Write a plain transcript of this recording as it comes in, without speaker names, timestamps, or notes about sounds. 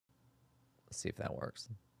Let's see if that works.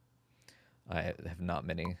 I have not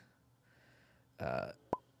many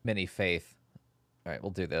faith. All right,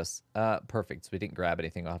 we'll do this. Perfect. So we didn't grab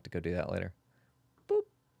anything. I'll have to go do that later. Boop.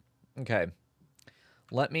 Okay.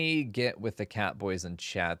 Let me get with the cat boys in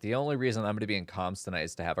chat. The only reason I'm going to be in comms tonight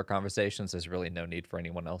is to have our conversations. There's really no need for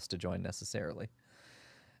anyone else to join necessarily.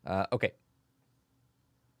 Okay.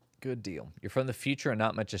 Good deal. You're from the future and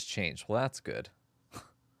not much has changed. Well, that's good.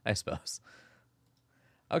 I suppose.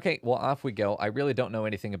 Okay, well, off we go. I really don't know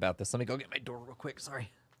anything about this. Let me go get my door real quick. Sorry.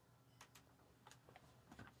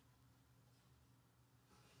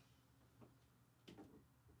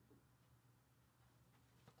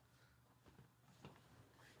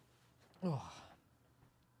 Oh.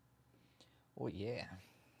 Oh, yeah.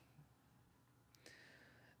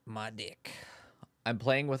 My dick. I'm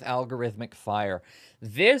playing with Algorithmic Fire.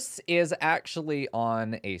 This is actually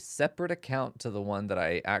on a separate account to the one that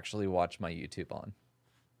I actually watch my YouTube on.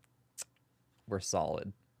 We're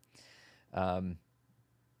solid. Yeah,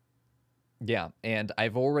 and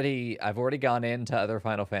I've already gone into other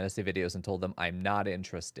Final Fantasy videos and told them I'm not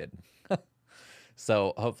interested.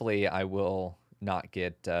 So hopefully I will not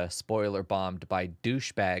get spoiler bombed by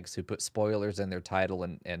douchebags who put spoilers in their title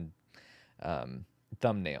and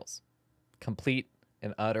thumbnails. Complete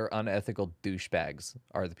and utter unethical douchebags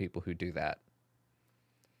are the people who do that.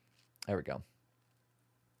 There we go.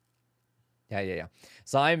 Yeah.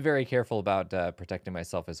 So I'm very careful about protecting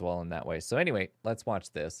myself as well in that way. So anyway, let's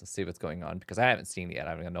watch this and see what's going on because I haven't seen it yet.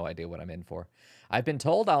 I have no idea what I'm in for. I've been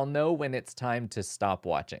told I'll know when it's time to stop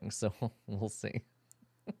watching, so we'll see.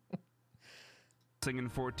 In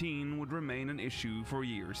 14 would remain an issue for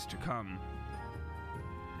years to come.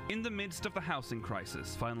 In the midst of the housing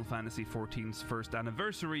crisis, Final Fantasy XIV's first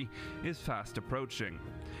anniversary is fast approaching.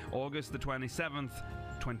 August the 27th,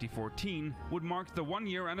 2014 would mark the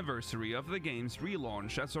one-year anniversary of the game's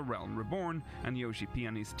relaunch as A Realm Reborn, and Yoshi P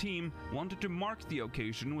and his team wanted to mark the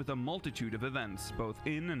occasion with a multitude of events, both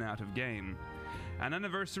in and out of game. An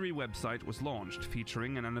anniversary website was launched,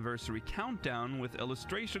 featuring an anniversary countdown with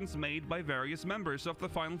illustrations made by various members of the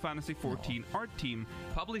Final Fantasy XIV art team,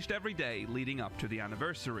 published every day leading up to the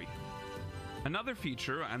anniversary. Another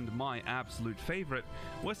feature, and my absolute favorite,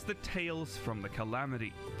 was the Tales from the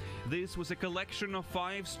Calamity. This was a collection of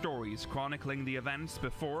 5 stories chronicling the events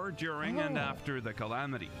before, during, and after the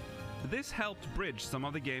Calamity. This helped bridge some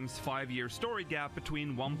of the game's 5-year story gap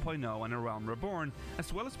between 1.0 and A Realm Reborn,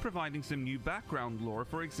 as well as providing some new background lore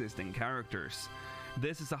for existing characters.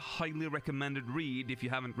 This is a highly recommended read if you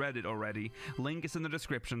haven't read it already. Link is in the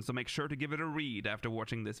description, so make sure to give it a read after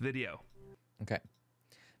watching this video. Okay.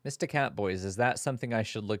 Mr. Catboys, is that something I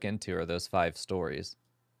should look into, or those 5 stories?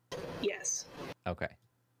 Yes. Okay.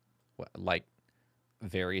 What, like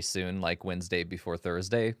very soon, like Wednesday before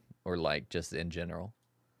Thursday, or like just in general?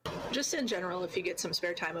 Just in general, if you get some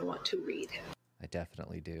spare time and want to read. I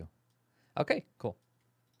definitely do. Okay, cool.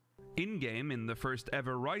 In-game, in the first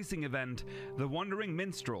ever Rising event, the Wandering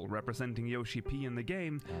Minstrel, representing Yoshi P in the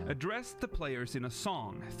game, addressed the players in a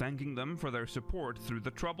song, thanking them for their support through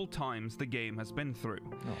the troubled times the game has been through.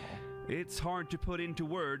 It's hard to put into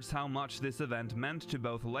words how much this event meant to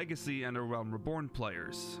both Legacy and A Realm Reborn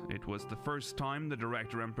players. It was the first time the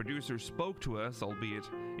director and producer spoke to us, albeit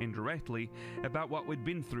indirectly, about what we'd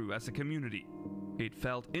been through as a community. It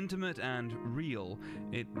felt intimate and real.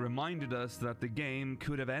 It reminded us that the game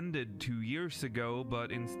could have ended 2 years ago,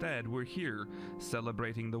 but instead we're here,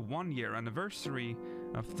 celebrating the 1-year anniversary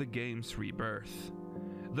of the game's rebirth.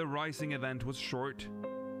 The Rising event was short,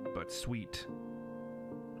 but sweet.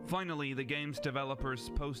 Finally, the game's developers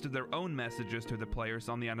posted their own messages to the players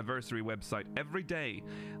on the anniversary website every day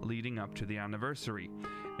leading up to the anniversary,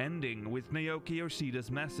 ending with Naoki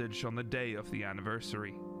Yoshida's message on the day of the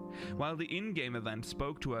anniversary. While the in-game event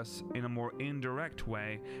spoke to us in a more indirect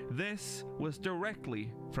way, this was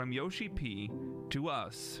directly from Yoshi P to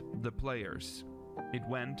us, the players. It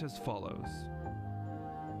went as follows.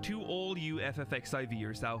 To all you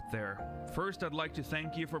FFXIVers out there, first I'd like to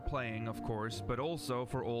thank you for playing, of course, but also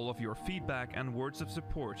for all of your feedback and words of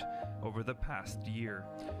support over the past year.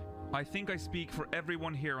 I think I speak for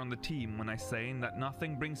everyone here on the team when I say that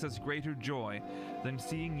nothing brings us greater joy than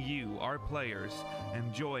seeing you, our players,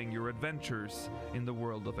 enjoying your adventures in the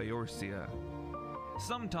world of Eorzea.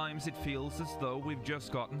 Sometimes it feels as though we've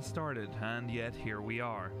just gotten started, and yet here we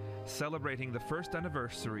are, celebrating the first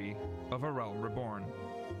anniversary of A Realm Reborn.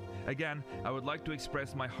 Again, I would like to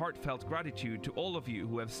express my heartfelt gratitude to all of you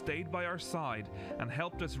who have stayed by our side and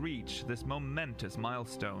helped us reach this momentous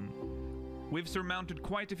milestone. We've surmounted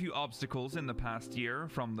quite a few obstacles in the past year,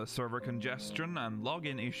 from the server congestion and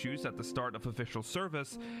login issues at the start of official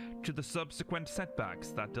service, to the subsequent setbacks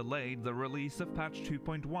that delayed the release of patch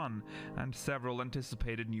 2.1 and several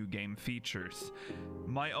anticipated new game features.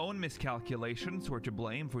 My own miscalculations were to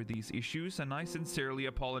blame for these issues, and I sincerely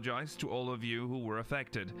apologize to all of you who were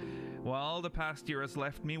affected. While the past year has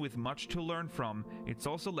left me with much to learn from, it's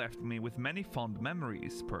also left me with many fond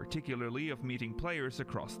memories, particularly of meeting players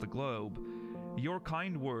across the globe. Your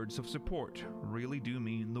kind words of support really do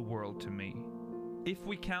mean the world to me. If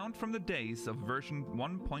we count from the days of version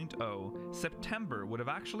 1.0, September would have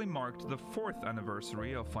actually marked the 4th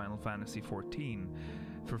anniversary of Final Fantasy XIV.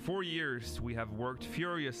 For 4 years, we have worked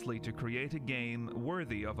furiously to create a game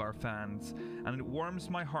worthy of our fans, and it warms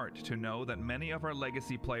my heart to know that many of our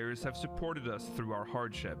legacy players have supported us through our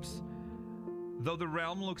hardships. Though the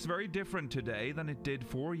realm looks very different today than it did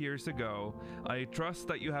 4 years ago, I trust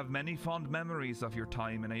that you have many fond memories of your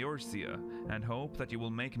time in Eorzea, and hope that you will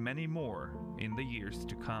make many more in the years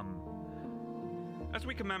to come. As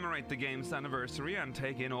we commemorate the game's anniversary and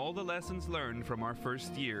take in all the lessons learned from our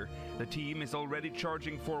first year, the team is already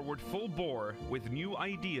charging forward full bore with new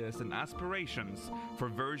ideas and aspirations for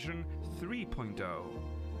version 3.0.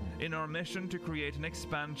 In our mission to create an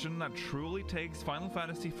expansion that truly takes Final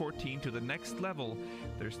Fantasy XIV to the next level,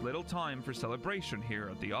 there's little time for celebration here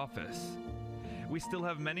at the office. We still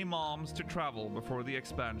have many moms to travel before the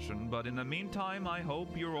expansion, but in the meantime I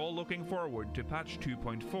hope you're all looking forward to patch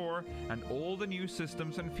 2.4 and all the new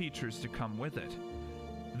systems and features to come with it.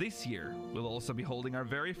 This year, we'll also be holding our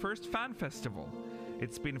very first fan festival.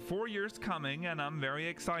 It's been 4 years coming, and I'm very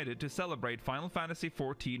excited to celebrate Final Fantasy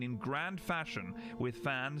XIV in grand fashion with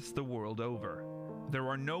fans the world over. There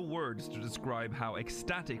are no words to describe how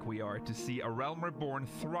ecstatic we are to see A Realm Reborn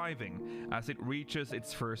thriving as it reaches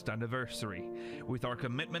its first anniversary. With our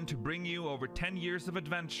commitment to bring you over 10 years of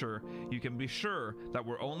adventure, you can be sure that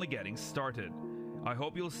we're only getting started. I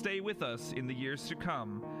hope you'll stay with us in the years to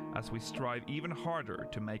come as we strive even harder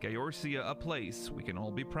to make Eorzea a place we can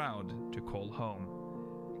all be proud to call home.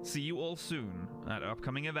 See you all soon at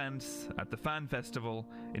upcoming events, at the fan festival,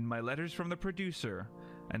 in my letters from the producer,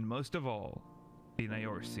 and most of all, in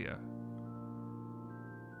Eorzea.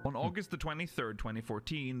 On August the 23rd,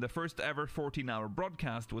 2014, the first ever 14-hour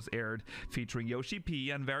broadcast was aired featuring Yoshi P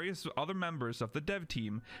and various other members of the dev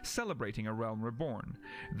team celebrating A Realm Reborn.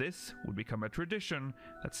 This would become a tradition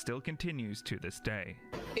that still continues to this day.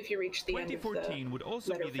 If you reach the end of the 2014 would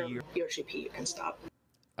also letter be the from year. Yoshi P, you can stop.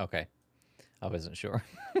 Okay. I wasn't sure.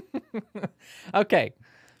 Okay.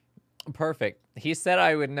 Perfect. He said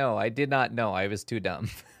I would know. I did not know. I was too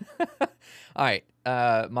dumb. All right.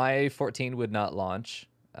 My 14 would not launch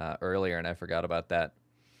earlier, and I forgot about that.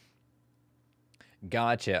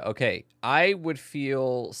 Gotcha. Okay. I would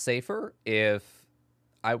feel safer if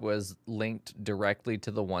I was linked directly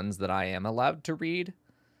to the ones that I am allowed to read,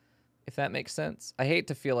 if that makes sense. I hate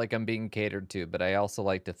to feel like I'm being catered to, but I also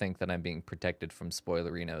like to think that I'm being protected from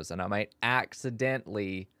spoilerinos, and I might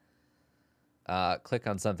accidentally click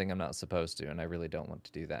on something I'm not supposed to, and I really don't want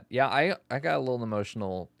to do that. Yeah, I got a little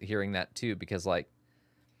emotional hearing that too, because like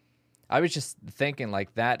I was just thinking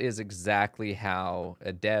like that is exactly how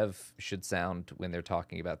a dev should sound when they're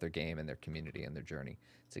talking about their game and their community and their journey.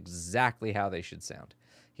 It's exactly how they should sound.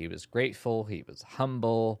 He was grateful, he was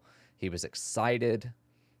humble, he was excited.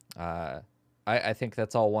 I think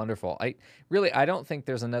that's all wonderful. I don't think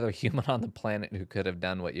there's another human on the planet who could have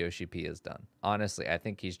done what Yoshi P has done. Honestly, I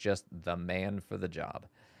think he's just the man for the job.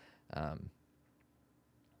 I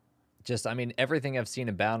mean, everything I've seen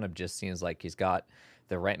about him just seems like he's got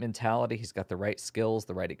the right mentality, he's got the right skills,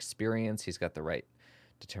 the right experience, he's got the right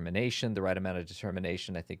determination, the right amount of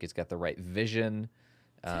determination. I think he's got the right vision.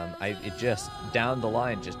 It just down the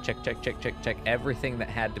line, just check everything that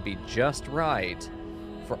had to be just right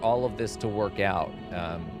for all of this to work out.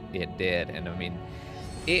 It did. And I mean,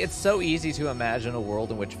 it's so easy to imagine a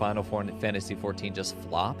world in which Final Fantasy XIV just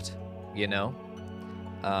flopped, you know?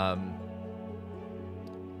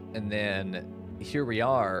 And then here we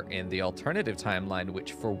are in the alternative timeline,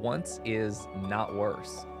 which for once is not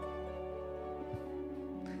worse.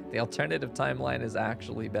 The alternative timeline is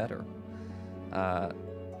actually better.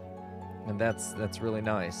 And that's really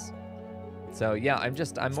nice. So yeah,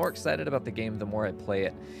 I'm more excited about the game the more I play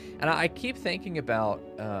it. And I keep thinking about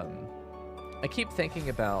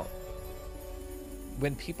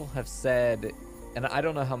when people have said, and I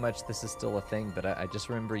don't know how much this is still a thing, but I just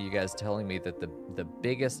remember you guys telling me that the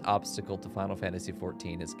biggest obstacle to Final Fantasy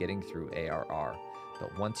XIV is getting through ARR.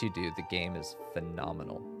 But once you do, the game is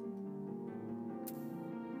phenomenal.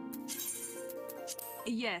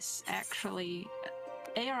 Yes, actually,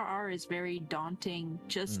 ARR is very daunting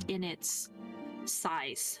just in its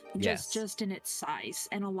size. Yes. Just in its size.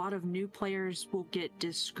 And a lot of new players will get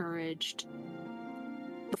discouraged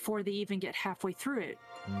before they even get halfway through it.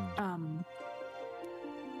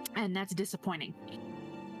 And that's disappointing.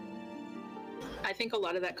 I think a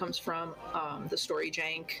lot of that comes from the story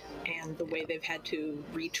jank and the way they've had to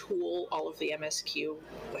retool all of the MSQ,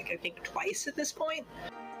 like I think twice at this point.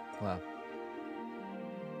 Wow.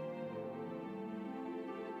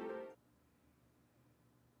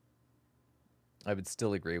 I would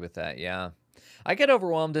still agree with that, yeah. I get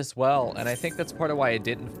overwhelmed as well, and I think that's part of why I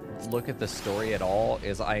didn't look at the story at all,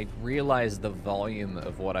 is I realized the volume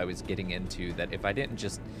of what I was getting into, that if I didn't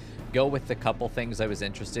just go with the couple things I was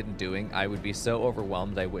interested in doing, I would be so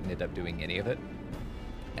overwhelmed I wouldn't end up doing any of it.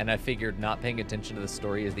 And I figured not paying attention to the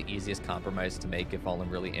story is the easiest compromise to make if all I'm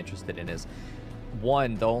really interested in is,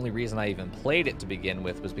 one, the only reason I even played it to begin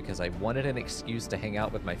with was because I wanted an excuse to hang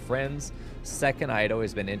out with my friends. Second, I had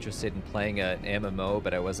always been interested in playing an MMO,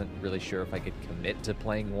 but I wasn't really sure if I could commit to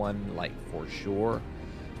playing one, like, for sure,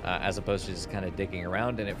 as opposed to just kind of digging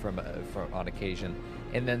around in it from on occasion.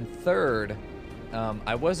 And then third,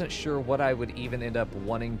 I wasn't sure what I would even end up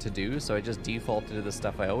wanting to do, so I just defaulted to the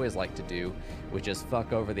stuff I always like to do, which is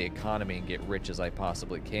fuck over the economy and get rich as I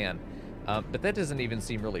possibly can. But that doesn't even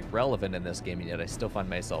seem really relevant in this game, and yet I still find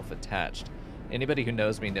myself attached. Anybody who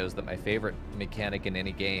knows me knows that my favorite mechanic in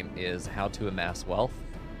any game is how to amass wealth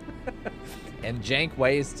and jank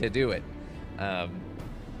ways to do it. I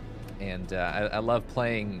love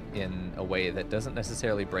playing in a way that doesn't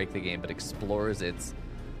necessarily break the game, but explores its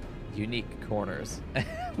unique corners.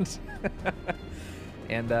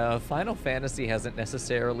 And Final Fantasy hasn't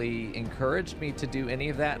necessarily encouraged me to do any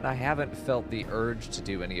of that, and I haven't felt the urge to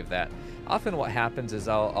do any of that. Often what happens is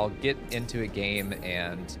I'll get into a game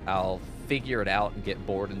and I'll figure it out and get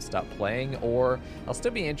bored and stop playing, or I'll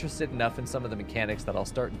still be interested enough in some of the mechanics that I'll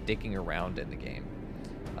start digging around in the game.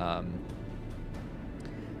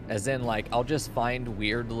 As in, like, I'll just find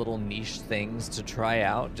weird little niche things to try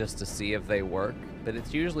out just to see if they work, but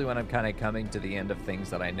it's usually when I'm kind of coming to the end of things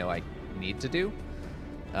that I know I need to do.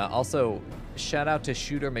 Also, shout out to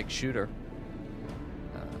Shooter McShooter.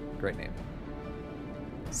 Great name.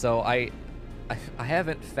 So I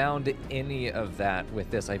haven't found any of that with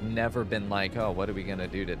this. I've never been like, oh, what are we gonna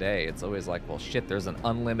do today? It's always like, well, shit, there's an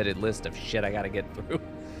unlimited list of shit I gotta get through.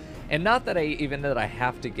 And not that I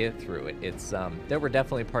have to get through it. It's there were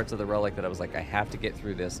definitely parts of the relic that I was like, I have to get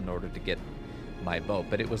through this in order to get my boat,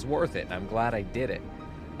 but it was worth it. And I'm glad I did it.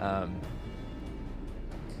 But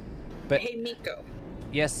Hey, Mico.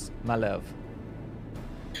 Yes, my love.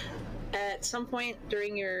 At some point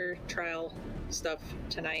during your trial stuff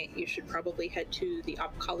tonight, you should probably head to the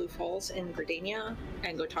Apkalu Falls in Gridania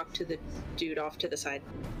and go talk to the dude off to the side.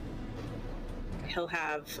 He'll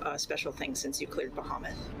have special things since you cleared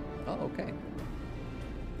Bahamut. Oh, okay.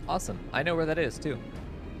 Awesome. I know where that is, too.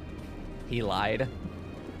 He lied.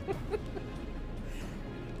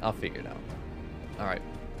 I'll figure it out. All right.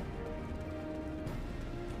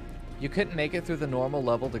 You couldn't make it through the normal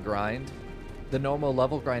level to grind? The normal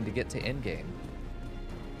level grind to get to endgame?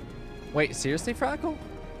 Wait, seriously, Frackle?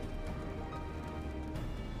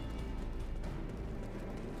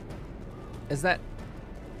 Is that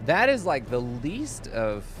is like the least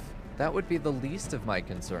of... That would be the least of my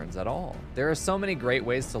concerns at all. There are so many great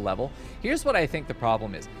ways to level. Here's what I think the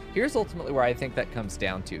problem is. Here's ultimately where I think that comes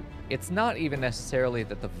down to. It's not even necessarily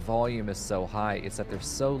that the volume is so high. It's that there's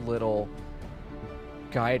so little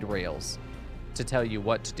guide rails to tell you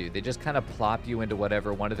what to do. They just kind of plop you into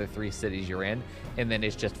whatever one of the 3 cities you're in, and then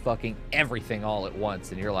it's just fucking everything all at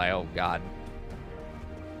once, and you're like, oh god.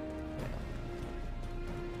 Yeah.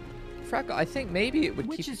 Frackle, I think maybe it would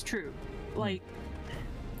Which is true. Like,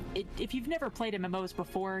 if you've never played MMOs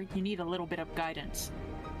before, you need a little bit of guidance.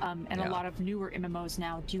 And Yeah. a lot of newer MMOs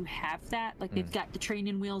now do have that. Like, they've got the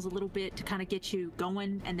training wheels a little bit to kind of get you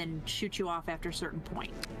going and then shoot you off after a certain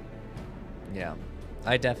point. Yeah.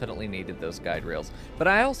 I definitely needed those guide rails. But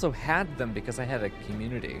I also had them because I had a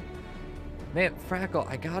community. Man, Frackle,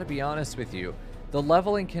 I gotta be honest with you. The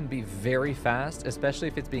leveling can be very fast, especially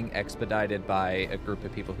if it's being expedited by a group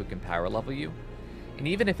of people who can power level you. And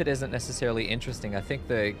even if it isn't necessarily interesting, I think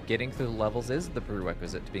the getting through the levels is the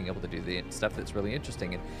prerequisite to being able to do the stuff that's really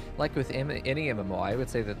interesting. And like with any MMO, I would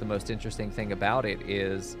say that the most interesting thing about it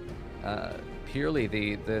is purely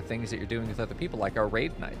the things that you're doing with other people, like our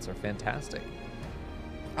raid nights are fantastic.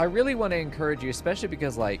 I really want to encourage you, especially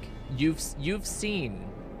because like you've seen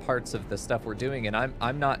parts of the stuff we're doing, and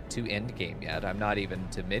I'm not to end game yet. I'm not even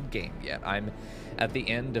to mid game yet. I'm at the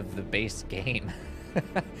end of the base game.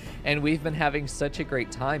 And we've been having such a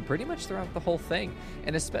great time pretty much throughout the whole thing.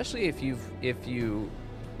 And especially if you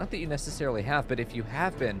Not that you necessarily have, but if you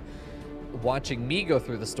have been watching me go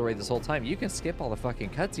through the story this whole time, you can skip all the fucking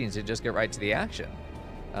cutscenes and just get right to the action.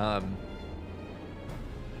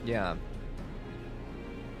 Yeah.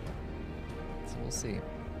 So we'll see.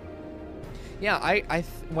 Yeah,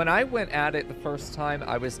 when I went at it the first time,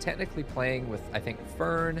 I was technically playing with, I think,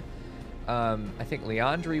 Fern. I think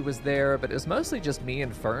Leandri was there, but it was mostly just me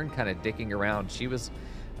and Fern kind of dicking around. She was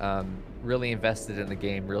really invested in the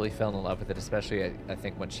game, really fell in love with it, especially, I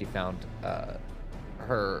think, when she found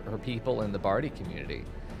her people in the Bardi community.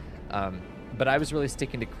 But I was really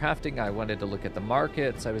sticking to crafting. I wanted to look at the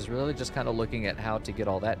markets. I was really just kind of looking at how to get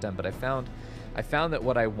all that done. But I found that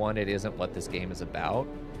what I wanted isn't what this game is about.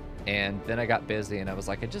 And then I got busy, and I was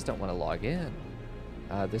like, I just don't want to log in.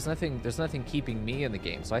 There's nothing keeping me in the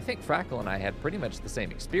game. So I think Frackle and I had pretty much the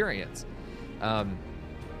same experience,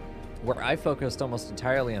 where I focused almost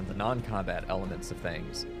entirely on the non-combat elements of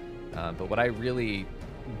things. But what I really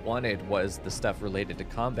wanted was the stuff related to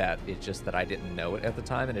combat. It's just that I didn't know it at the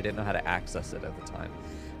time, and I didn't know how to access it at the time.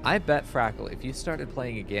 I bet, Frackle, if you started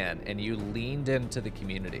playing again and you leaned into the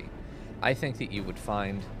community, I think that you would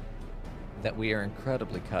find that we are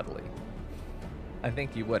incredibly cuddly. I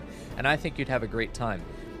think you would. And I think you'd have a great time.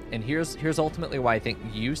 And here's ultimately why I think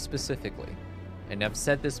you specifically, and I've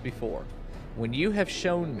said this before, when you have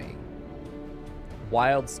shown me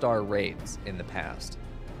WildStar raids in the past,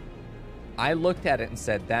 I looked at it and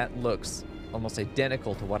said, that looks almost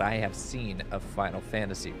identical to what I have seen of Final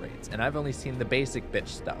Fantasy raids. And I've only seen the basic bitch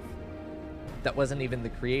stuff. That wasn't even the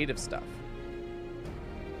creative stuff.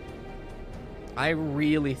 I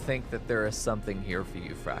really think that there is something here for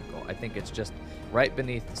you, Frackle. I think it's just right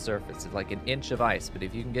beneath the surface. It's like an inch of ice, but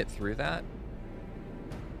if you can get through that,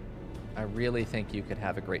 I really think you could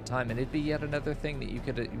have a great time, and it'd be yet another thing that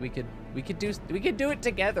we could do it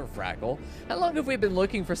together, Frackle. How long have we been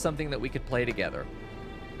looking for something that we could play together?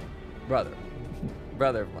 Brother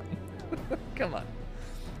of mine. Come on.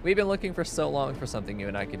 We've been looking for so long for something you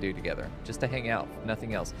and I could do together, just to hang out,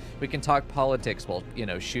 nothing else. We can talk politics while,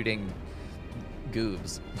 shooting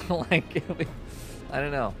goobs. Like, I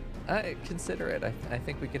don't know. I consider it. I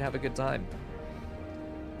think we could have a good time.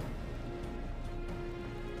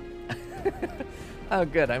 Oh,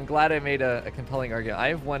 good. I'm glad I made a compelling argument.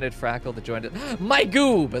 I've wanted Frackle to join it. My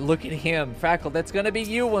goob! Look at him. Frackle, that's going to be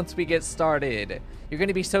you once we get started. You're going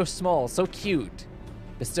to be so small, so cute,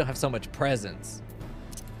 but still have so much presence.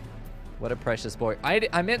 What a precious boy.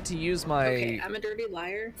 I meant to use my... Okay, I'm a dirty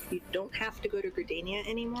liar. You don't have to go to Gridania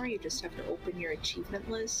anymore. You just have to open your achievement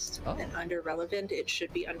list. Oh. And under relevant, it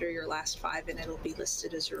should be under your last 5, and it'll be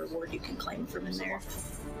listed as a reward you can claim from in there.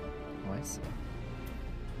 Oh, I see.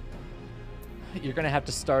 You're going to have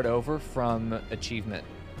to start over from achievement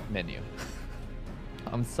menu.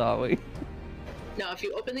 I'm sorry. No, if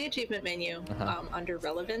you open the achievement menu under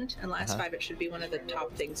relevant and last 5, it should be one of the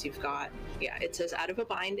top things you've got. Yeah, it says out of a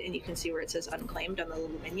bind, and you can see where it says unclaimed on the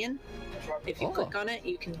little minion. If you click on it,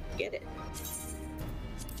 you can get it.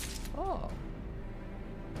 Oh,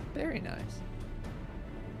 very nice.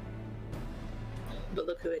 But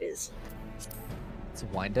look who it is. It's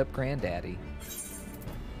Wind Up Granddaddy.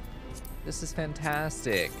 This is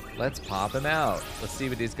fantastic. Let's pop him out. Let's see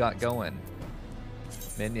what he's got going.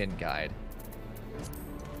 Minion guide.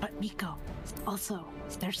 But Mico, also,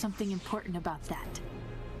 there's something important about that.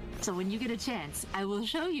 So when you get a chance, I will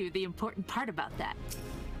show you the important part about that.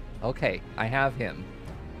 Okay, I have him.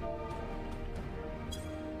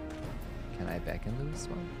 Can I beckon Louis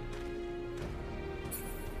one?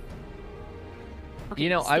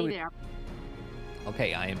 Okay, I stay would. there.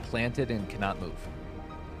 Okay, I am planted and cannot move.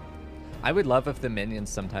 I would love if the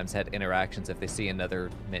minions sometimes had interactions if they see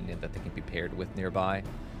another minion that they can be paired with nearby.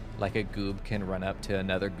 Like a goob can run up to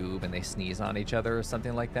another goob and they sneeze on each other or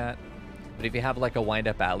something like that. But if you have like a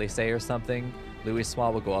wind-up Alice or something, Louis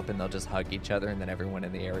Swa will go up and they'll just hug each other, and then everyone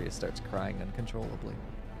in the area starts crying uncontrollably.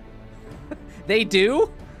 They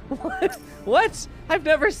do? What? What? I've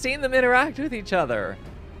never seen them interact with each other.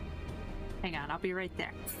 Hang on, I'll be right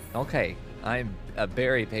there. Okay, I'm a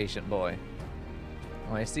very patient boy.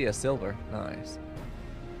 Oh, I see a silver. Nice.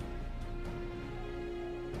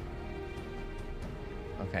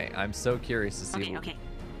 Okay, I'm so curious to see. Okay.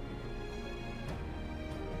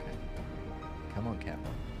 Come on, Cap.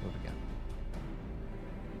 Where we go?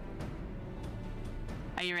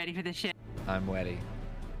 Are you ready for this shit? I'm ready.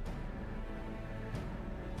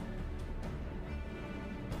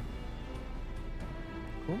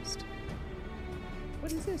 Coolst?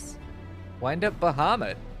 What is this? Wind Up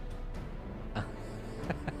Bahamut.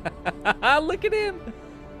 Look at him.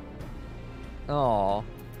 Oh,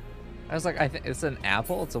 I was like, I think it's an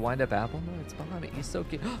apple. It's a wind-up apple. No, it's Bahamut. He's so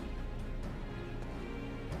cute.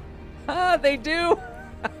 They do.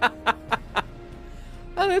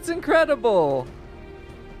 Oh, that's incredible.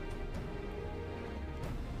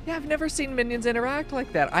 Yeah, I've never seen minions interact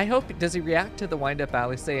like that. I hope, does he react to the wind-up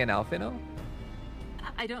Alice and Alfino?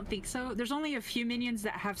 I don't think so. There's only a few minions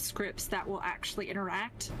that have scripts that will actually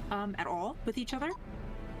interact at all with each other.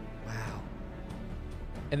 Wow.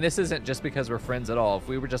 And this isn't just because we're friends at all. If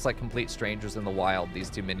we were just like complete strangers in the wild, these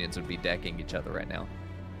two minions would be decking each other right now.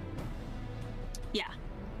 Yeah.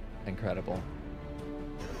 Incredible.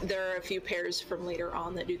 There are a few pairs from later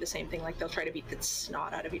on that do the same thing. Like they'll try to beat the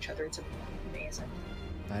snot out of each other. It's amazing.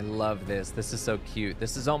 I love this. This is so cute.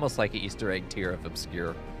 This is almost like an Easter egg tier of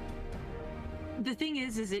obscure. The thing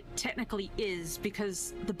is it technically is,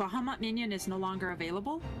 because the Bahamut minion is no longer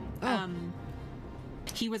available. Oh.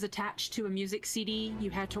 He was attached to a music CD. You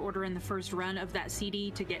had to order in the first run of that CD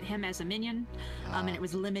to get him as a minion, and it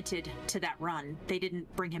was limited to that run. They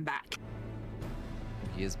didn't bring him back.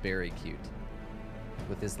 He is very cute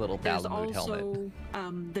with his little There's Dalamud helmet. also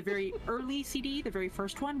the very early CD, the very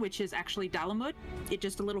first one, which is actually Dalamud. It's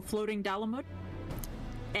just a little floating Dalamud.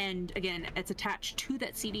 And again, it's attached to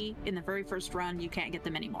that CD in the very first run. You can't get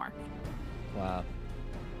them anymore. Wow.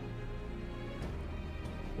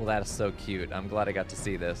 Well, that is so cute. I'm glad I got to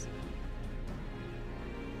see this.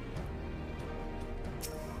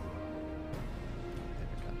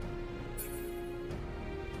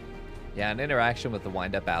 Yeah, an interaction with the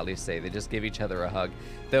wind-up Alice. They just give each other a hug.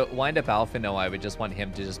 The wind-up Alpha, no, I would just want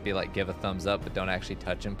him to just be like, give a thumbs up, but don't actually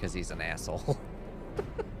touch him because he's an asshole.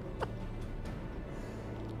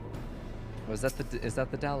 Was that is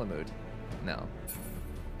that the Dalamud? No.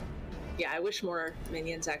 Yeah, I wish more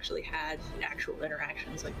minions actually had actual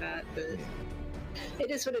interactions like that, but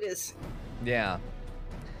it is what it is. Yeah.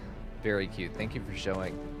 Very cute. Thank you for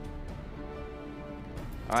showing.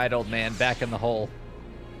 All right, old man, back in the hole.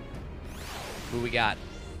 Who we got?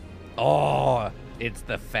 Oh, it's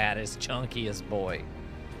the fattest, chunkiest boy.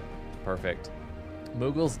 Perfect.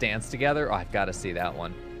 Moogles dance together? Oh, I've got to see that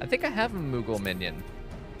one. I think I have a Moogle minion.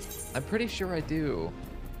 I'm pretty sure I do.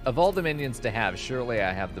 Of all the minions to have, surely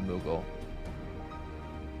I have the Moogle.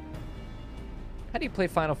 How do you play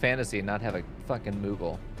Final Fantasy and not have a fucking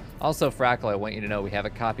Moogle? Also, Frackle, I want you to know we have a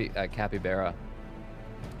capybara. Capybara.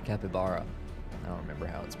 I don't remember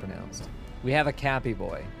how it's pronounced. We have a Cappy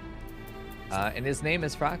boy. And his name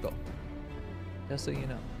is Frackle. Just so you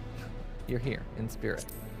know. You're here in spirit.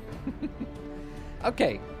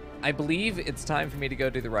 Okay. I believe it's time for me to go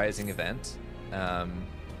do the Rising event.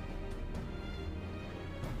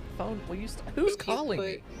 Phone, will you who's calling me?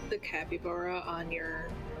 If you put the capybara on your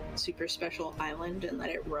super special island and let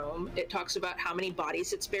it roam, it talks about how many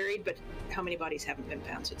bodies it's buried, but how many bodies haven't been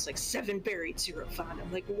found. So it's like 7 buried, 0 found.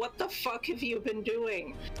 I'm like, what the fuck have you been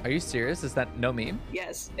doing? Are you serious? Is that no meme?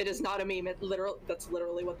 Yes, it is not a meme. That's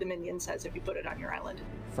literally what the minion says if you put it on your island.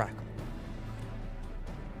 Frackle.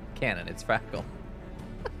 Canon, it's Frackle.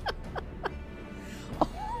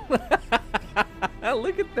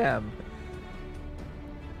 Look at them.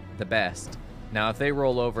 The best. Now, if they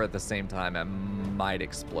roll over at the same time, I might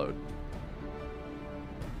explode.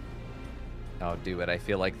 Oh, do it. I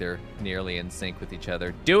feel like they're nearly in sync with each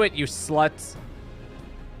other. Do it, you sluts!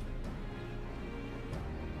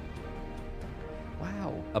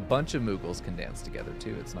 Wow. A bunch of Moogles can dance together,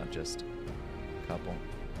 too. It's not just a couple.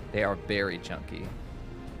 They are very chunky.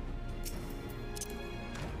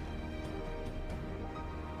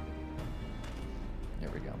 There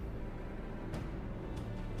we go.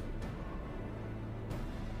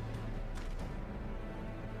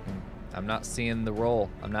 I'm not seeing the roll.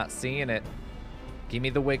 I'm not seeing it. Give me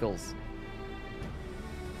the wiggles.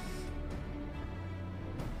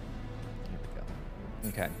 Here we go.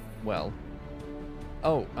 Okay, well.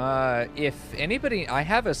 Oh, if anybody... I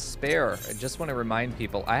have a spare. I just want to remind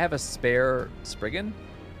people. I have a spare Spriggan.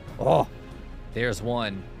 Oh, there's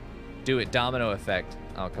one. Do it. Domino effect.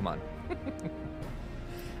 Oh, come on.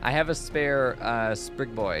 I have a spare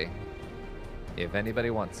Sprig Boy. If anybody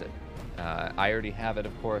wants it. I already have it,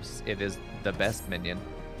 of course. It is the best minion.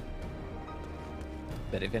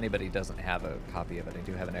 But if anybody doesn't have a copy of it, I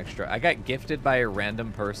do have an extra. I got gifted by a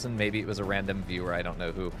random person. Maybe it was a random viewer. I don't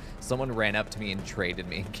know who. Someone ran up to me and traded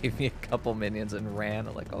me and gave me a couple minions and ran.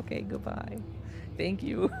 I'm like, okay, goodbye. Thank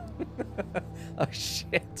you. Oh,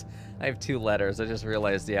 shit. I have 2 letters. I just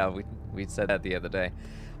realized, yeah, we said that the other day.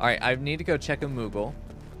 All right, I need to go check a Moogle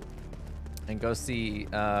and go see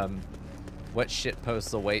what shit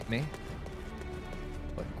posts await me.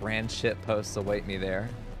 What grand shit posts await me there.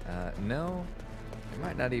 No, there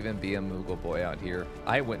might not even be a Moogle boy out here.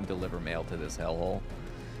 I wouldn't deliver mail to this hellhole.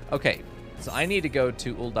 Okay, so I need to go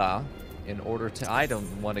to Ul'dah. in order to... I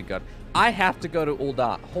don't want to go... I have to go to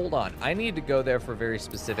Ul'dah. Hold on. I need to go there for a very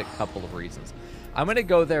specific couple of reasons. I'm going to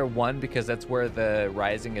go there, one, because that's where the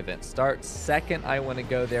Rising event starts. Second, I want to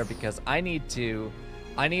go there because I need to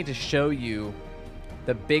show you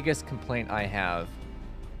the biggest complaint I have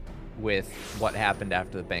with what happened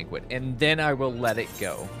after the banquet. And then I will let it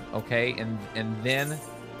go, okay? And then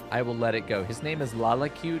I will let it go. His name is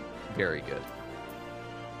Lalacute. Very good.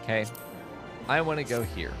 Okay? I want to go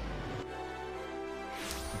here.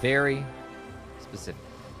 Very specific.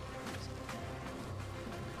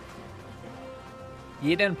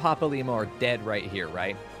 Yida and Papa Lima are dead right here,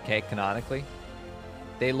 right? Okay, canonically.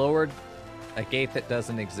 They lowered a gate that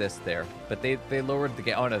doesn't exist there. But they lowered the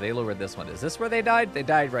gate. Oh, no, they lowered this one. Is this where they died? They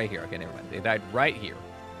died right here. Okay, never mind. They died right here.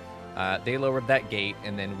 They lowered that gate,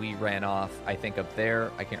 and then we ran off, I think, up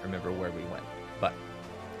there. I can't remember where we went. But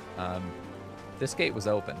this gate was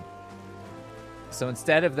open. So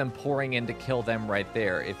instead of them pouring in to kill them right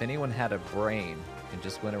there, if anyone had a brain and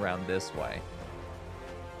just went around this way,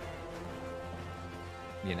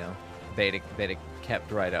 you know, they'd have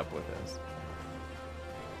kept right up with us.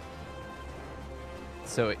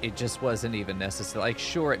 So it just wasn't even necessary. Like,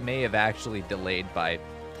 sure, it may have actually delayed by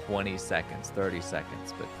 20 seconds, 30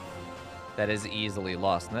 seconds, but that is easily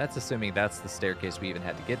lost. And that's assuming that's the staircase we even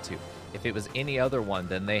had to get to. If it was any other one,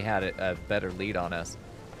 then they had a better lead on us.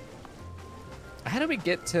 How do we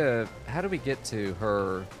get to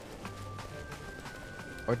her?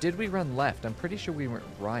 Or did we run left? I'm pretty sure we went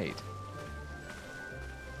right.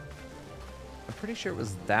 I'm pretty sure it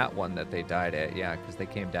was that one that they died at. Yeah, because they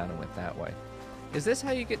came down and went that way. Is this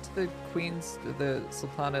how you get to the Queen's, the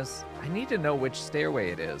Sultana's? I need to know which stairway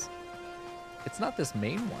it is. It's not this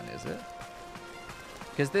main one, is it?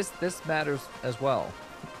 Because this matters as well.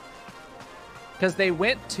 Because they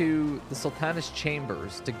went to the Sultana's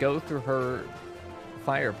chambers to go through her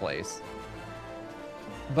fireplace.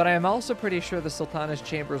 But I'm also pretty sure the Sultana's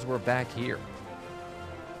chambers were back here.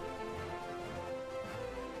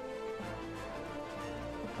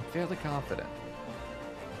 I'm fairly confident.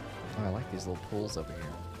 Oh, I like these little pools over here.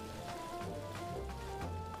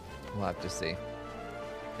 We'll have to see.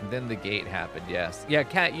 And then the gate happened, yes. Yeah,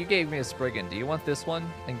 Kat, you gave me a Spriggan. Do you want this one?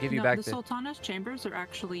 And give you back the Sultana's chambers are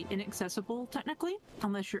actually inaccessible, technically,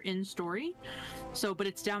 unless you're in story. So, but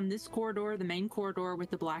it's down this corridor, the main corridor with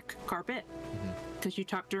the black carpet. Because you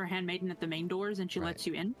talk to her handmaiden at the main doors and she lets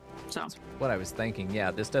you in. So that's what I was thinking. Yeah,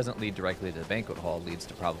 this doesn't lead directly to the banquet hall. It leads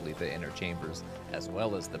to probably the inner chambers as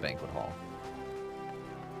well as the banquet hall.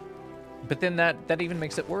 But then that even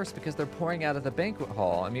makes it worse because they're pouring out of the banquet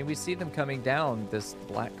hall. I mean, we see them coming down this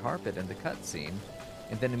black carpet in the cutscene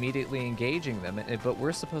and then immediately engaging them. But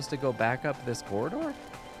we're supposed to go back up this corridor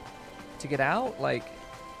to get out? Like,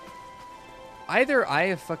 either I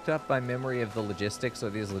have fucked up my memory of the logistics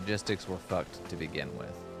or these logistics were fucked to begin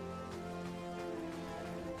with.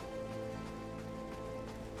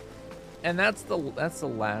 And that's the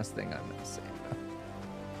last thing I'm going to say.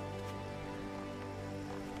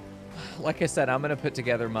 Like I said, I'm going to put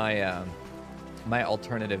together my my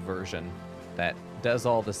alternative version that does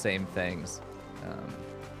all the same things,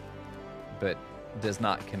 but does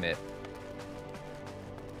not commit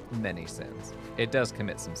many sins. It does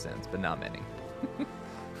commit some sins, but not many.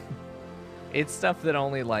 It's stuff that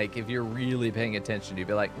only, like, if you're really paying attention, you'd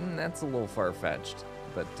be like, that's a little far-fetched.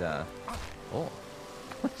 But, oh.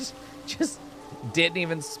 Just didn't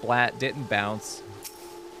even splat, didn't bounce.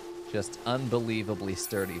 Just unbelievably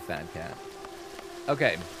sturdy, fat cat.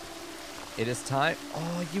 Okay. It is time.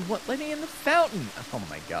 Oh, you won't let me in the fountain. Oh,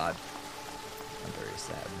 my God. I'm very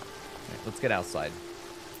sad. All right, let's get outside.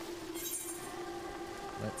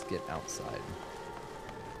 Let's get outside.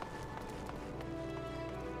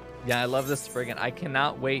 Yeah, I love this Spriggan. I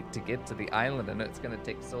cannot wait to get to the island. I know it's going to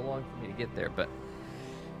take so long for me to get there, but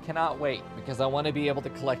cannot wait because I want to be able to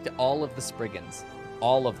collect all of the Spriggans.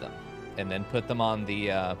 All of them. And then put them on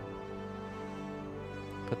the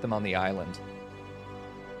island.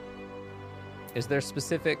 Is there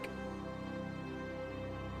specific...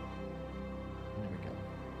 There we go.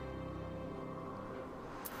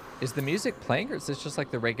 Is the music playing or is this just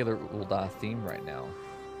like the regular Ul'dah theme right now?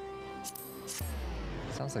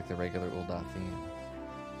 Sounds like the regular Ul'dah theme.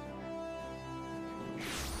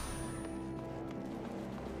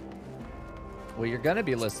 Well, you're going to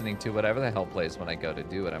be listening to whatever the hell plays when I go to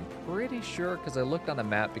do it. I'm pretty sure because I looked on the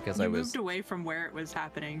map because I moved away from where it was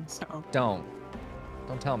happening, so... Don't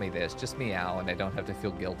tell me this. Just meow and I don't have to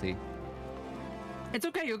feel guilty. It's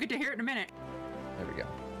okay. You'll get to hear it in a minute. There we go.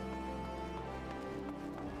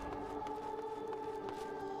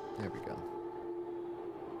 There we go.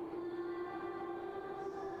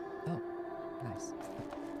 Oh, nice.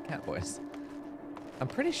 Catboys. I'm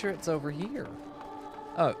pretty sure it's over here.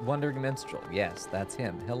 Oh, Wandering Minstrel. Yes, that's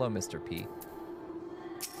him. Hello, Mr. P.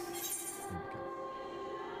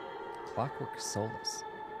 Clockwork Solus.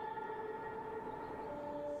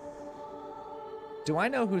 Do I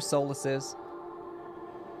know who Solus is?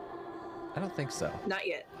 I don't think so. Not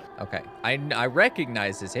yet. Okay. I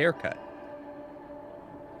recognize his haircut.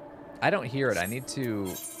 I don't hear it. I need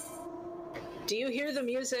to... Do you hear the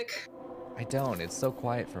music? I don't. It's so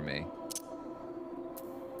quiet for me.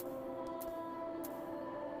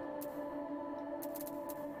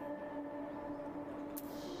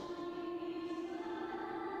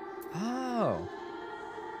 Oh.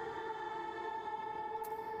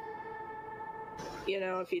 You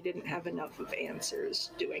know, if you didn't have enough of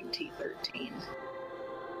answers doing T13.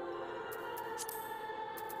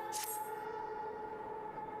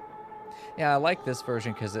 Yeah, I like this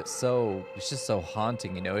version because it's just so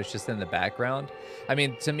haunting, you know, it's just in the background. I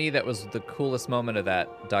mean, to me, that was the coolest moment of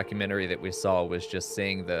that documentary that we saw, was just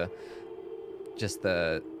seeing well,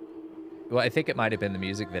 I think it might have been the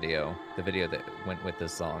music video, the video that went with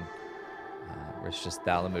this song, where it's just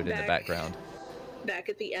Dalamud in the background. Back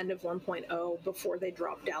at the end of 1.0, before they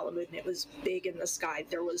dropped Dalamud and it was big in the sky,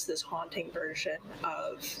 there was this haunting version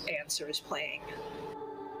of Answers playing.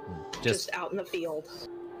 Just out in the field.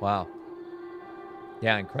 Wow.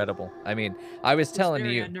 Yeah, incredible. I mean, I was telling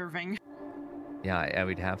very you... unnerving. Yeah,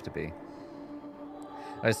 we'd have to be.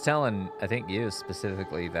 I was telling, I think you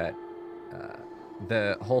specifically, that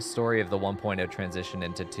the whole story of the 1.0 transition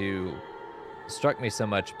into 2 struck me so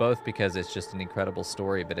much, both because it's just an incredible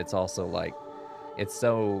story, but it's also like, it's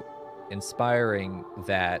so inspiring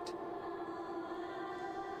that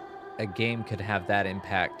a game could have that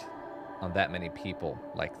impact on that many people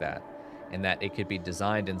like that, and that it could be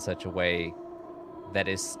designed in such a way that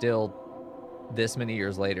is still, this many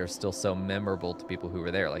years later, still so memorable to people who were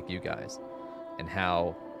there, like you guys, and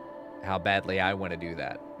how badly I want to do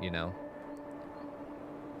that, you know?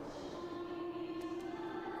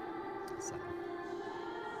 So.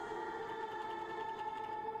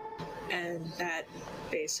 And that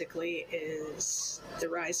basically is The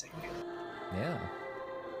Rising. Yeah.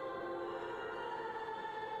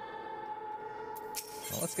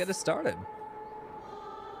 Well, let's get it started.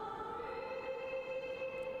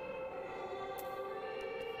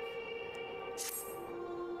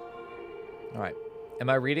 All right. Am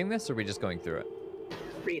I reading this, or are we just going through it?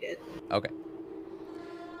 Read it. Okay.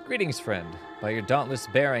 Greetings, friend. By your dauntless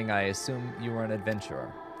bearing, I assume you are an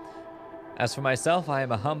adventurer. As for myself, I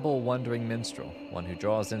am a humble, wandering minstrel, one who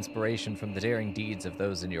draws inspiration from the daring deeds of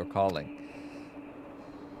those in your calling.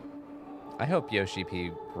 I hope Yoshi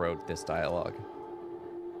P wrote this dialogue.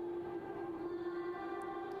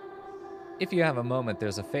 If you have a moment,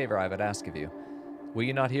 there's a favor I would ask of you. Will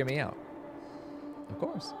you not hear me out? Of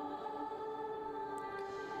course.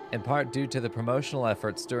 In part due to the promotional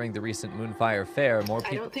efforts during the recent Moonfire Fair, more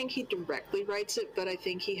people... I don't think he directly writes it, but I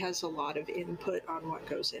think he has a lot of input on what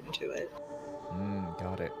goes into it.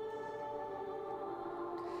 Got it.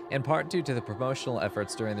 In part due to the promotional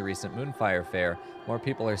efforts during the recent Moonfire Fair, more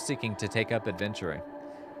people are seeking to take up adventuring.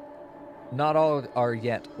 Not all are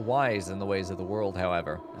yet wise in the ways of the world,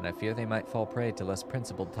 however, and I fear they might fall prey to less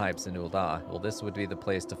principled types in Ul'dah. Well, this would be the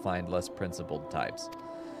place to find less principled types.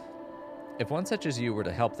 If one such as you were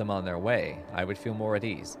to help them on their way, I would feel more at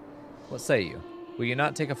ease. What say you? Will you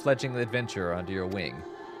not take a fledgling adventurer under your wing?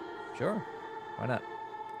 Sure. Why not?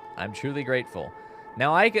 I'm truly grateful.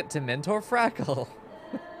 Now I get to mentor Frackle.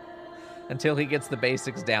 Until he gets the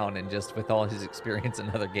basics down, and just with all his experience in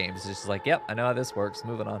other games, it's just like, yep, I know how this works.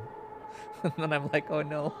 Moving on. And then I'm like, oh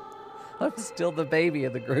no. I'm still the baby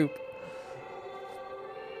of the group.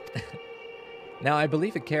 Now, I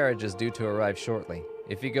believe a carriage is due to arrive shortly.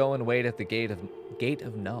 If you go and wait at the gate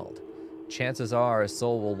of Nuld, chances are a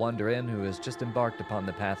soul will wander in who has just embarked upon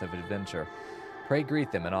the path of adventure. Pray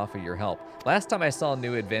greet them and offer your help. Last time I saw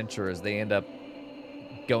new adventurers, they end up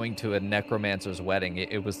going to a necromancer's wedding.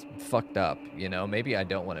 It was fucked up, you know? Maybe I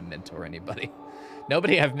don't want to mentor anybody.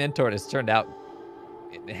 Nobody I've mentored has turned out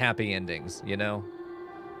happy endings, you know?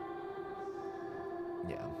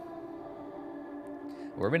 Yeah.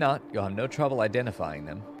 Worry not, you'll have no trouble identifying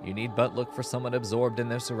them. You need but look for someone absorbed in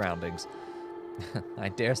their surroundings. I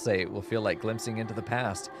dare say it will feel like glimpsing into the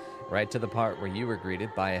past, right to the part where you were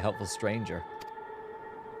greeted by a helpful stranger.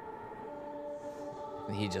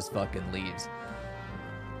 He just fucking leaves.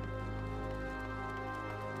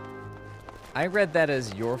 I read that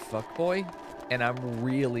as your fuckboy, and I'm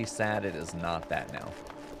really sad it is not that now.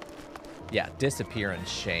 Yeah, disappear in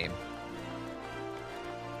shame.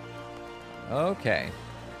 Okay.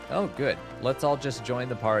 Oh, good. Let's all just join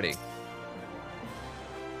the party.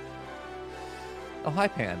 Oh, hi,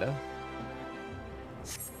 Panda.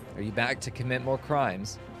 Are you back to commit more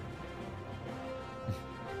crimes?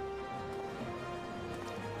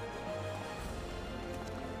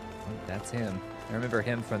 Oh, that's him. I remember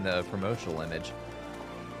him from the promotional image.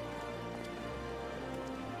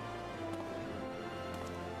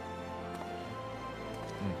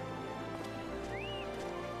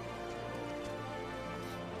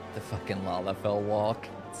 The fucking Lalafell walk.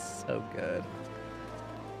 It's so good.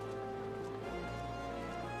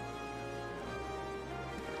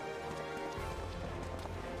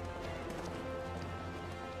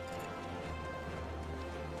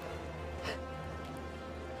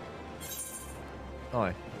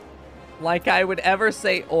 Oi. Like I would ever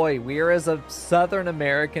say oi, we're as a Southern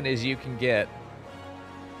American as you can get.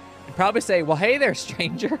 You'd probably say, well, hey there,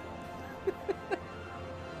 stranger.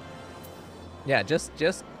 Yeah, just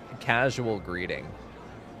casual greeting.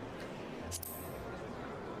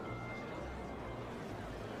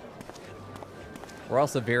 We're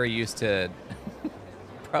also very used to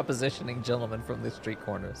propositioning gentlemen from the street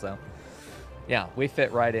corner, so yeah, we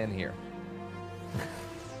fit right in here.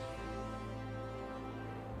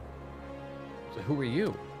 So who are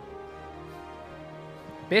you?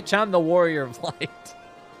 Bitch, I'm the warrior of light.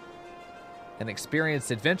 An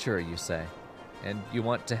experienced adventurer, you say? And you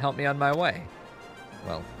want to help me on my way?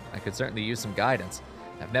 Well, I could certainly use some guidance.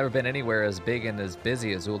 I've never been anywhere as big and as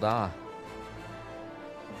busy as Ul'dah.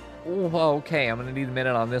 Ooh, okay, I'm gonna need a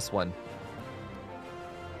minute on this one.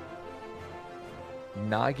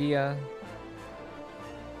 Nagia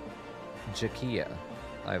Jakia,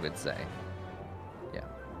 I would say. Yeah.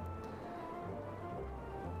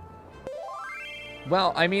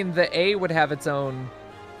 Well, I mean, the A would have its own...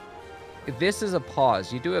 This is a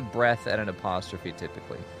pause. You do a breath and an apostrophe,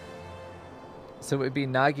 typically. So it would be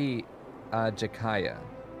Nagi Jakaya.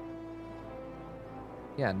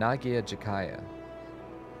 Yeah, Nagia Jakaya.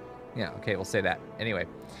 Yeah, okay, we'll say that. Anyway,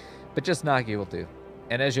 but just Nagi will do.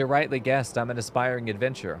 And as you rightly guessed, I'm an aspiring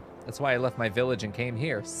adventurer. That's why I left my village and came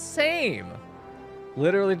here. Same!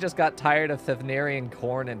 Literally just got tired of Thethnerian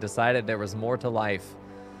corn and decided there was more to life.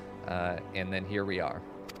 And then here we are.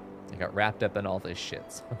 I got wrapped up in all this shit,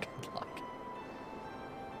 so good luck.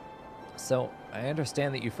 So, I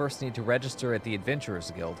understand that you first need to register at the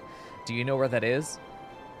Adventurers Guild. Do you know where that is?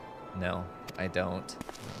 No, I don't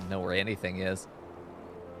know where anything is.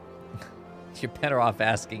 You're better off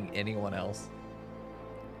asking anyone else.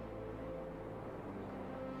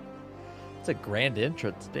 It's a grand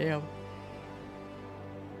entrance, damn.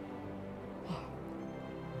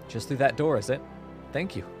 Just through that door, is it?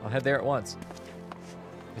 Thank you. I'll head there at once.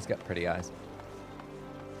 He's got pretty eyes.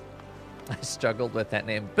 I struggled with that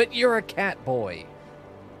name, but you're a cat boy.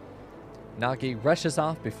 Nagi rushes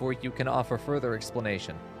off before you can offer further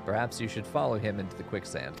explanation. Perhaps you should follow him into the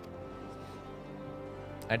quicksand.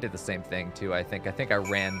 I did the same thing too, I think. I think I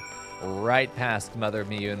ran right past Mother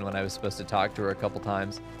Miyun when I was supposed to talk to her a couple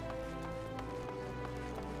times.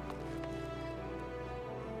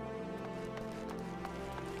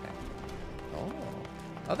 Okay.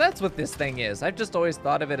 Oh, that's what this thing is. I've just always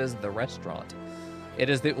thought of it as the restaurant. It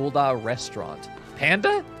is the Ul'dah restaurant.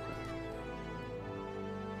 Panda?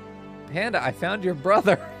 Panda, I found your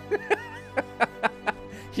brother.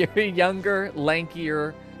 Your younger,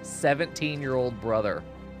 lankier, 17-year-old brother.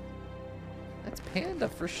 That's Panda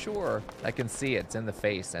for sure. I can see it's in the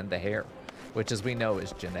face and the hair, which as we know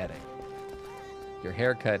is genetic. Your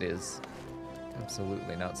haircut is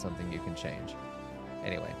absolutely not something you can change.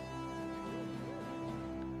 Anyway.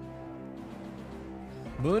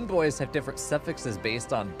 Moon boys have different suffixes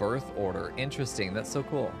based on birth order. Interesting, that's so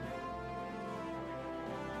cool.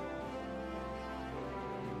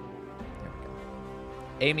 There we go.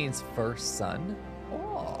 A means first son.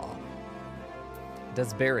 Oh.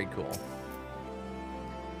 That's very cool.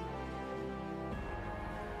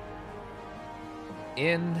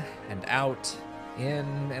 In and out, in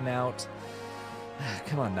and out.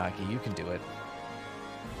 Come on, Nagi, you can do it.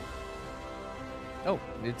 Oh,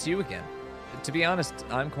 it's you again. To be honest,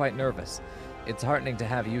 I'm quite nervous. It's heartening to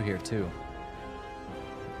have you here, too.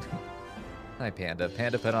 Hi, Panda.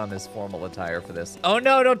 Panda put on this formal attire for this. Oh,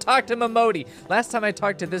 no, don't talk to Momodi. Last time I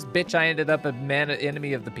talked to this bitch, I ended up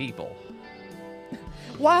enemy of the people.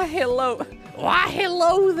 Why, hello. Why,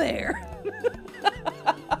 hello there.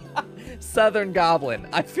 Southern Goblin.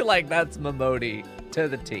 I feel like that's Momodi to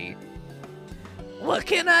the T. What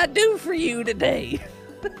can I do for you today?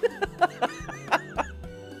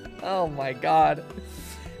 Oh my god.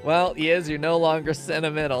 Well, yes, you're no longer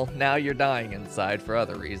sentimental. Now you're dying inside for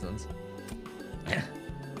other reasons.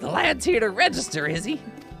 The lad's here to register, is he?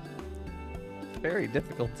 Very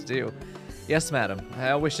difficult to do. Yes, madam.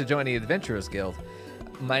 I wish to join the Adventurers Guild.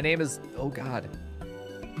 My name is, oh god,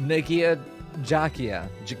 Nagia Jakia.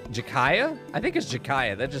 Jakaya? I think it's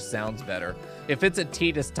Jakaya. That just sounds better. If it's a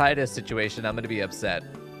Titus situation, I'm going to be upset.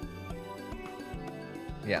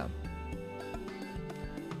 Yeah.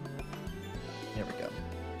 Here we go.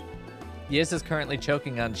 Yiz is currently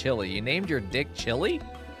choking on chili. You named your dick Chili?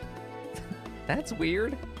 That's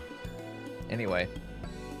weird. Anyway.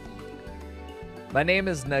 My name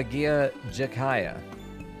is Nagia Jakaya.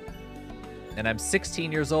 And I'm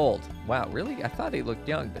 16 years old. Wow, really? I thought he looked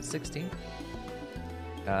young, but 16?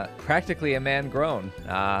 Practically a man grown.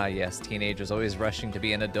 Ah, yes, teenagers always rushing to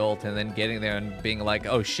be an adult and then getting there and being like,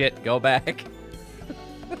 oh shit, go back.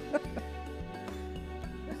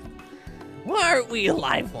 Why aren't we a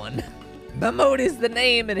live one? Mamode is the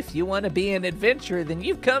name, and if you want to be an adventurer, then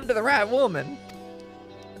you've come to the right woman.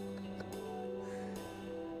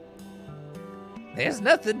 There's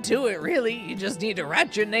nothing to it, really. You just need to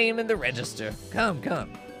write your name in the register. Come,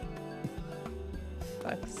 come. For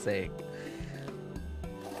fuck's sake.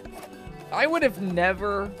 I would have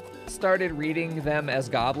never started reading them as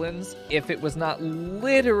goblins if it was not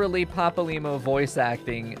literally Papalimo voice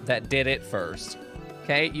acting that did it first.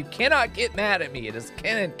 Okay? You cannot get mad at me. It is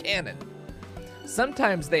canon.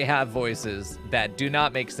 Sometimes they have voices that do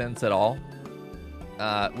not make sense at all,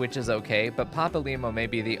 which is okay, but Papalimo may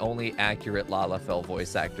be the only accurate Lalafell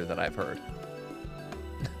voice actor that I've heard.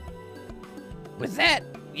 With that,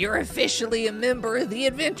 you're officially a member of the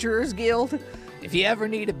Adventurers Guild. If you ever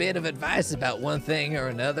need a bit of advice about one thing or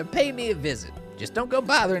another, pay me a visit. Just don't go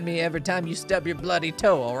bothering me every time you stub your bloody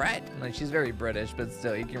toe, all right? Like, she's very British, but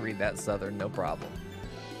still, you can read that Southern, no problem.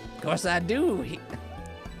 Of course I do.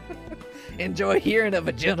 Enjoy hearing of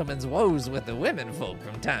a gentleman's woes with the women folk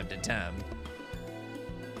from time to time.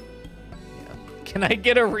 Yeah. Can I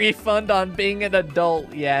get a refund on being an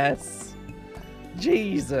adult? Yes.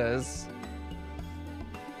 Jesus.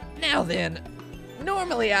 Now then,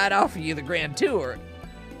 normally I'd offer you the grand tour,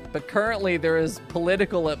 but currently there is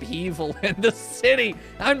political upheaval in the city.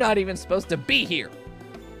 I'm not even supposed to be here.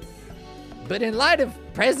 But in light of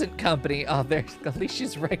present company, oh, there's, at least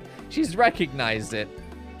she's recognized it.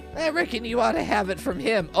 I reckon you ought to have it from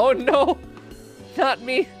him. Oh no, not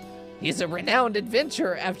me. He's a renowned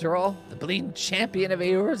adventurer after all, the bleeding champion of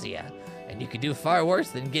Eorzea, and you could do far worse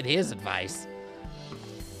than get his advice.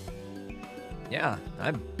 Yeah,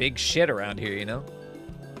 I'm big shit around here, you know?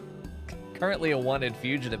 Currently a wanted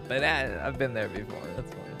fugitive, but I've been there before,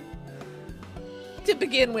 that's fine. To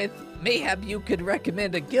begin with, mayhap you could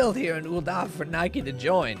recommend a guild here in Ul'dah for Nike to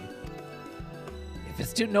join. If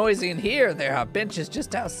it's too noisy in here, there are benches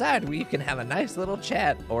just outside where you can have a nice little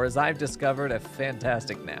chat, or as I've discovered, a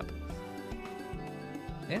fantastic nap.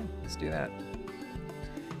 Yeah, let's do that.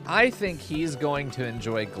 I think he's going to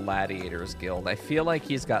enjoy Gladiators Guild. I feel like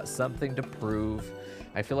he's got something to prove.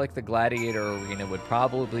 I feel like the Gladiator Arena would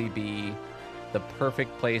probably be the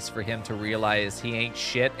perfect place for him to realize he ain't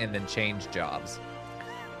shit and then change jobs.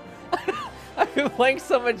 I've been playing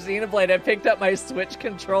so much Xenoblade, I picked up my Switch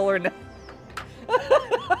controller now.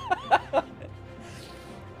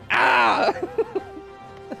 Ah!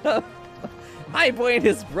 My brain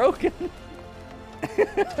is broken.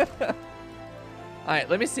 Alright,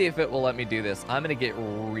 let me see if it will let me do this. I'm going to get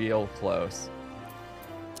real close.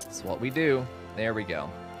 That's what we do. There we go.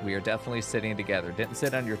 We are definitely sitting together. Didn't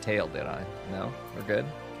sit on your tail, did I? No? We're good?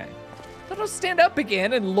 Okay. Don't stand up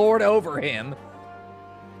again and lord over him.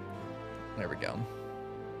 There we go.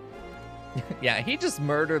 Yeah, he just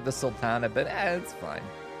murdered the Sultana, but it's fine.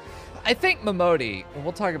 I think Mamode, and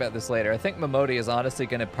we'll talk about this later, I think Mamode is honestly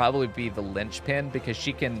going to probably be the linchpin because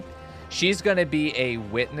she's going to be a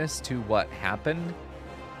witness to what happened,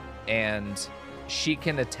 and she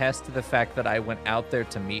can attest to the fact that I went out there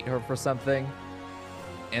to meet her for something,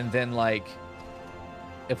 and then, like,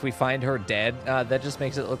 if we find her dead, that just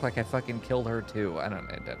makes it look like I fucking killed her too. I don't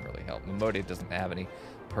know, it doesn't really help. Mamode doesn't have any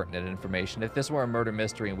pertinent information. If this were a murder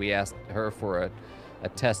mystery and we asked her for a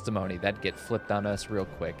testimony, that'd get flipped on us real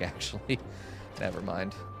quick, actually. Never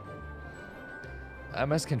mind. I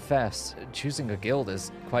must confess, choosing a guild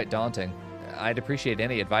is quite daunting. I'd appreciate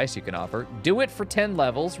any advice you can offer. Do it for 10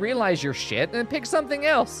 levels, realize your shit, and then pick something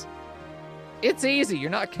else. It's easy. You're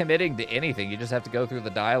not committing to anything. You just have to go through the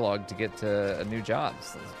dialogue to get to a new job.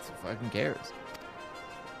 So who fucking cares?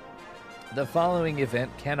 The following event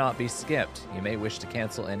cannot be skipped. You may wish to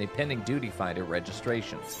cancel any pending Duty Finder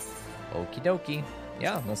registrations. Okie dokie.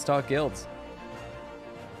 Yeah, let's talk guilds.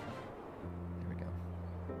 Here we go.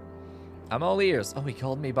 I'm all ears. Oh, he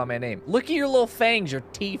called me by my name. Look at your little fangs. Your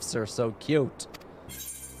teeth are so cute.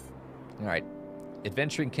 All right.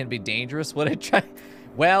 Adventuring can be dangerous. What I try...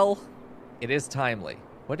 Well, It is timely.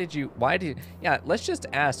 Why did you, yeah, let's just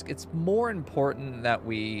ask. It's more important that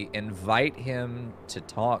we invite him to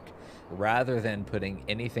talk rather than putting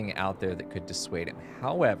anything out there that could dissuade him.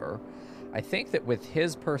 However, I think that with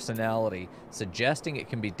his personality, suggesting it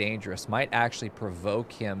can be dangerous might actually provoke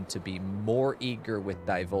him to be more eager with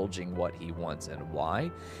divulging what he wants and why.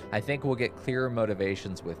 I think we'll get clearer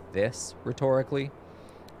motivations with this rhetorically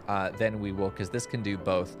than we will, because this can do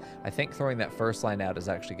both. I think throwing that first line out is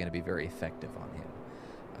actually going to be very effective on him.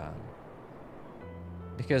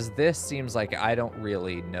 Because this seems like I don't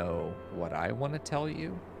really know what I want to tell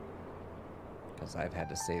you, because I've had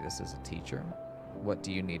to say this as a teacher. What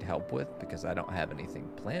do you need help with? Because I don't have anything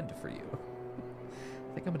planned for you.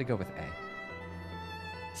 I think I'm going to go with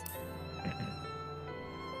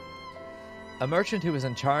A. A merchant who was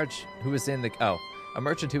in charge, a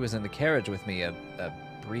merchant who was in the carriage with me, a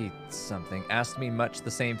breed something, asked me much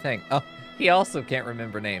the same thing. Oh, he also can't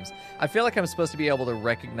remember names. I feel like I'm supposed to be able to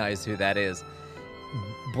recognize who that is.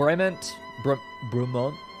 Bremont,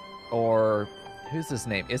 or who's his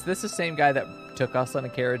name? Is this the same guy that took us on a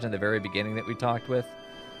carriage in the very beginning that we talked with?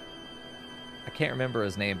 I can't remember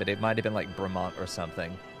his name, but it might have been like Bremont or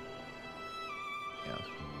something. Yeah.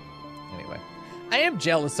 Anyway. I am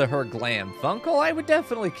jealous of her glam. Funkle, I would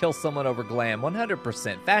definitely kill someone over glam.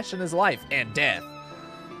 100%. Fashion is life and death.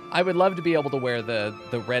 I would love to be able to wear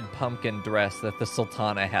the red pumpkin dress that the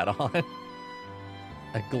Sultana had on.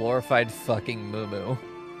 A glorified fucking muumuu.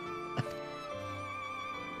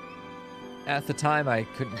 At the time, I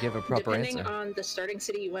couldn't give a proper answer. Depending on the starting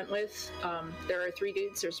city you went with, there are 3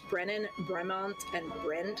 dudes. There's Brennan, Bremont, and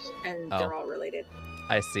Brent, and they're all related.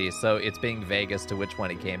 I see. So it's being vague as to which one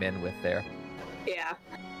he came in with there. Yeah.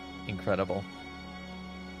 Incredible.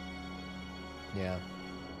 Yeah.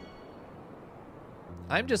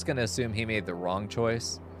 I'm just going to assume he made the wrong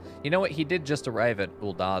choice. You know what? He did just arrive at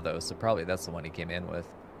Ul'dah, though, so probably that's the one he came in with.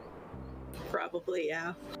 Probably,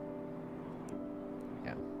 yeah.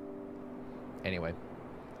 Yeah. Anyway,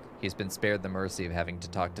 he's been spared the mercy of having to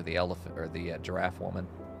talk to the elephant or the giraffe woman.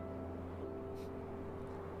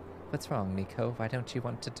 What's wrong, Mico? Why don't you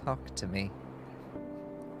want to talk to me?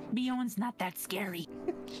 Bjorn's not that scary.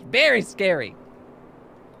 Very scary.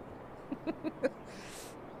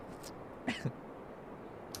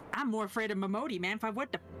 I'm more afraid of Momodi, man. If I would.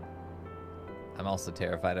 I'm also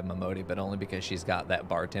terrified of Momodi, but only because she's got that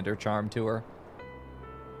bartender charm to her.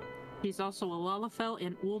 She's also a Lalafell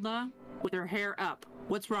in Ul'dah with her hair up.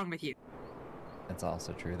 What's wrong with you? That's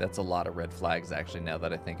also true. That's a lot of red flags, actually, now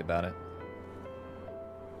that I think about it.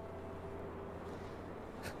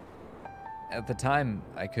 At the time,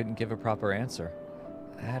 I couldn't give a proper answer.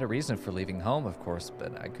 I had a reason for leaving home, of course,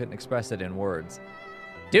 but I couldn't express it in words.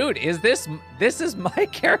 Dude, this is my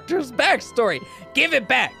character's backstory. Give it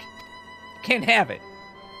back. Can't have it.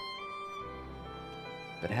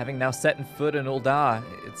 But having now set foot in Ul'dah,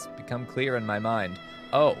 it's become clear in my mind.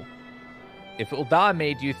 Oh, if Ul'dah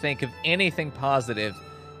made you think of anything positive,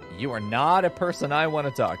 you are not a person I want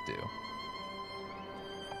to talk to.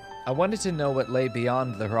 I wanted to know what lay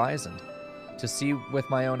beyond the horizon, to see with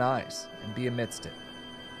my own eyes and be amidst it.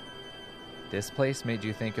 This place made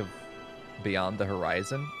you think of beyond the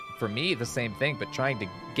horizon? For me, the same thing, but trying to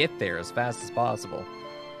get there as fast as possible.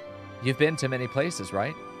 You've been to many places,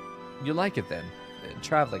 right? You like it then?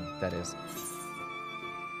 Traveling, that is.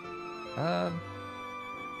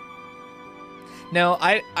 No,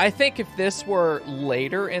 I think if this were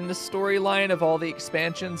later in the storyline of all the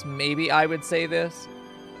expansions, maybe I would say this.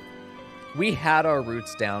 We had our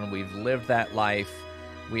roots down. We've lived that life.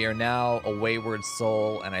 We are now a wayward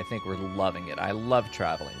soul, and I think we're loving it. I love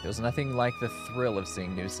traveling. There's nothing like the thrill of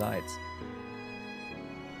seeing new sights.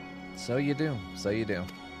 So you do. So you do.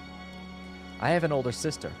 I have an older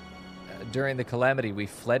sister. During the calamity, we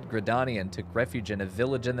fled Gridania and took refuge in a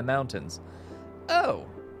village in the mountains. Oh.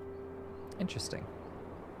 Interesting.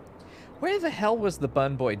 Where the hell was the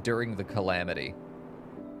bun boy during the calamity?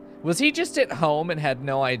 Was he just at home and had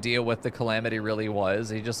no idea what the calamity really was?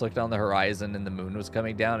 He just looked on the horizon and the moon was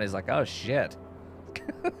coming down. And he's like, oh, shit.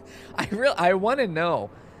 I want to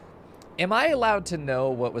know. Am I allowed to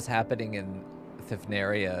know what was happening in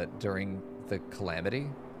Thifnaria during the calamity?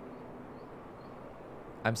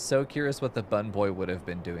 I'm so curious what the bun boy would have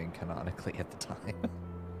been doing canonically at the time.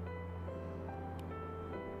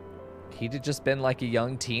 He'd have just been like a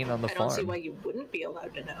young teen on the farm. I don't see why you wouldn't be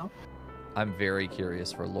allowed to know. I'm very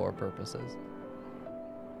curious for lore purposes.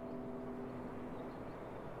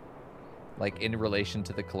 Like, in relation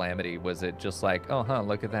to the calamity, was it just like, oh, huh,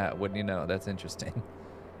 look at that. Wouldn't you know? That's interesting.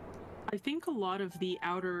 I think a lot of the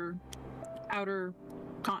outer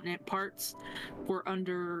continent parts were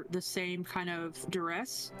under the same kind of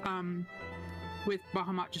duress. With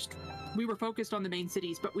Bahamut, we were focused on the main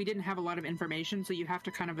cities, but we didn't have a lot of information, so you have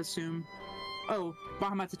to kind of assume, oh,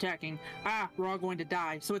 Bahamut's attacking. We're all going to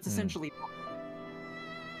die. So it's essentially...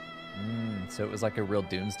 So it was like a real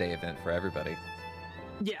doomsday event for everybody.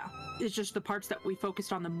 Yeah. It's just the parts that we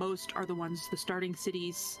focused on the most are the ones, the starting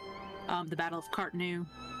cities, the Battle of Cartanu,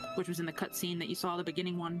 which was in the cutscene that you saw, the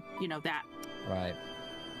beginning one, that. Right.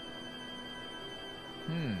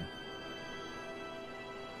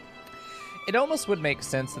 It almost would make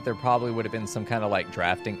sense that there probably would have been some kind of like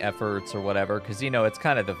drafting efforts or whatever, because it's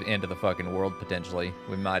kind of the end of the fucking world potentially.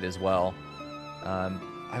 We might as well.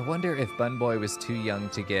 I wonder if Bunboy was too young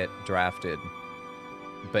to get drafted,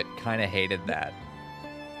 but kind of hated that.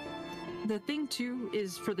 The thing too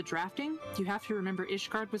is for the drafting, you have to remember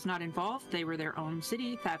Ishgard was not involved. They were their own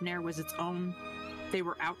city. Thavnair was its own. They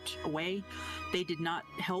were out away. They did not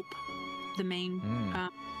help the main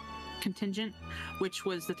contingent, which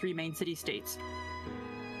was the 3 main city-states.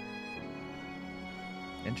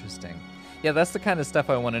 Interesting. Yeah, that's the kind of stuff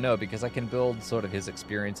I want to know, because I can build sort of his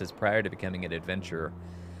experiences prior to becoming an adventurer.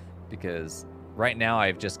 Because right now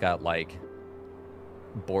I've just got, like,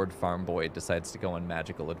 bored farm boy decides to go on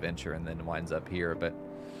magical adventure and then winds up here. But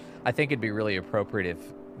I think it'd be really appropriate if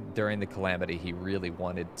during the calamity he really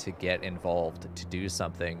wanted to get involved to do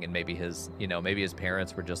something, and maybe his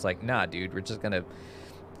parents were just like, nah, dude, we're just gonna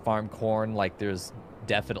farm corn like there's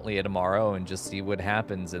definitely a tomorrow and just see what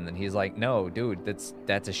happens. And then he's like, no, dude, that's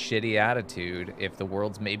a shitty attitude. If the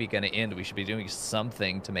world's maybe gonna end, we should be doing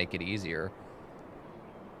something to make it easier.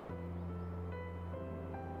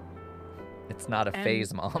 It's not a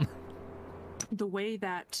phase, Mom. The way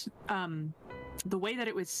that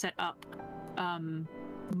it was set up,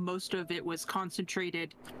 most of it was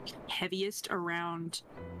concentrated heaviest around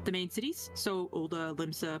the main cities. So Ul'dah,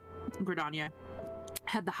 Limsa, Gridania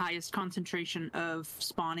had the highest concentration of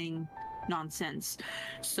spawning nonsense.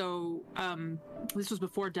 So this was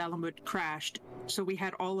before Dalamud crashed. So we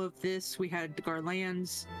had all of this. We had the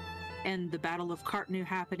Garlands and the Battle of Cartanu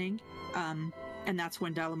happening. And that's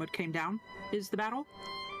when Dalamud came down, is the battle.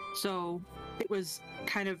 So it was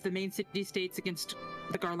kind of the main city-states against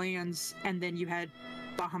the Garlands, and then you had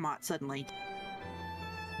Bahamut suddenly.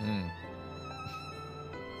 And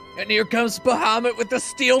here comes Bahamut with the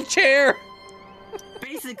steel chair!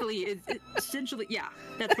 Basically, essentially, yeah,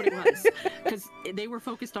 that's what it was. Because they were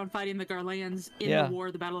focused on fighting the Garlands in the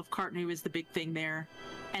war. The Battle of Cartanu is the big thing there.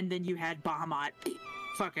 And then you had Bahamut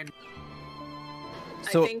fucking...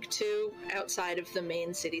 I think, too, outside of the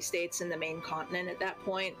main city-states and the main continent at that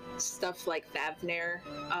point, stuff like Thavnair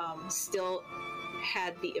still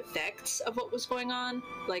had the effects of what was going on.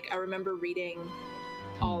 Like, I remember reading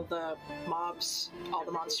all the mobs, all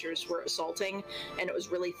the monsters were assaulting, and it was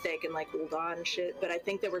really thick and, like, Ul'dah and shit, but I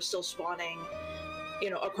think they were still spawning,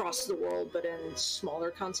 across the world, but in smaller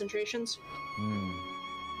concentrations.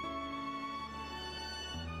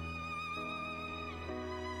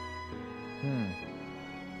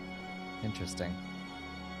 Interesting.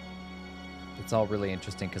 It's all really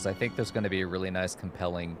interesting, because I think there's going to be a really nice,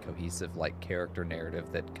 compelling, cohesive, like, character narrative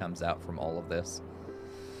that comes out from all of this.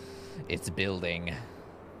 It's building.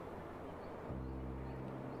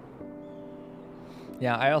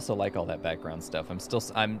 Yeah, I also like all that background stuff.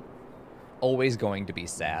 I'm always going to be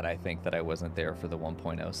sad, I think, that I wasn't there for the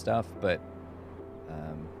 1.0 stuff, but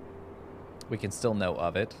we can still know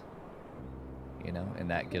of it, and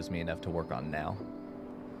that gives me enough to work on now.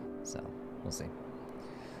 So, we'll see.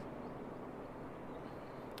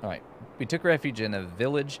 Alright, we took refuge in a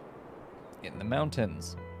village in the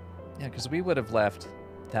mountains. Yeah, because we would have left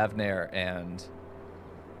Thavnair and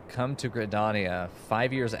come to Gridania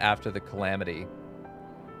 5 years after the calamity.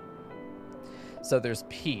 So there's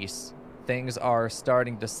peace. Things are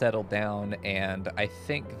starting to settle down, and I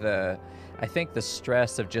think the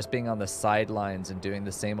stress of just being on the sidelines and doing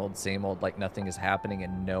the same old, like nothing is happening,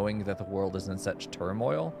 and knowing that the world is in such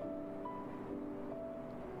turmoil,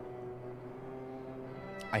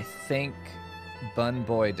 I think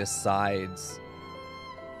Bunboy decides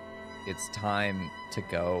it's time to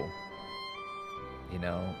go.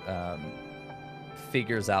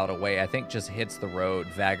 Figures out a way. I think just hits the road,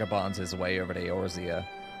 vagabonds his way over to Eorzea.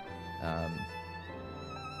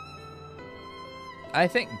 I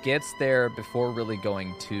think gets there before really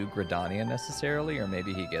going to Gridania necessarily, or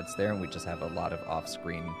maybe he gets there and we just have a lot of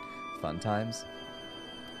off-screen fun times.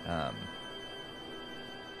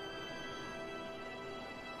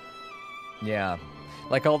 Yeah.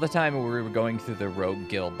 Like, all the time we were going through the rogue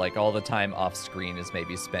guild, like, all the time off screen is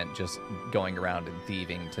maybe spent just going around and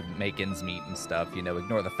thieving to make ends meet and stuff, you know,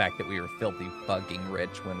 ignore the fact that we were filthy fucking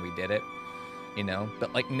rich when we did it, you know?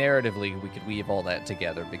 But, like, narratively, we could weave all that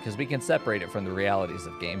together because we can separate it from the realities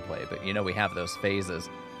of gameplay, but, you know, we have those phases.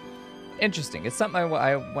 Interesting. It's something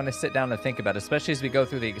I want to sit down and think about, especially as we go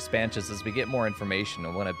through the expansions, as we get more information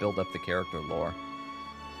and want to build up the character lore.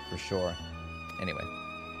 For sure. Anyway.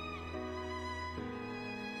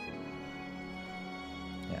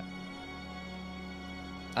 Yeah.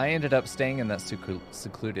 I ended up staying in that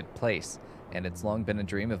secluded place, and it's long been a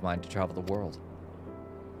dream of mine to travel the world.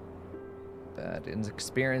 But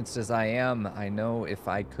inexperienced as I am, I know if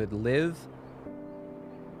I could live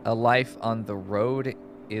a life on the road,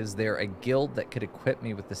 is there a guild that could equip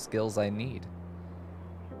me with the skills I need?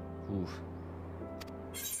 Oof.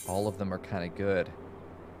 All of them are kind of good.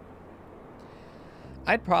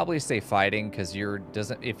 I'd probably say fighting, because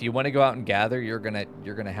if you want to go out and gather, you're gonna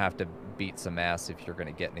have to beat some ass if you're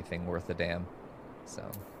gonna get anything worth a damn. So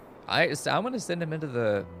I want to send him into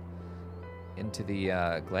the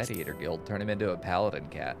gladiator guild, turn him into a paladin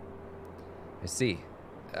cat. I see.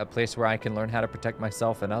 A place where I can learn how to protect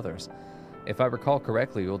myself and others. If I recall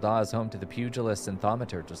correctly, Ul'dah is home to the pugilists and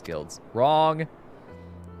thaumaturgus guilds. Wrong!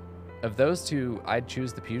 Of those two, I'd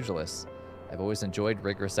choose the pugilists. I've always enjoyed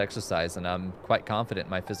rigorous exercise, and I'm quite confident in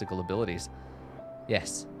my physical abilities.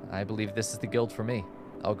 Yes, I believe this is the guild for me.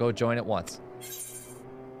 I'll go join at once.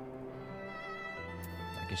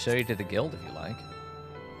 I can show you to the guild if you like.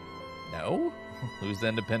 No? Who's the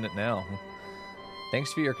independent now?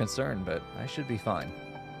 Thanks for your concern, but I should be fine.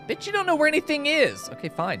 Bitch, you don't know where anything is! Okay,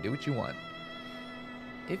 fine, do what you want.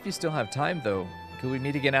 If you still have time, though, could we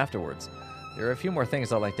meet again afterwards? There are a few more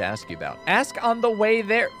things I'd like to ask you about. Ask on the way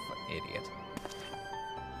there! Idiot.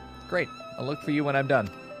 Great. I'll look for you when I'm done.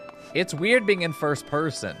 It's weird being in first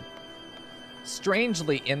person.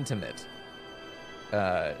 Strangely intimate.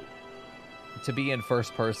 To be in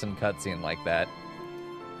first person cutscene like that.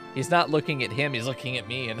 He's not looking at him, he's looking at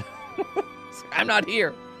me, and I'm not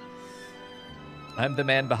here. I'm the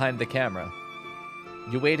man behind the camera.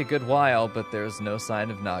 You wait a good while, but there's no sign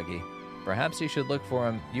of Nagi. Perhaps you should look for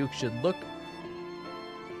him. You should look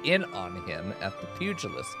in on him at the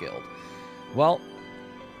Pugilist Guild. Well,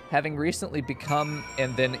 having recently become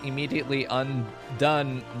and then immediately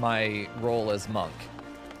undone my role as monk,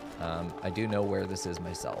 I do know where this is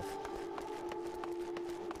myself.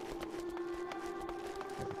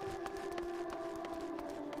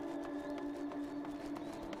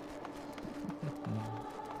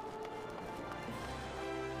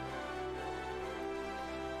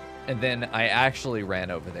 And then I actually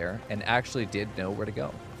ran over there and actually did know where to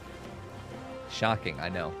go. Shocking, I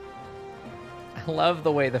know. I love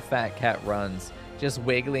the way the fat cat runs. Just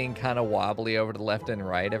wiggling, kind of wobbly over to the left and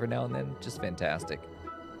right every now and then. Just fantastic.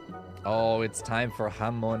 Oh, it's time for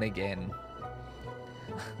Hamon again.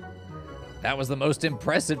 That was the most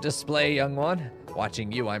impressive display, young one.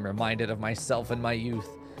 Watching you, I'm reminded of myself in my youth.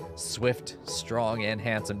 Swift, strong, and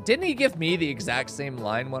handsome. Didn't he give me the exact same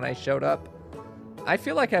line when I showed up? I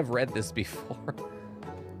feel like I've read this before.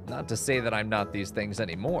 Not to say that I'm not these things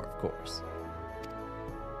anymore, of course.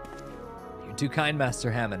 You're too kind,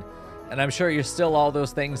 Master Hammond, and I'm sure you're still all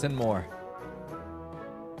those things and more.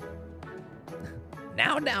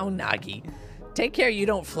 Now, Nagi. Take care you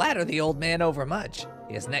don't flatter the old man overmuch.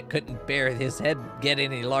 His neck couldn't bear his head get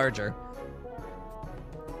any larger.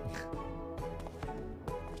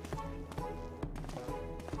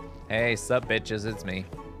 Hey, sup, bitches, it's me.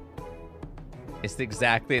 It's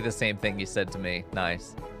exactly the same thing you said to me.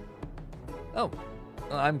 Nice. Oh,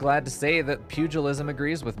 well, I'm glad to say that pugilism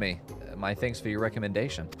agrees with me. My thanks for your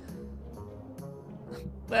recommendation.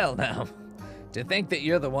 Well, now, to think that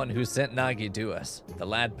you're the one who sent Nagi to us. The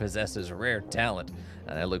lad possesses rare talent,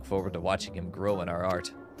 and I look forward to watching him grow in our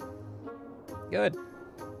art. Good.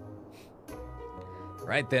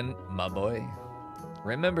 Right then, my boy.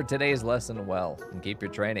 Remember today's lesson well, and keep your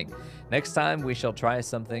training. Next time, we shall try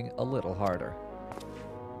something a little harder.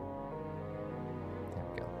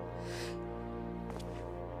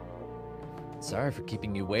 Sorry for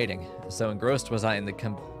keeping you waiting. So engrossed was I in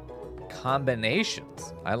the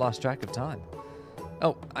combinations, I lost track of time.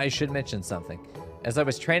 Oh, I should mention something. As I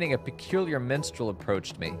was training, a peculiar minstrel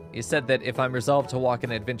approached me. He said that if I'm resolved to walk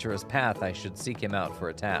an adventurous path, I should seek him out for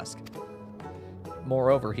a task.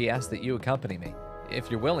 Moreover, he asked that you accompany me. If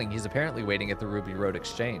you're willing, he's apparently waiting at the Ruby Road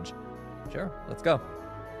Exchange. Sure, let's go.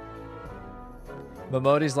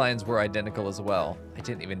 Momodi's lines were identical as well. I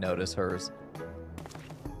didn't even notice hers.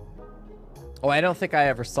 Oh, I don't think I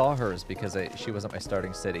ever saw hers because she wasn't my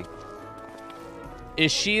starting city.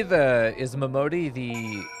 Is Momodi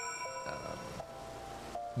the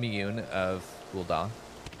Miyun of Gul'dan?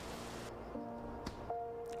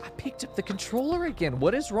 I picked up the controller again.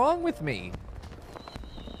 What is wrong with me?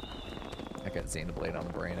 I got Xenoblade on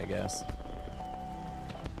the brain, I guess.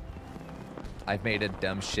 I've made a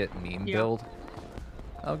dumb shit meme build.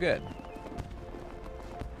 Oh, good.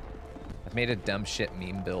 I've made a dumb shit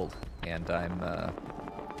meme build, and I'm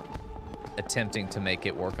attempting to make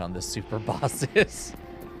it work on the super bosses.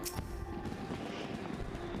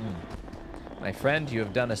 My friend, you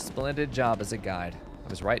have done a splendid job as a guide. I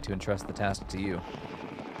was right to entrust the task to you.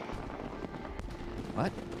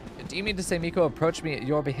 What? Do you mean to say Mico approached me at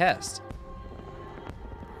your behest?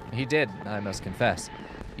 He did, I must confess.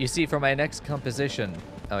 You see, for my next composition,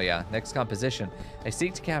 I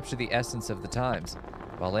seek to capture the essence of the times.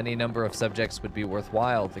 While any number of subjects would be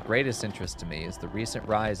worthwhile, the greatest interest to me is the recent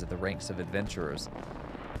rise of the ranks of adventurers.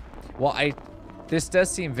 Well, this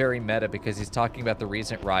does seem very meta because he's talking about the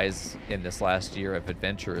recent rise in this last year of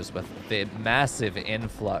adventurers with the massive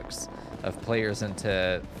influx of players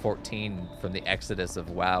into 14 from the exodus of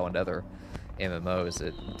WoW and other MMOs.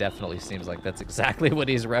 It definitely seems like that's exactly what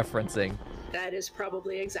he's referencing. That is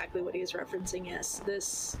probably exactly what he's referencing, yes.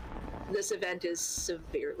 This event is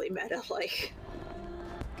severely meta-like.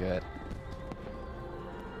 Good.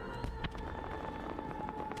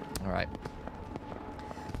 All right.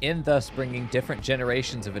 In thus bringing different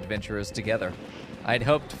generations of adventurers together,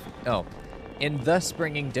 in thus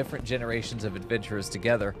bringing different generations of adventurers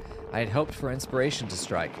together, I had hoped for inspiration to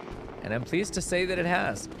strike, and I'm pleased to say that it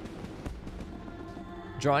has.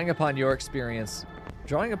 Drawing upon your experience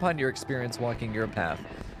walking your path,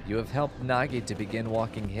 you have helped Nagi to begin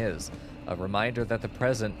walking his, a reminder that the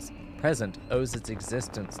present owes its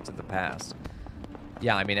existence to the past.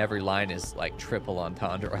 Yeah, I mean, every line is like triple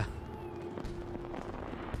entendre.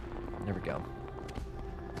 There we go.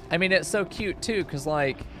 I mean, it's so cute too, because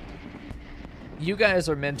like, you guys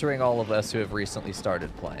are mentoring all of us who have recently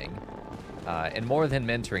started playing. And more than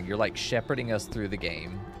mentoring, you're like shepherding us through the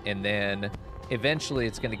game. And then eventually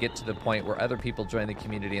it's going to get to the point where other people join the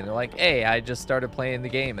community and they're like, hey, I just started playing the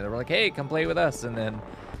game. And they're like, hey, come play with us. And then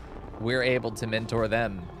we're able to mentor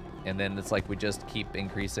them. And then it's like we just keep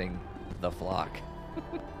increasing the flock.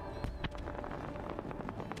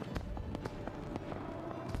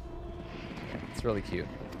 It's really cute.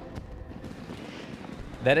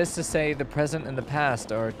 That is to say, the present and the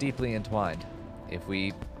past are deeply entwined. If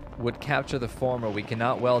we would capture the former, we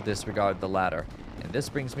cannot well disregard the latter. And this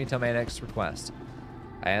brings me to my next request.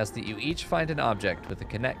 I ask that you each find an object with a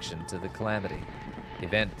connection to the calamity,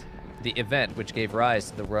 the event which gave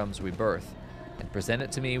rise to the realms we birth, and present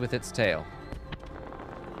it to me with its tale.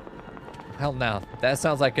 Well now, that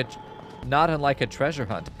sounds like not unlike a treasure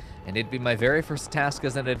hunt, and it'd be my very first task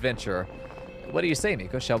as an adventurer. What do you say,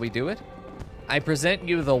 Mico? Shall we do it? I present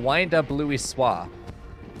you the wind-up Louis Soir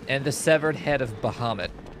and the severed head of Bahamut.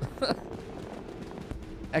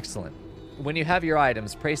 Excellent. When you have your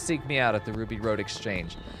items, pray seek me out at the Ruby Road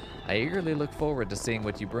Exchange. I eagerly look forward to seeing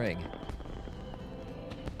what you bring.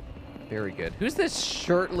 Very good. Who's this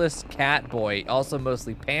shirtless cat boy, also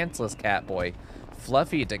mostly pantsless cat boy,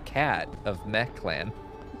 Fluffy the Cat of Mech Clan?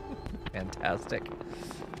 Fantastic.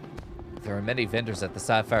 There are many vendors at the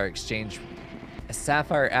Sapphire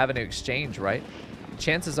Avenue Exchange, right?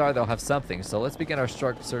 Chances are they'll have something, so let's begin our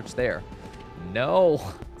search there. No,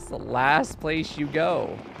 it's the last place you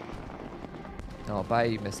go. Oh,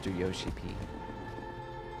 bye, Mr. Yoshi P.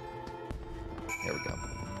 There we go.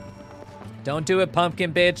 Don't do it,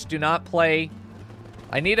 pumpkin bitch. Do not play.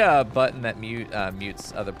 I need a button that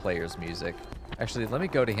mutes other players' music. Actually, let me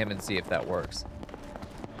go to him and see if that works.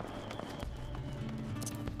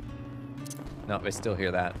 No, I still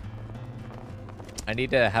hear that. I need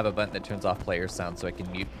to have a button that turns off player sound so I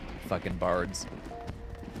can mute fucking bards.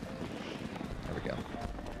 There we go.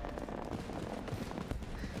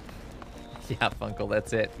 Yeah, Funkle,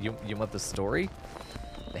 that's it. You want the story?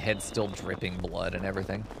 The head's still dripping blood and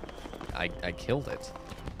everything. I killed it.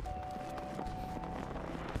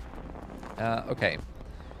 Okay.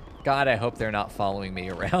 God, I hope they're not following me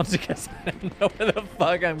around because I don't know where the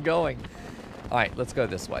fuck I'm going. All right, let's go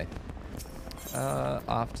this way.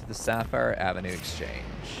 Off to the Sapphire Avenue Exchange.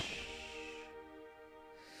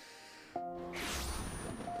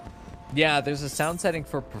 Yeah, there's a sound setting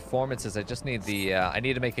for performances. I just need the, I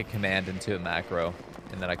need to make a command into a macro,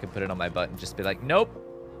 and then I can put it on my button. Just be like, nope.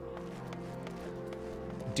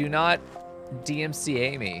 Do not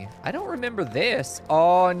DMCA me. I don't remember this.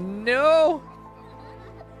 Oh, no.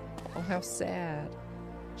 Oh, how sad.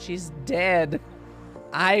 She's dead.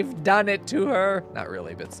 I've done it to her. Not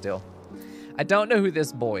really, but still. I don't know who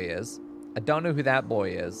this boy is. I don't know who that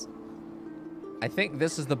boy is. I think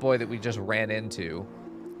this is the boy that we just ran into.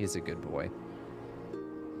 He's a good boy.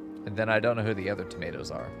 And then I don't know who the other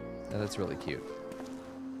tomatoes are. And that's really cute.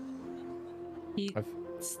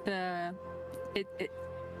 It's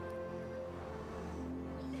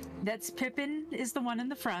that's Pippin is the one in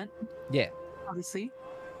the front. Yeah. Obviously.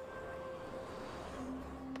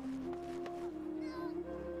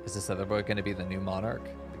 Is this other boy going to be the new monarch?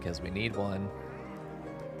 Because we need one.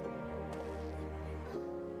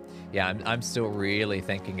 Yeah, I'm still really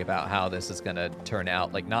thinking about how this is going to turn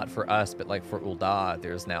out. Like, not for us, but like for Ul'dah,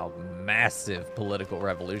 there's now massive political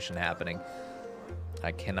revolution happening.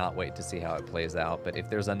 I cannot wait to see how it plays out. But if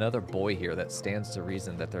there's another boy here, that stands to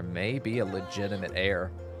reason that there may be a legitimate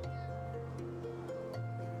heir.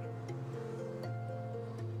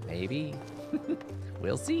 Maybe.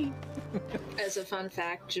 We'll see. As a fun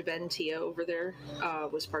fact, Javentia over there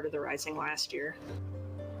was part of the Rising last year.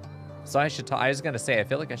 So I should talk. I was gonna say, I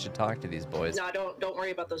feel like I should talk to these boys. No, don't worry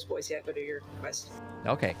about those boys yet. Go do your quest.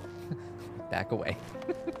 Okay. Back away.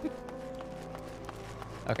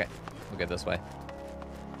 Okay, we'll go this way.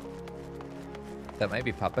 That might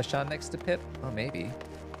be Papa Shan next to Pip. Oh, maybe.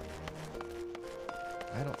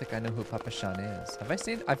 I don't think I know who Papa Shan is. Have I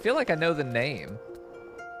seen? I feel like I know the name.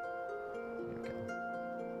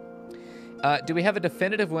 Do we have a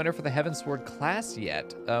definitive winner for the Heavensward class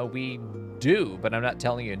yet? We do, but I'm not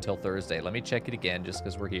telling you until Thursday. Let me check it again just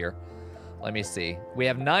because we're here. Let me see. We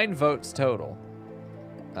have 9 votes total,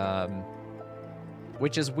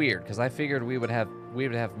 which is weird because I figured we would have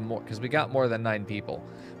more because we got more than 9 people.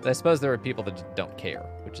 But I suppose there are people that just don't care,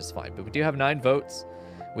 which is fine. But we do have 9 votes,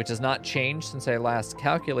 which has not changed since I last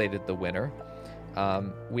calculated the winner.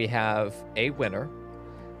 We have a winner.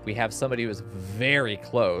 We have somebody who's very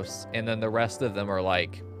close, and then the rest of them are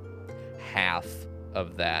like half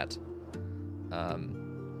of that.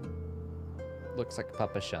 Looks like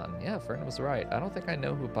Papa Shan. Yeah, Fern was right. I don't think I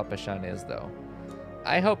know who Papa Shan is, though.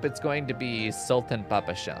 I hope it's going to be Sultan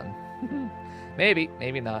Papa Shan. Maybe,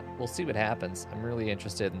 maybe not. We'll see what happens. I'm really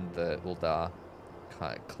interested in the Ul'dah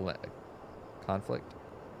conflict.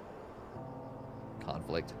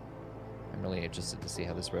 I'm really interested to see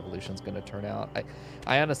how this revolution's going to turn out.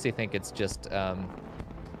 I honestly think it's just a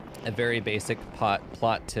very basic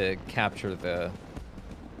plot to capture the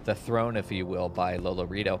throne, if you will, by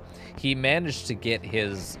Lolorito. He managed to get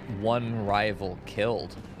his one rival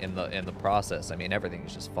killed in the process. I mean,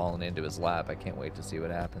 everything's just fallen into his lap. I can't wait to see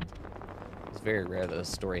what happens. It's very rare that a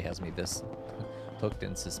story has me this hooked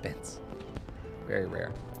in suspense. Very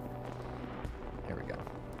rare. There we go.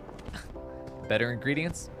 Better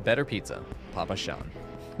ingredients, better pizza. Papa Shan.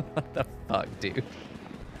 What the fuck, dude?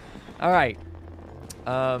 All right.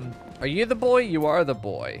 Are you the boy? You are the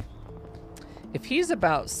boy. If he's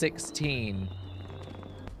about 16,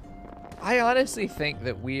 I honestly think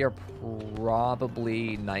that we are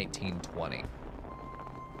probably 19, 20.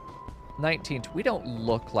 19, we don't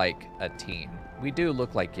look like a teen. We do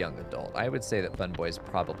look like young adult. I would say that Fun Boy's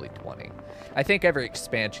probably 20. I think every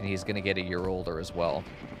expansion he's going to get a year older as well.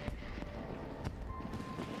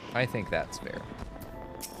 I think that's fair.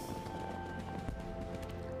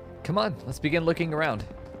 Come on, let's begin looking around.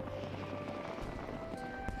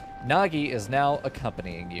 Nagi is now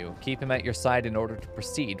accompanying you. Keep him at your side in order to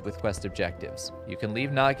proceed with quest objectives. You can leave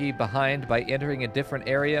Nagi behind by entering a different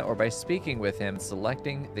area or by speaking with him,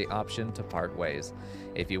 selecting the option to part ways.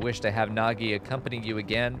 If you wish to have Nagi accompany you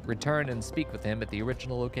again, return and speak with him at the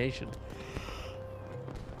original location.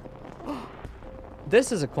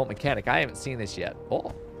 This is a cool mechanic. I haven't seen this yet.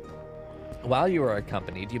 Oh. While you are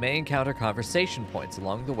accompanied, you may encounter conversation points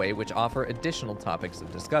along the way which offer additional topics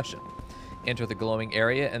of discussion. Enter the glowing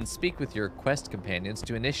area and speak with your quest companions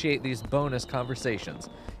to initiate these bonus conversations.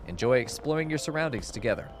 Enjoy exploring your surroundings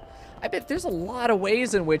together. I bet there's a lot of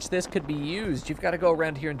ways in which this could be used. You've got to go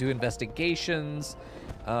around here and do investigations.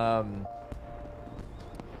 A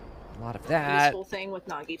lot of that. This whole thing with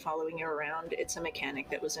Nagi following you around, it's a mechanic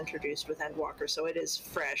that was introduced with Endwalker, so it is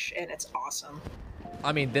fresh and it's awesome.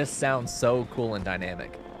 I mean, this sounds so cool and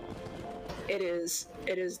dynamic. It is.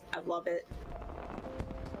 It is. I love it.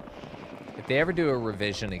 If they ever do a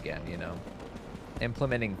revision again, you know,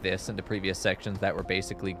 implementing this into previous sections that were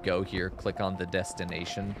basically go here, click on the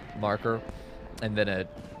destination marker, and then a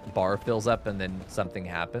bar fills up and then something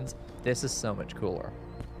happens, this is so much cooler.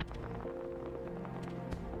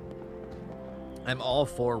 I'm all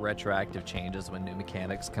for retroactive changes when new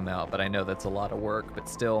mechanics come out, but I know that's a lot of work, but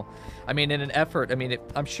still, I mean, in an effort, I mean,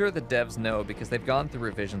 I'm sure the devs know because they've gone through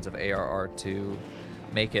revisions of ARR to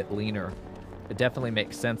make it leaner. it definitely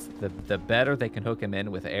makes sense. The better they can hook him in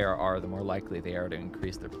with ARR, the more likely they are to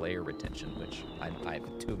increase their player retention, which I've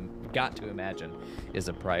got to imagine is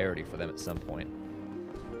a priority for them at some point.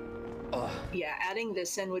 Ugh. Yeah, adding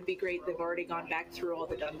this in would be great. They've already gone back through all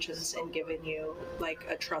the dungeons and given you like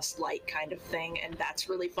a trust light kind of thing, and that's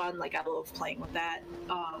really fun. Like I love playing with that.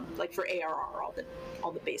 Like for ARR,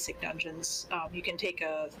 all the basic dungeons, you can take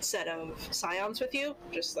a set of scions with you,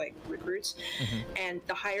 just like recruits, and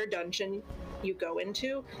the higher dungeon you go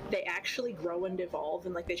into, they actually grow and evolve,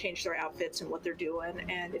 and like they change their outfits and what they're doing.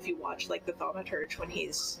 And if you watch like the Thaumaturge when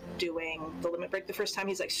he's doing the limit break the first time,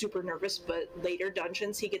 he's like super nervous, but later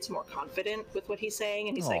dungeons he gets more confident with what he's saying,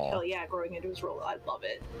 and he's like, hell yeah, growing into his role. I love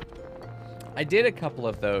it. I did a couple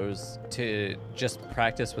of those to just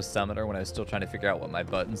practice with Summoner when I was still trying to figure out what my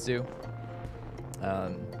buttons do.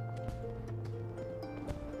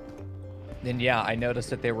 And yeah, I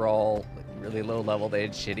noticed that they were all really low level. They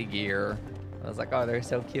had shitty gear. I was like, oh, they're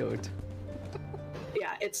so cute.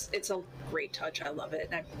 Yeah, it's a great touch. I love it,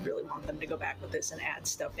 and I really want them to go back with this and add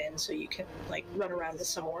stuff in so you can like run around with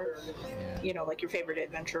some more, you know, like your favorite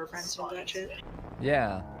adventurer friends and all that shit.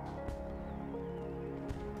 Yeah.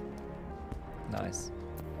 Nice.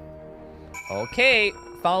 Okay,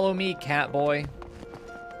 follow me, cat boy.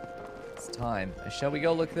 It's time. Shall we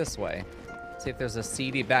go look this way? See if there's a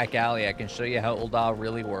seedy back alley. I can show you how Ul'dah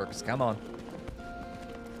really works. Come on.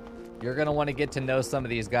 You're going to want to get to know some of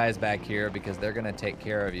these guys back here because they're going to take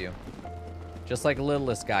care of you. Just like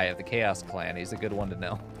Littlest guy of the Chaos Clan. He's a good one to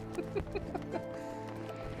know.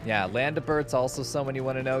 Yeah, Landabert's also someone you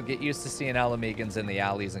want to know. Get used to seeing Alamegans in the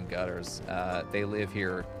alleys and gutters. They live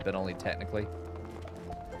here, but only technically.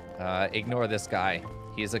 Ignore this guy.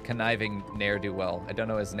 He's a conniving ne'er-do-well. I don't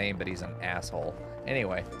know his name, but he's an asshole.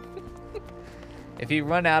 Anyway. If you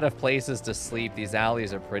run out of places to sleep, these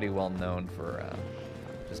alleys are pretty well known for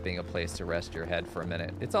just being a place to rest your head for a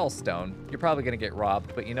minute. It's all stone. You're probably going to get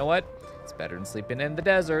robbed, but you know what? It's better than sleeping in the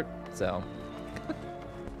desert, so...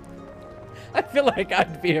 I feel like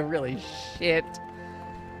I'd be a really shit...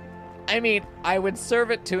 I mean, I would serve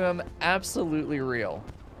it to him absolutely real.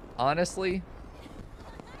 Honestly,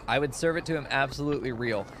 I would serve it to him absolutely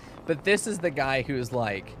real. But this is the guy who's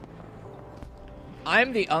like...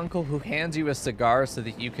 I'm the uncle who hands you a cigar so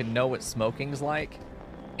that you can know what smoking's like,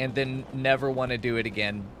 and then never want to do it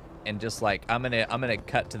again, and just like, I'm gonna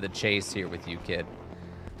cut to the chase here with you, kid.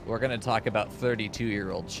 We're gonna talk about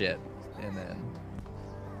 32-year-old shit, and then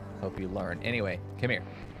hope you learn. Anyway, come here.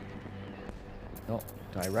 Oh,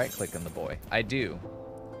 do I right-click on the boy? I do.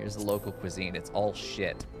 Here's the local cuisine. It's all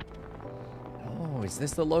shit. Oh, is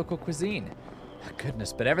this the local cuisine? Oh,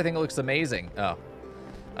 goodness, but everything looks amazing. Oh.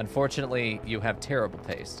 Unfortunately, you have terrible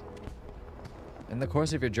taste. In the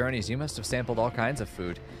course of your journeys, you must have sampled all kinds of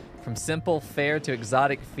food, from simple fare to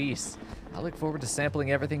exotic feasts. I look forward to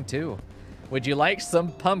sampling everything too. Would you like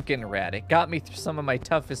some pumpkin rat? It got me through some of my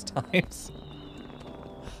toughest times.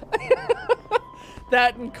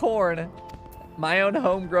 That and corn. My own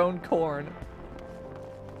homegrown corn.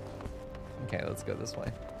 Okay, let's go this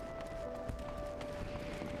way.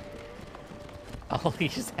 All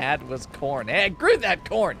he's had was corn. Hey, I grew that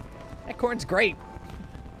corn. That corn's great.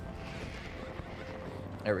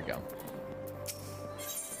 There we go.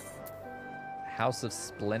 House of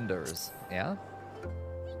Splendors. Yeah?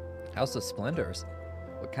 House of Splendors?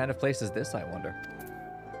 What kind of place is this, I wonder?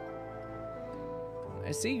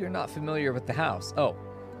 I see you're not familiar with the house. Oh,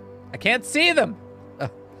 I can't see them! Oh,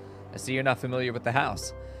 I see you're not familiar with the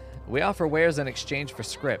house. We offer wares in exchange for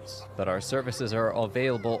scripts, but our services are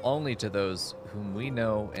available only to those whom we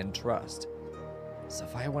know and trust. So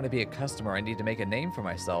if I want to be a customer, I need to make a name for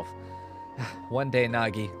myself. One day,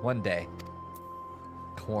 Nagi, one day.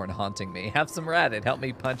 Corn haunting me. Have some Reddit. Help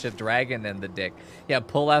me punch a dragon in the dick. Yeah,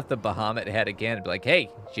 pull out the Bahamut head again and be like, hey,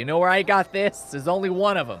 do you know where I got this? There's only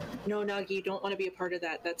one of them. No, Nagi, you don't want to be a part of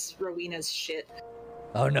that. That's Rowena's shit.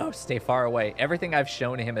 Oh no, stay far away. Everything I've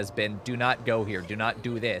shown him has been, do not go here. Do not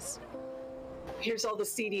do this. Here's all the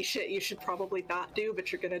seedy shit you should probably not do,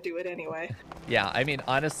 but you're gonna do it anyway. Yeah, I mean,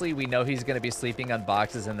 honestly, we know he's gonna be sleeping on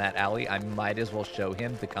boxes in that alley. I might as well show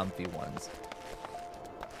him the comfy ones.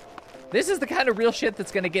 This is the kind of real shit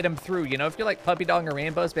that's gonna get him through. You know, if you're like Puppy Dog or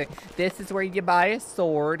Rainbows, but this is where you buy a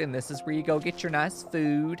sword, and this is where you go get your nice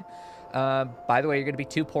food. By the way, you're gonna be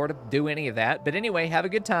too poor to do any of that. But anyway, have a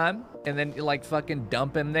good time, and then you like fucking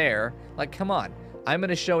dump him there. Like, come on. I'm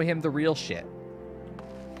gonna show him the real shit.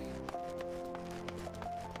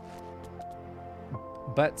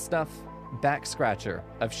 Butt stuff back scratcher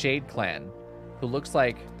of Shade Clan, who looks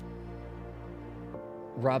like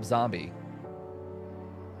Rob Zombie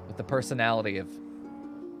with the personality of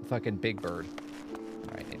fucking Big Bird.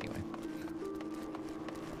 All right, anyway.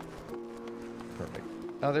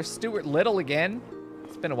 Oh, there's Stuart Little again.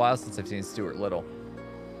 It's been a while since I've seen Stuart Little.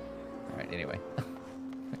 All right, anyway.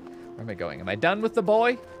 Where am I going? Am I done with the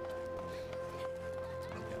boy?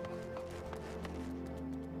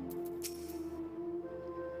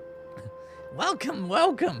 Welcome,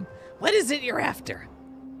 welcome. What is it you're after?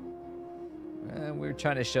 We're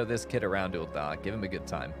trying to show this kid around Ul'dah. Give him a good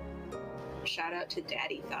time. Shout out to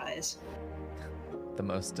Daddy Thighs. The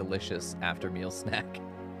most delicious after-meal snack.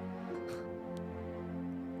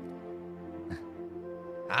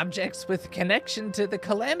 Objects with connection to the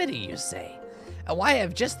calamity, you say? Why,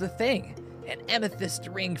 I've just the thing. An amethyst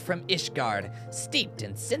ring from Ishgard, steeped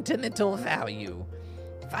in sentimental value.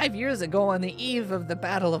 5 years ago, on the eve of the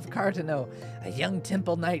Battle of Cartano, a young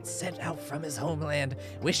temple knight set out from his homeland,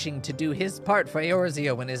 wishing to do his part for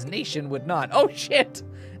Eorzea when his nation would not. Oh shit!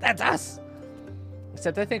 That's us!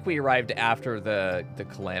 Except I think we arrived after the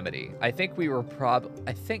calamity. I think we were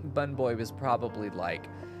I think Bunboy was probably like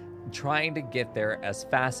trying to get there as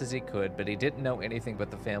fast as he could, but he didn't know anything but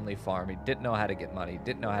the family farm. He didn't know how to get money,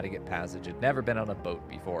 didn't know how to get passage, had never been on a boat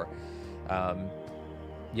before.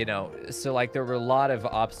 You know, so like there were a lot of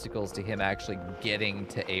obstacles to him actually getting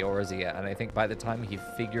to Eorzea, and I think by the time he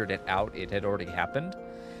figured it out, it had already happened.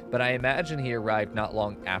 But I imagine he arrived not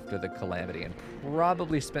long after the calamity and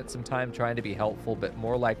probably spent some time trying to be helpful, but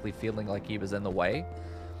more likely feeling like he was in the way,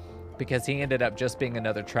 because he ended up just being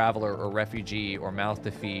another traveler or refugee or mouth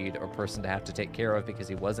to feed or person to have to take care of because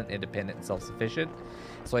he wasn't independent and self-sufficient.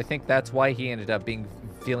 So I think that's why he ended up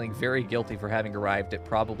feeling very guilty for having arrived at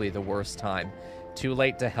probably the worst time. Too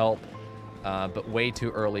late to help, but way too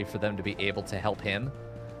early for them to be able to help him.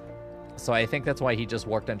 So I think that's why he just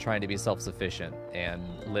worked on trying to be self-sufficient and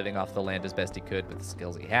living off the land as best he could with the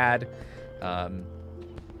skills he had.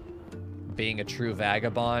 Being a true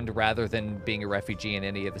vagabond rather than being a refugee in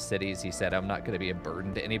any of the cities. He said, I'm not going to be a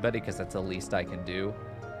burden to anybody because that's the least I can do.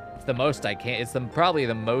 It's the most I can. It's probably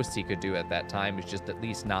the most he could do at that time, is just at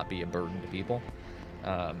least not be a burden to people.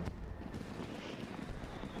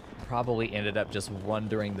 Probably ended up just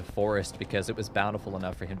wandering the forest because it was bountiful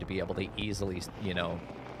enough for him to be able to easily, you know,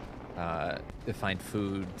 find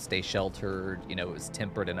food, stay sheltered. You know, it was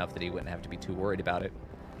temperate enough that he wouldn't have to be too worried about it.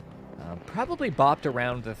 Probably bopped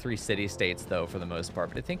around the 3 city-states, though, for the most part,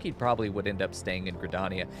 but I think he probably would end up staying in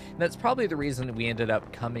Gridania. And that's probably the reason we ended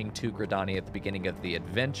up coming to Gridania at the beginning of the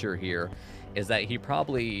adventure here, is that he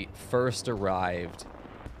probably first arrived...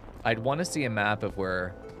 I'd want to see a map of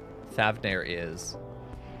where Thavnair is.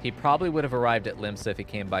 He probably would have arrived at Limsa if he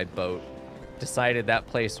came by boat, decided that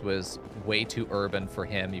place was way too urban for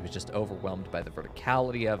him. He was just overwhelmed by the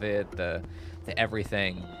verticality of it, the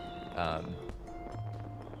everything.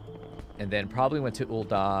 And then probably went to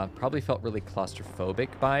Ul'dah, probably felt really claustrophobic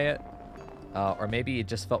by it. Or maybe he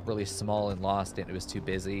just felt really small and lost and it was too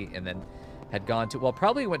busy, and then had gone to, well,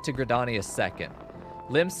 probably went to Gridania second.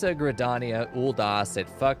 Limsa, Gridania, Ul'dah, said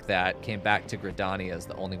fuck that, came back to Gridania as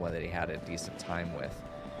the only one that he had a decent time with.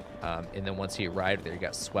 And then once he arrived there, he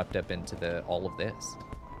got swept up into all of this.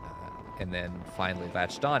 And then finally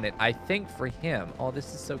latched on it. I think for him, oh,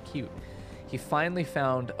 this is so cute. He finally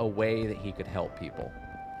found a way that he could help people.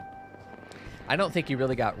 I don't think he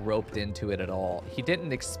really got roped into it at all. He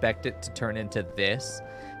didn't expect it to turn into this,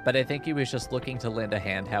 but I think he was just looking to lend a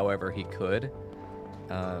hand however he could,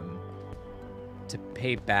 to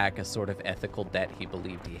pay back a sort of ethical debt he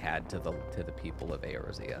believed he had to the people of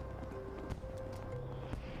Eorzea.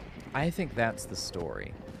 I think that's the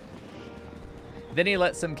story. Then he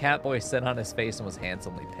let some catboy sit on his face and was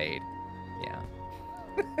handsomely paid. Yeah.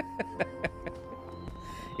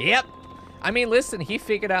 Yep. I mean, listen, he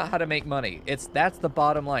figured out how to make money. That's the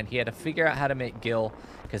bottom line. He had to figure out how to make gil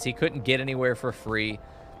because he couldn't get anywhere for free.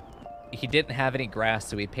 He didn't have any grass,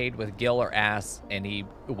 so he paid with gil or ass, and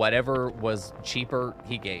whatever was cheaper,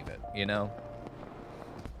 he gave it, you know?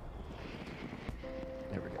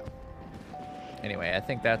 There we go. Anyway, I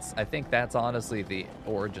think that's honestly the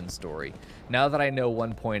origin story. Now that I know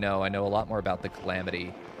 1.0, I know a lot more about the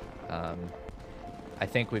calamity. I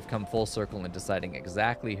think we've come full circle in deciding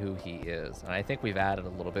exactly who he is, and I think we've added a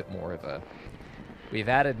little bit more of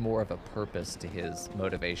a purpose to his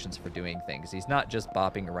motivations for doing things. He's not just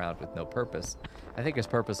bopping around with no purpose. I think his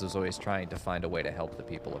purpose is always trying to find a way to help the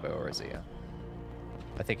people of Eorzea.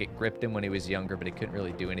 I think it gripped him when he was younger, but he couldn't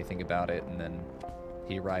really do anything about it, and then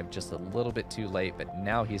he arrived just a little bit too late, but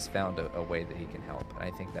now he's found a way that he can help. And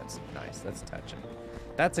I think that's nice. That's touching.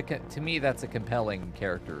 To me, that's a compelling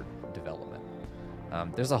character development.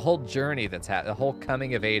 There's a whole journey a whole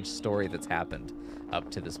coming of age story that's happened up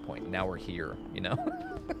to this point. Now we're here, you know?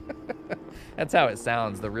 That's how it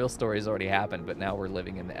sounds. The real story's already happened, but now we're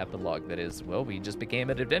living in the epilogue that is, well, we just became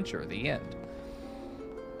an adventurer, the end.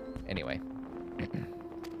 Anyway.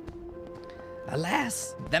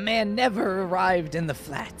 Alas, the man never arrived in the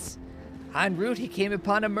flats. En route, he came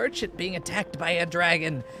upon a merchant being attacked by a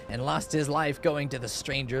dragon and lost his life going to the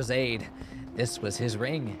stranger's aid. This was his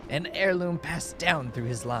ring, an heirloom passed down through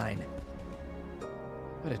his line.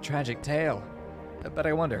 What a tragic tale. But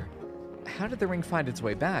I wonder, how did the ring find its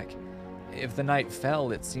way back? If the knight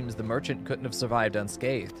fell, it seems the merchant couldn't have survived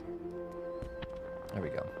unscathed. There we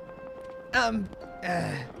go.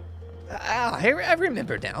 I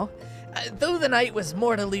remember now. Though the knight was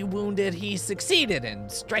mortally wounded, he succeeded in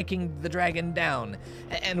striking the dragon down,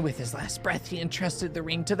 and with his last breath, he entrusted the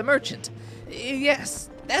ring to the merchant. Yes,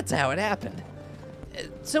 that's how it happened.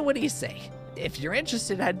 So what do you say? If you're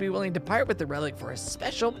interested, I'd be willing to part with the relic for a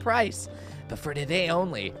special price, but for today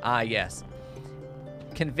only. Ah, yes.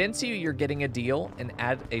 Convince you you're getting a deal and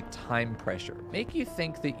add a time pressure. Make you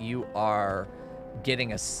think that you are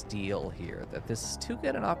getting a steal here, that this is too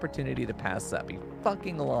good an opportunity to pass up. You're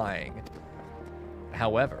fucking lying.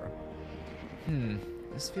 However,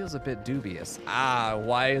 this feels a bit dubious. Ah,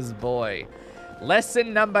 wise boy.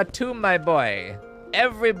 Lesson number 2, my boy.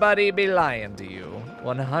 Everybody be lying to you.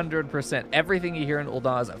 100%. Everything you hear in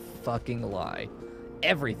Ul'dah is a fucking lie.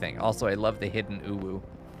 Everything. Also, I love the hidden uwu.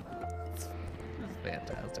 It's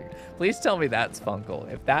fantastic. Please tell me that's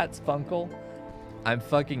Funkle. If that's Funkle, I'm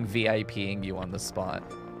fucking VIPing you on the spot.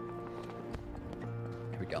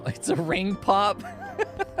 Here we go. It's a ring pop.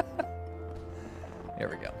 Here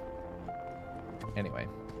we go. Anyway.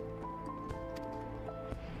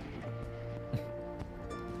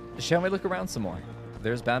 Shall we look around some more?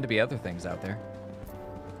 There's bound to be other things out there.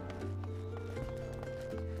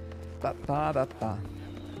 Ba-ba-ba-ba.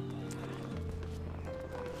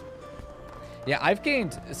 Yeah, I've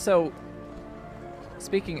gained... So,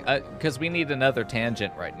 speaking... Because we need another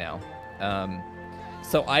tangent right now.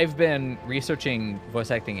 So I've been researching voice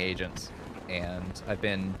acting agents, and I've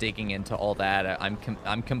been digging into all that.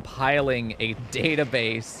 I'm compiling a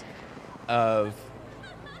database of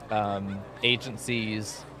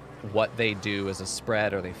agencies, what they do as a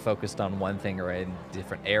spread. Are they focused on one thing or in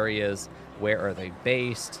different areas? Where are they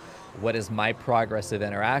based? What is my progressive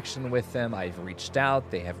interaction with them? I've reached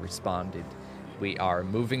out. They have responded. We are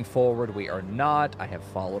moving forward. We are not. I have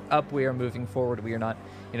followed up. We are moving forward. We are not.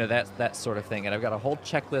 You know, that sort of thing. And I've got a whole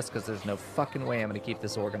checklist because there's no fucking way I'm going to keep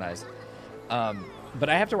this organized. But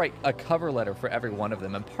I have to write a cover letter for every one of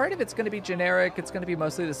them. And part of it's going to be generic. It's going to be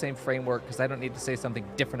mostly the same framework because I don't need to say something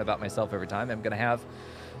different about myself every time. I'm going to have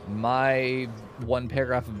my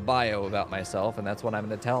 1-paragraph bio about myself, and that's what I'm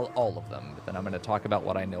going to tell all of them. But then I'm going to talk about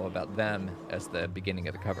what I know about them as the beginning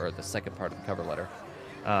of the cover, or the second part of the cover letter.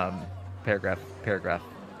 Paragraph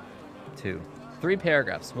 2. 3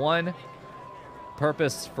 paragraphs. 1,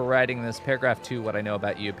 purpose for writing this. Paragraph 2, what I know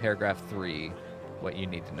about you. Paragraph 3, what you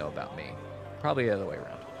need to know about me. Probably the other way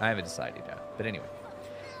around. I haven't decided yet. But anyway,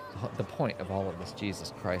 the point of all of this,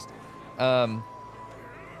 Jesus Christ.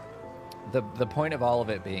 The point of all of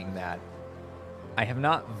it being that I have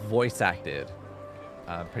not voice acted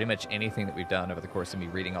pretty much anything that we've done over the course of me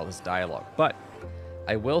reading all this dialogue. But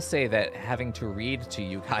I will say that having to read to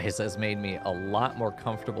you guys has made me a lot more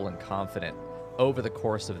comfortable and confident over the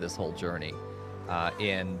course of this whole journey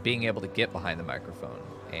in being able to get behind the microphone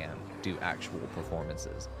and do actual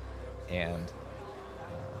performances. And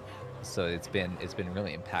so it's been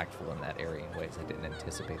really impactful in that area in ways I didn't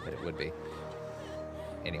anticipate that it would be.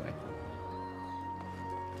 Anyway.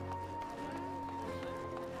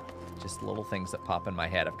 Just little things that pop in my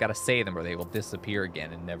head. I've got to say them or they will disappear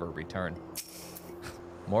again and never return.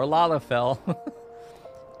 More Lalafell.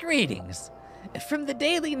 Greetings. From the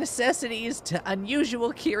daily necessities to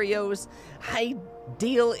unusual curios, I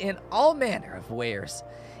deal in all manner of wares.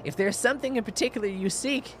 If there's something in particular you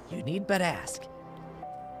seek, you need but ask.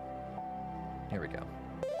 Here we go.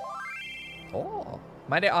 Oh,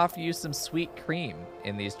 might I offer you some sweet cream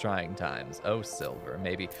in these trying times? Oh, Silver,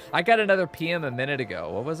 maybe. I got another PM a minute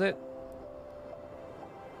ago. What was it?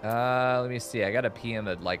 Let me see. I got a PM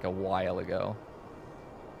like a while ago.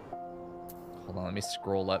 Hold on, let me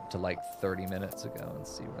scroll up to like 30 minutes ago and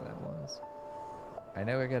see where that was. I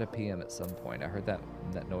know I got a PM at some point. I heard that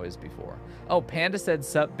noise before. Oh, Panda said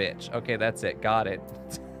sup bitch. Okay, that's it. Got it.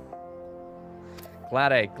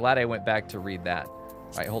 glad I went back to read that.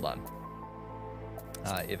 All right, hold on.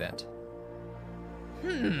 Event.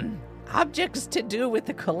 Objects to do with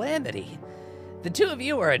the calamity. The two of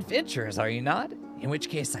you are adventurers, are you not? In which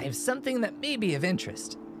case, I have something that may be of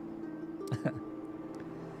interest.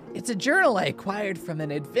 It's a journal I acquired from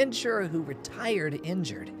an adventurer who retired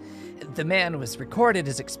injured. The man was recorded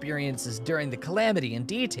his experiences during the calamity in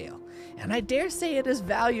detail, and I dare say it has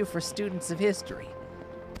value for students of history.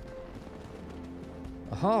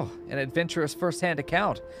 Oh, an adventurous first-hand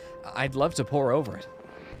account. I'd love to pore over it.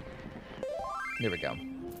 Here we go.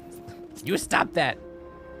 You stop that!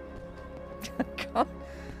 God.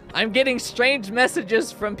 I'm getting strange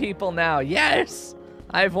messages from people now. Yes!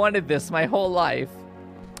 I've wanted this my whole life.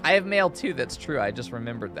 I have mail too, that's true. I just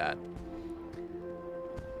remembered that.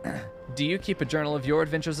 Do you keep a journal of your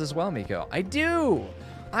adventures as well, Mico? I do!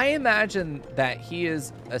 I imagine that he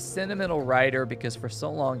is a sentimental writer because for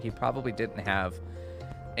so long he probably didn't have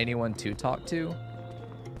anyone to talk to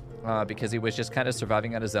because he was just kind of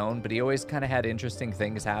surviving on his own, but he always kind of had interesting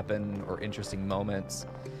things happen or interesting moments.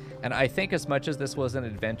 And I think as much as this was an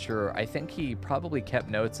adventure, I think he probably kept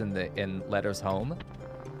notes in letters home.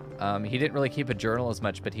 He didn't really keep a journal as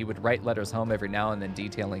much, but he would write letters home every now and then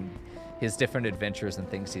detailing his different adventures and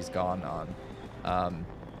things he's gone on.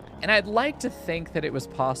 And I'd like to think that it was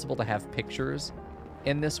possible to have pictures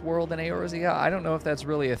in this world in Eorzea. I don't know if that's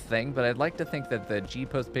really a thing, but I'd like to think that the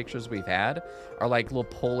G-Post pictures we've had are like little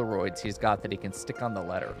Polaroids he's got that he can stick on the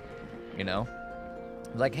letter, you know?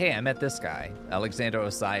 Like, hey, I met this guy, Alexander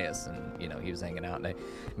Osias, and, you know, he was hanging out, and I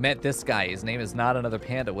met this guy. His name is not another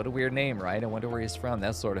panda. What a weird name, right? I wonder where he's from,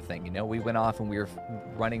 that sort of thing. You know, we went off and we were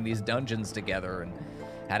running these dungeons together and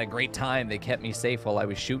had a great time. They kept me safe while I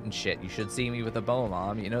was shooting shit. You should see me with a bow,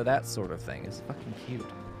 Mom. You know, that sort of thing. It's fucking cute.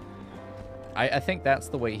 I think that's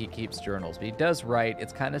the way he keeps journals. But he does write.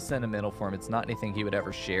 It's kind of sentimental for him. It's not anything he would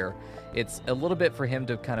ever share. It's a little bit for him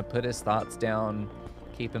to kind of put his thoughts down,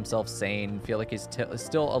 keep himself sane, feel like he's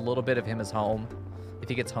still a little bit of him is home. If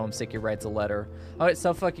he gets homesick, he writes a letter. Oh, it's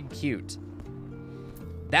so fucking cute.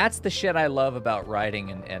 That's the shit I love about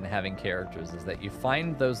writing and having characters, is that you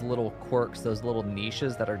find those little quirks, those little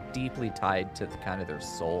niches that are deeply tied to kind of their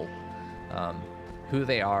soul. Who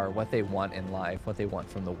they are, what they want in life, what they want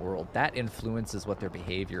from the world. That influences what their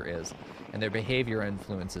behavior is. And their behavior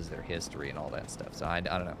influences their history and all that stuff. So I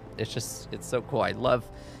don't know. It's so cool. I love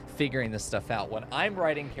figuring this stuff out. When I'm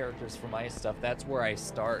writing characters for my stuff, that's where I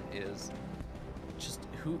start, is just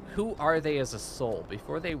who are they as a soul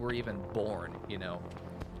before they were even born, you know?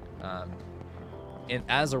 And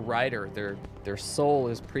as a writer, their soul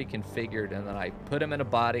is pre-configured, and then I put them in a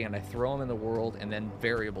body and I throw them in the world, and then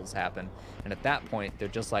variables happen. And at that point, they're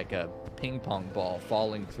just like a ping pong ball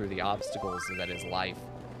falling through the obstacles that is life.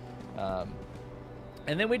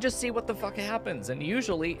 And then we just see what the fuck happens. And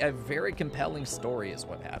usually a very compelling story is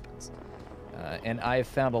what happens. And I've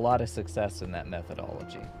found a lot of success in that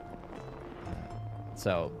methodology.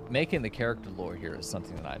 So making the character lore here is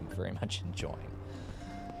something that I'm very much enjoying.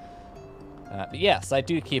 But yes, I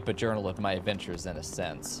do keep a journal of my adventures in a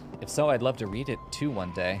sense. If so, I'd love to read it too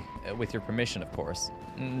one day. With your permission, of course.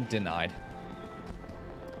 Denied.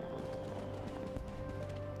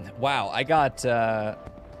 Wow, I got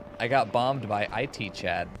bombed by IT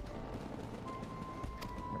Chad.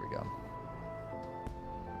 There we go.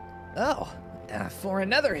 Oh, for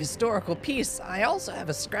another historical piece, I also have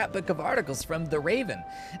a scrapbook of articles from The Raven,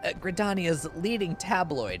 Gridania's leading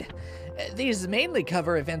tabloid. These mainly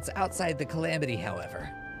cover events outside the Calamity, however.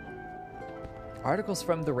 Articles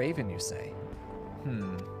from The Raven, you say?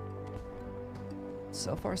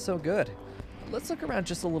 So far, so good. Let's look around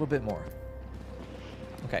just a little bit more.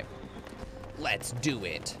 Okay. Let's do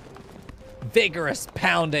it. Vigorous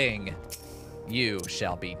pounding. You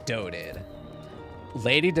shall be doted.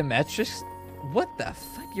 Lady Demetrius? What the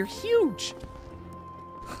fuck? You're huge.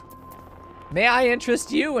 May I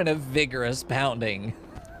interest you in a vigorous pounding?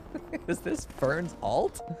 Is this Fern's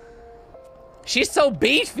alt? She's so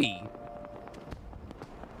beefy.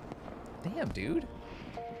 Damn, dude.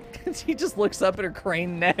 He just looks up at her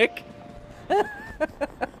crane neck.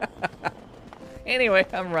 Anyway,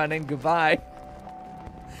 I'm running. Goodbye.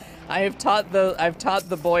 I've taught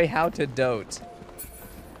the boy how to dote.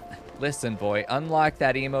 Listen, boy, unlock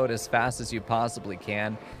that emote as fast as you possibly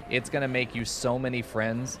can. It's gonna make you so many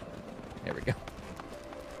friends. There we go.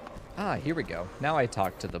 Ah, here we go. Now I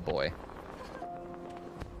talk to the boy.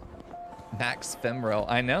 Max Femro.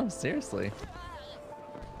 I know, seriously.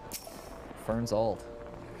 Fern's old.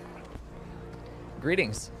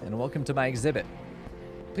 Greetings, and welcome to my exhibit.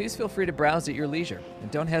 Please feel free to browse at your leisure, and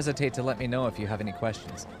don't hesitate to let me know if you have any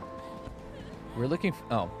questions. We're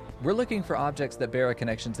looking for objects that bear a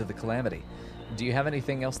connection to the Calamity. Do you have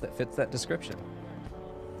anything else that fits that description?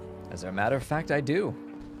 As a matter of fact, I do.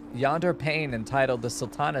 Yonder pane entitled The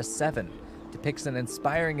Sultana 7 depicts an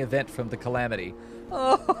inspiring event from the Calamity.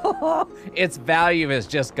 Oh, its value has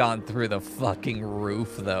just gone through the fucking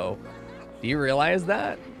roof, though. Do you realize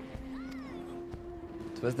that?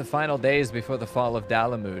 'Twas the final days before the fall of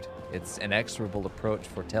Dalamud, its inexorable approach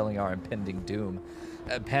foretelling our impending doom.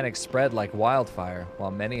 Panic spread like wildfire,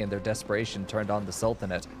 while many in their desperation turned on the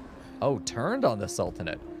Sultanate. Oh, turned on the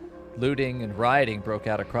Sultanate. Looting and rioting broke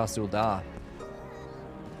out across Ul'dah.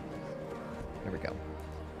 Here we go.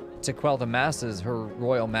 To quell the masses, Her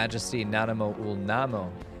Royal Majesty Nanamo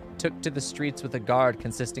Ul'Namo took to the streets with a guard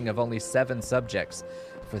consisting of only 7 subjects,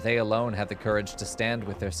 for they alone had the courage to stand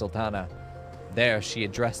with their Sultana. There she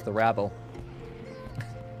addressed the rabble.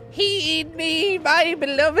 Heed me, my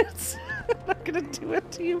beloveds. I'm not gonna do it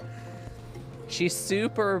to you. She's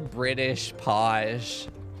super British posh.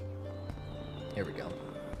 Here we go.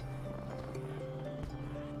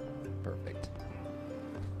 Perfect.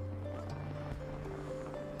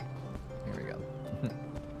 Here we go.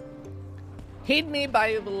 Heed me, by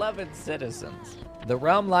you beloved citizens. The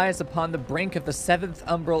realm lies upon the brink of the 7th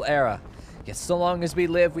umbral era. Yet so long as we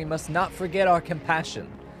live, we must not forget our compassion.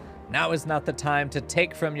 Now is not the time to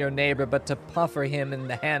take from your neighbor, but to proffer him in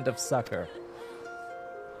the hand of succor.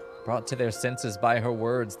 Brought to their senses by her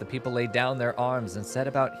words, the people laid down their arms and set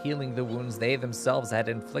about healing the wounds they themselves had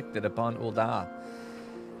inflicted upon Ul'dah.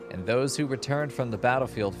 And those who returned from the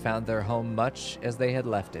battlefield found their home much as they had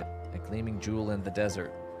left it, a gleaming jewel in the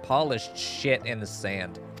desert, polished shit in the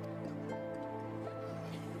sand.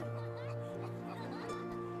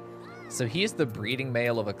 So he's the breeding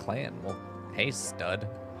male of a clan. Well, hey, stud.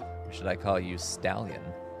 Or should I call you stallion?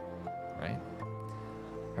 Right?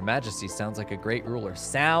 Her Majesty sounds like a great ruler.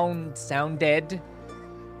 Sounded.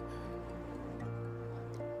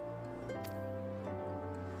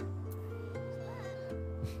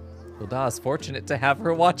 Ul'dah is fortunate to have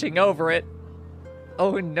her watching over it.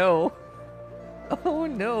 Oh no. Oh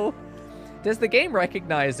no. Does the game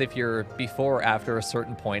recognize if you're before or after a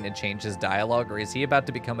certain point and changes dialogue, or is he about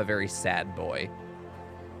to become a very sad boy?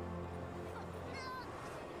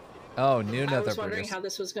 Oh, new I was wondering Brutus. how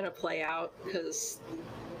this was going to play out, because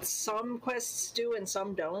some quests do and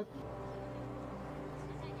some don't.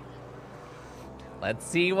 Let's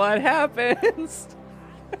see what happens.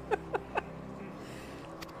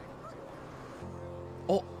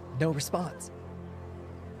 Oh, no response.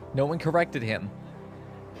 No one corrected him.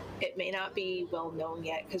 It may not be well known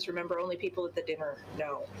yet, because remember, only people at the dinner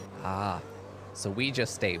know. Ah, so we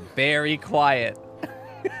just stay very quiet.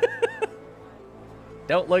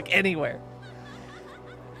 Don't look anywhere.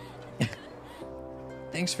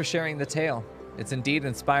 Thanks for sharing the tale. It's indeed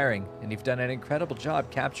inspiring, and you've done an incredible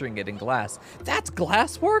job capturing it in glass. That's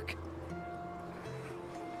glass work?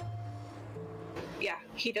 Yeah,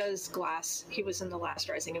 he does glass. He was in the last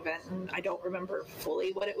Rising event, and I don't remember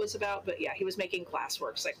fully what it was about, but yeah, he was making glass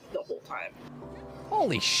works like the whole time.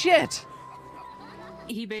 Holy shit!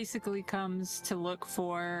 He basically comes to look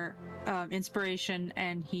for inspiration,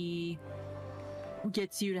 and he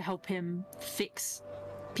gets you to help him fix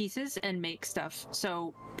pieces and make stuff.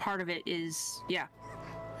 So part of it is, yeah.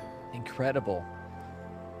 Incredible.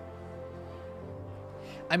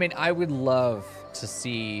 I mean, I would love to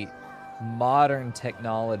see modern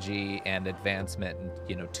technology and advancement and,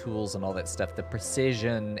 you know, tools and all that stuff, the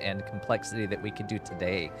precision and complexity that we could do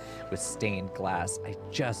today with stained glass. I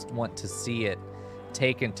just want to see it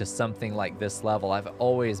taken to something like this level. I've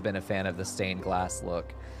always been a fan of the stained glass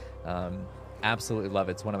look. Absolutely love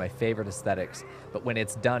it. It's one of my favorite aesthetics. But when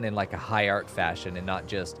it's done in like a high art fashion and not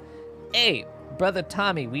just, hey, brother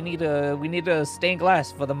Tommy, we need a stained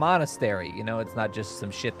glass for the monastery. You know, it's not just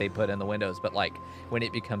some shit they put in the windows, but like when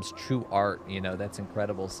it becomes true art, you know, that's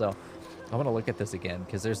incredible. So I want to look at this again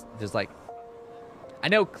because there's like, I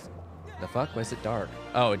know, the fuck, why is it dark?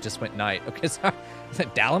 Oh, it just went night. Okay, sorry. Is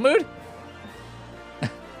it Dalamud?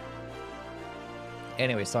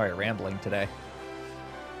 Anyway, sorry, rambling today.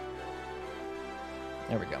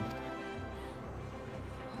 There we go.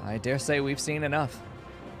 I dare say we've seen enough.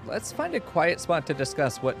 Let's find a quiet spot to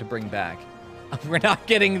discuss what to bring back. We're not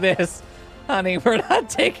getting this, honey. We're not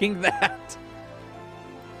taking that.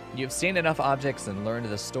 You've seen enough objects and learned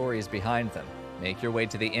the stories behind them. Make your way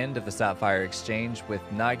to the end of the Sapphire Exchange with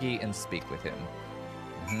Nagi and speak with him.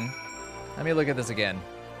 Let me look at this again.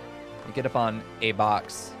 You get up on a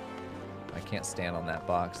box. I can't stand on that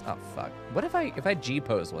box. Oh, fuck. What if I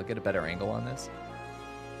G-pose? Will I get a better angle on this?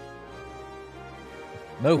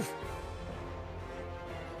 Move.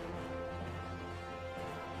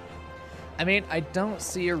 I mean, I don't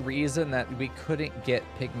see a reason that we couldn't get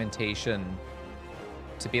pigmentation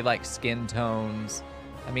to be like skin tones.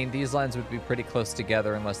 I mean, these lines would be pretty close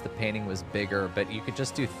together unless the painting was bigger, but you could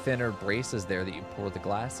just do thinner braces there that you pour the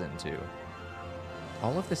glass into.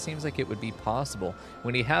 All of this seems like it would be possible.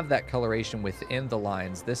 When you have that coloration within the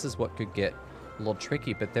lines, this is what could get a little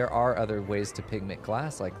tricky, but there are other ways to pigment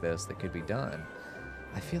glass like this that could be done.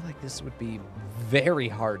 I feel like this would be very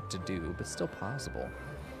hard to do, but still possible.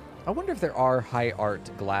 I wonder if there are high art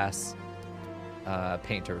glass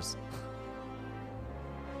painters.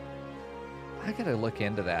 I gotta look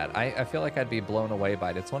into that. I feel like I'd be blown away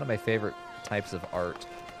by it. It's one of my favorite types of art,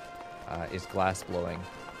 is glass blowing.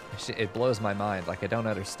 It blows my mind. Like, I don't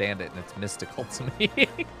understand it, and it's mystical to me.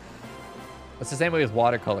 It's the same way with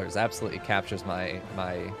watercolors. Absolutely captures my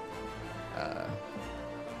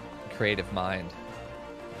creative mind.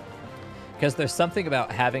 Because there's something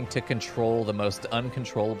about having to control the most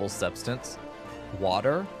uncontrollable substance,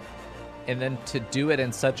 water, and then to do it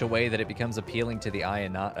in such a way that it becomes appealing to the eye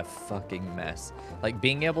and not a fucking mess. Like,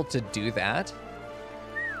 being able to do that,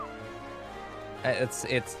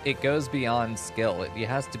 it goes beyond skill. It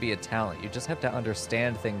has to be a talent. You just have to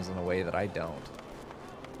understand things in a way that I don't.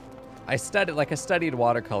 I studied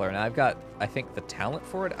watercolor, and I've got, I think, the talent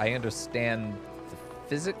for it. I understand the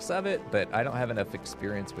physics of it, but I don't have enough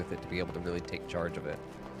experience with it to be able to really take charge of it.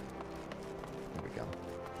 There we go.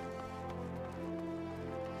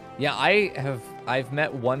 Yeah, I've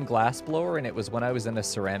met one glass blower, and it was when I was in a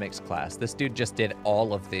ceramics class. This dude just did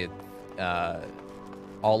all of the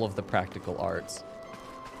practical arts.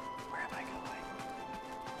 Where am I going?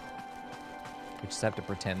 We just have to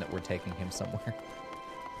pretend that we're taking him somewhere.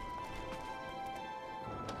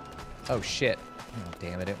 Oh, shit. Oh,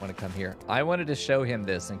 damn, I didn't want to come here. I wanted to show him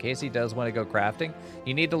this in case he does want to go crafting.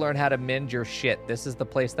 You need to learn how to mend your shit. This is the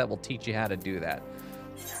place that will teach you how to do that.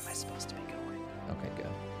 Where am I supposed to be going? Okay, go.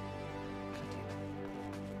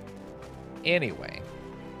 Anyway.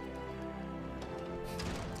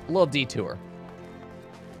 A little detour.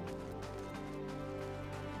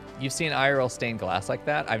 You've seen IRL stained glass like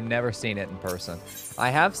that? I've never seen it in person. I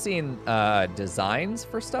have seen designs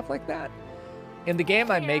for stuff like that. In the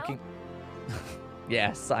game I'm making...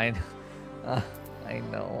 Yes, I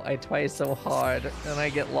know. I try so hard, and I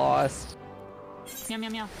get lost. Meow, meow,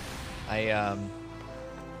 meow. There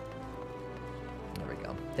we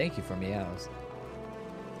go. Thank you for meows.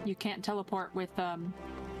 You can't teleport with,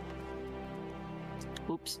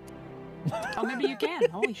 Oops. Oh, maybe you can.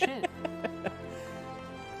 Holy shit.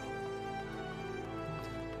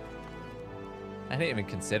 I didn't even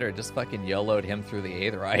consider it. Just fucking YOLO'd him through the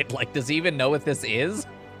Aetherite. Like, does he even know what this is?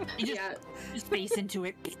 You just face into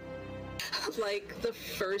it. Like, the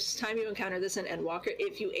first time you encounter this in Endwalker,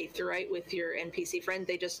 if you Aetherite with your NPC friend,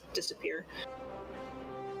 they just disappear.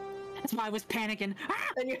 That's why I was panicking.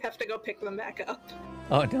 Then you have to go pick them back up.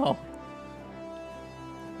 Oh, no.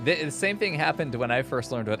 The same thing happened when I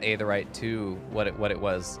first learned what Aetherite 2, what it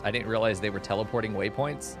was. I didn't realize they were teleporting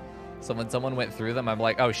waypoints. So when someone went through them, I'm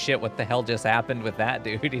like, oh shit, what the hell just happened with that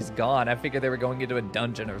dude? He's gone. I figured they were going into a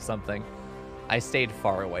dungeon or something. I stayed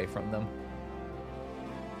far away from them.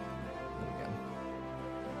 There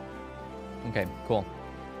we go. Okay, cool.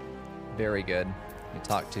 Very good. You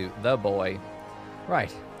talk to the boy.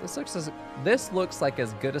 Right. This looks like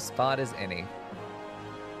as good a spot as any.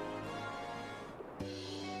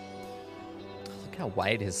 Look how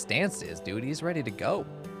wide his stance is, dude. He's ready to go.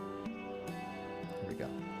 Here we go.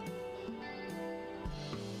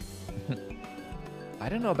 I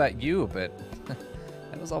don't know about you, but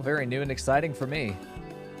that was all very new and exciting for me.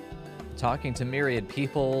 Talking to myriad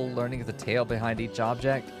people, learning the tale behind each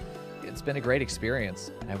object. It's been a great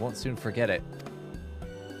experience, and I won't soon forget it.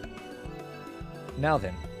 Now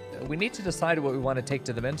then, we need to decide what we want to take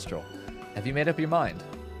to the minstrel. Have you made up your mind?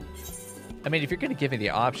 I mean, if you're going to give me the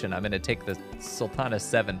option, I'm going to take the Sultana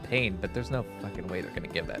 7 Pain, but there's no fucking way they're going to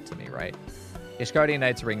give that to me, right? Ishgardian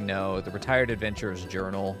Knight's Ring, no. The Retired Adventurer's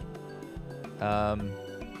Journal.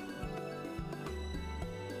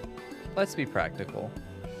 Let's be practical.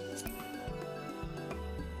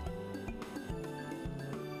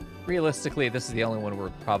 Realistically, this is the only one we're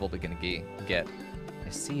probably going to get. I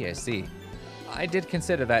see. I did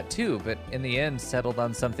consider that too, but in the end settled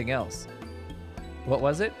on something else. What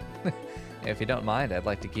was it? If you don't mind, I'd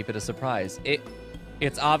like to keep it a surprise.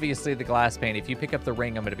 It's obviously the glass pane. If you pick up the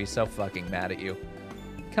ring, I'm going to be so fucking mad at you.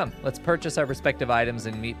 Come, let's purchase our respective items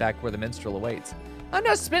and meet back where the minstrel awaits. I'm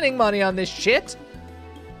not spending money on this shit!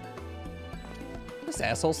 This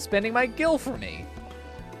asshole's spending my gil for me.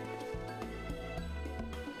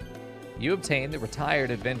 You obtained the Retired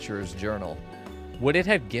Adventurer's Journal. Would it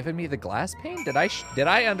have given me the glass pane? Did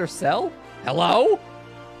I undersell? Hello?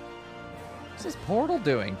 What's this portal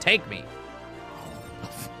doing? Take me.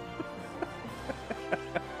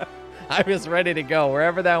 I was ready to go.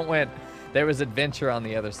 Wherever that went, there was adventure on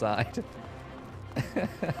the other side.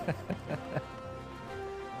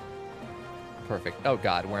 Perfect. Oh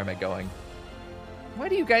God, where am I going? Why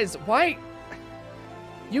do you guys, why?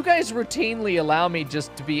 You guys routinely allow me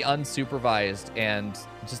just to be unsupervised and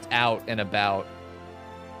just out and about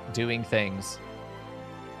doing things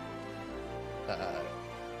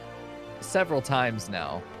several times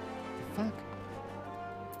now. The fuck?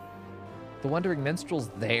 The Wandering Minstrel's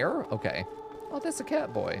there? Okay. Oh, that's a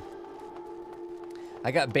cat boy.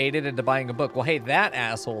 I got baited into buying a book. Well, hey, that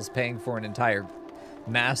asshole's paying for an entire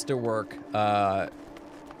masterwork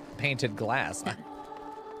painted glass.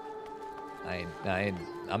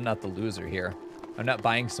 I'm not the loser here. I'm not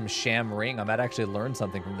buying some sham ring. I might actually learn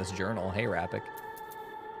something from this journal. Hey, Rapik.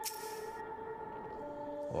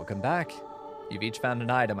 Welcome back. You've each found an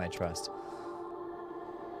item, I trust.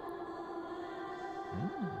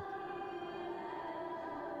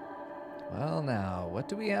 Well, now, what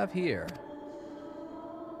do we have here?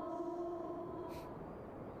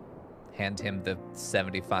 Hand him the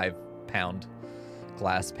 75-pound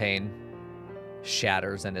glass pane.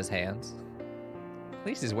 Shatters in his hands. At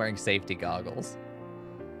least he's wearing safety goggles.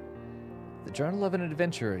 The Journal of an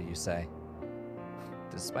Adventurer, you say?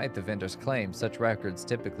 Despite the vendor's claim, such records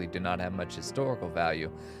typically do not have much historical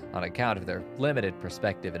value on account of their limited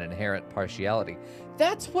perspective and inherent partiality.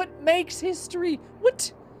 That's what makes history!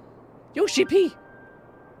 What? Yoshi P!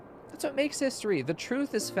 That's what makes history. The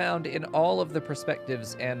truth is found in all of the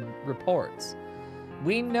perspectives and reports.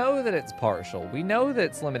 We know that it's partial. We know that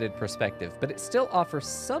it's limited perspective, but it still offers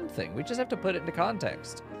something. We just have to put it into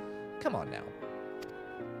context. Come on now.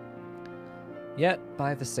 Yet,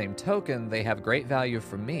 by the same token, they have great value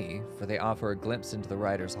for me, for they offer a glimpse into the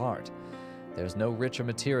writer's heart. There's no richer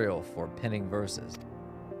material for penning verses.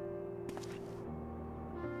 Here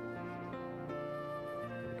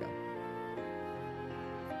we go.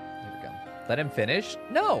 Here we go. Let him finish?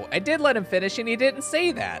 No, I did let him finish, and he didn't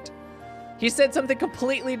say that. He said something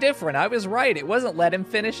completely different. I was right. It wasn't let him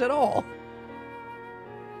finish at all.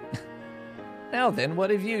 Now then, what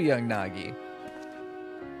of you, young Nagi?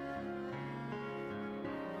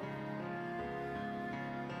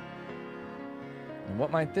 And what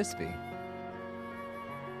might this be?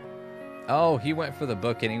 Oh, he went for the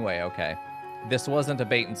book anyway. Okay. This wasn't a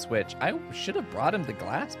bait and switch. I should have brought him the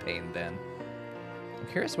glass pane then. I'm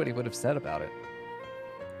curious what he would have said about it.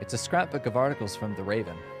 It's a scrapbook of articles from the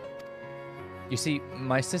Raven. You see,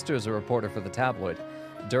 my sister is a reporter for the tabloid.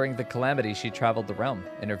 During the calamity, she traveled the realm,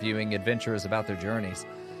 interviewing adventurers about their journeys,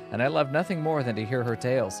 and I loved nothing more than to hear her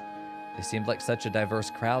tales. They seemed like such a diverse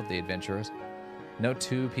crowd, the adventurers. No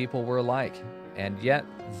two people were alike, and yet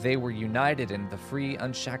they were united in the free,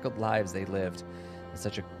 unshackled lives they lived. And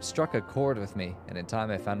struck a chord with me, and in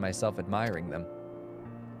time I found myself admiring them.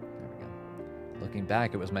 There we go. Looking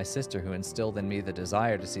back, it was my sister who instilled in me the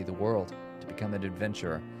desire to see the world, to become an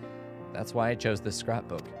adventurer. That's why I chose this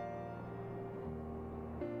scrapbook.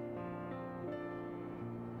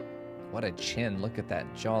 What a chin. Look at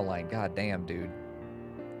that jawline. God damn, dude.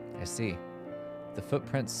 I see. The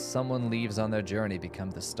footprints someone leaves on their journey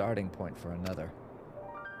become the starting point for another.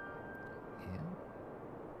 Yeah.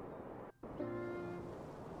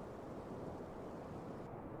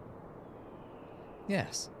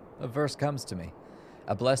 Yes, a verse comes to me.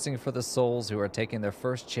 A blessing for the souls who are taking their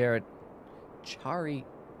first chari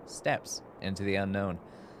steps into the unknown.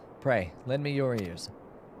 Pray, lend me your ears.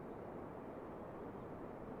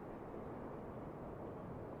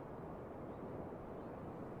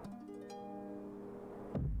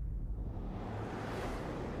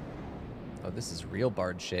 Oh, this is real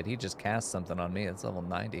bard shit. He just cast something on me. It's level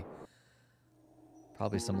 90.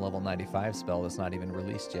 Probably some level 95 spell that's not even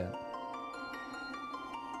released yet.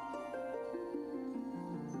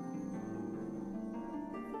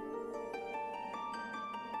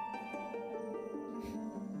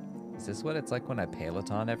 Is this what it's like when I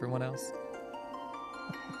Peloton everyone else?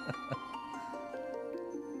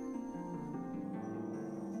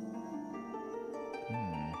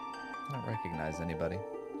 I don't recognize anybody.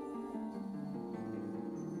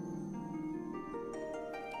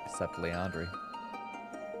 Except Leandri.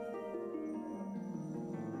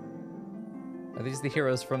 Are these the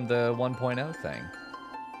heroes from the 1.0 thing?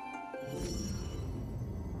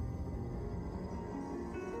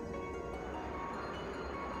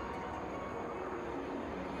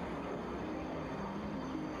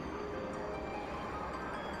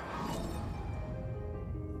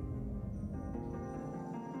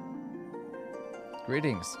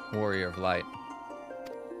 Greetings, warrior of light.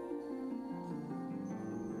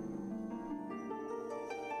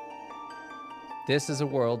 This is a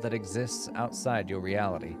world that exists outside your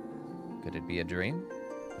reality. Could it be a dream?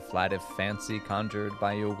 A flight of fancy conjured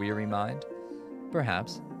by your weary mind?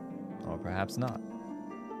 Perhaps, or perhaps not.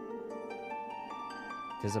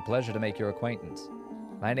 It is a pleasure to make your acquaintance.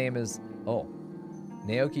 My name is... Oh,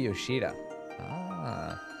 Naoki Yoshida.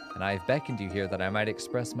 Ah, and I have beckoned you here that I might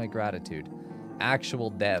express my gratitude. Actual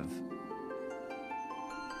dev.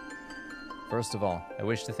 First of all, I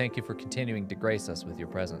wish to thank you for continuing to grace us with your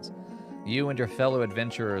presence. You and your fellow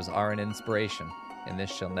adventurers are an inspiration, and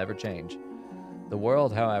this shall never change. The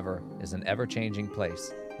world, however, is an ever-changing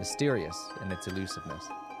place, mysterious in its elusiveness.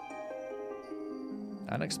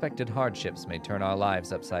 Unexpected hardships may turn our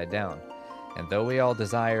lives upside down, and though we all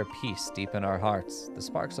desire peace deep in our hearts, the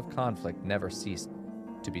sparks of conflict never cease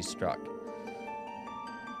to be struck.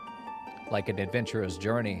 Like an adventurer's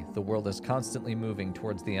journey, the world is constantly moving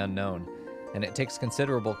towards the unknown, and it takes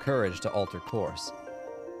considerable courage to alter course.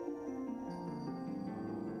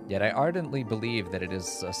 Yet I ardently believe that it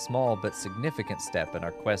is a small but significant step in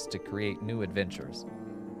our quest to create new adventures.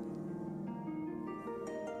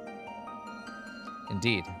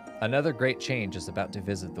 Indeed, another great change is about to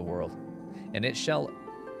visit the world, and it shall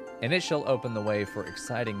open the way for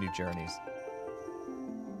exciting new journeys.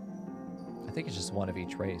 I think it's just one of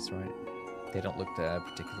each race, right? They don't look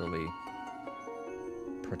particularly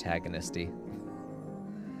protagonisty.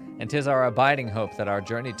 And 'tis our abiding hope that our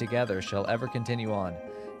journey together shall ever continue on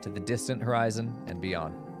to the distant horizon and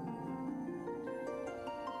beyond.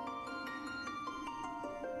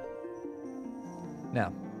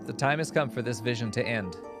 Now, the time has come for this vision to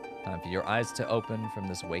end. Time for your eyes to open from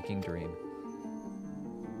this waking dream.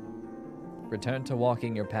 Return to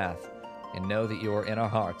walking your path, and know that you are in our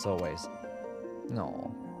hearts always.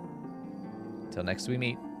 No. Till next we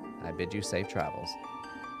meet, I bid you safe travels.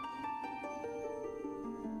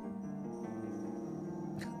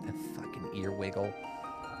 The fucking ear wiggle.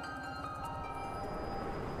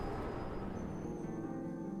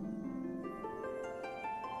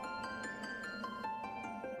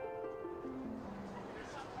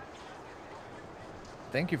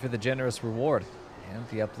 Thank you for the generous reward and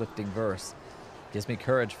the uplifting verse. Gives me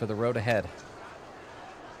courage for the road ahead.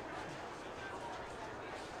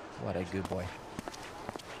 What a good boy.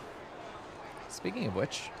 Speaking of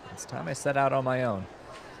which, it's time I set out on my own.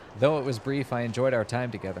 Though it was brief, I enjoyed our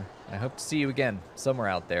time together. I hope to see you again, somewhere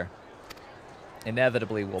out there.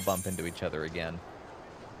 Inevitably, we'll bump into each other again.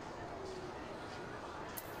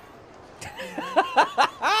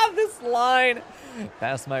 This line!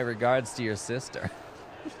 Pass my regards to your sister.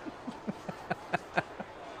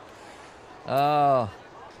 Oh,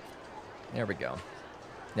 there we go.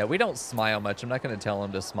 Yeah, we don't smile much. I'm not going to tell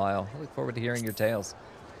him to smile. I look forward to hearing your tales.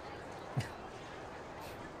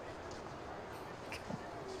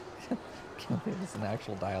 Can't believe it's an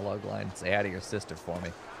actual dialogue line. Say hi to your sister for me.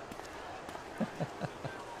 There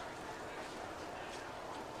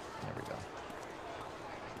we go.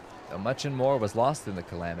 Though much and more was lost in the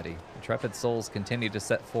calamity, intrepid souls continued to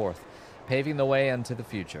set forth, paving the way unto the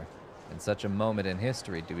future. In such a moment in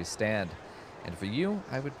history do we stand, and for you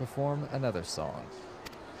I would perform another song.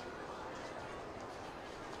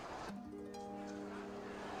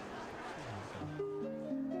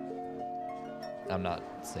 I'm not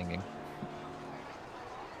singing.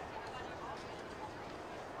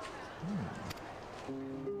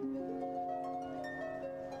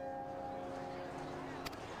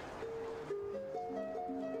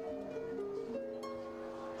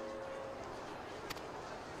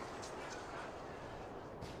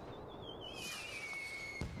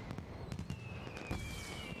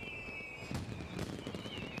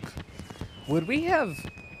 Would we have...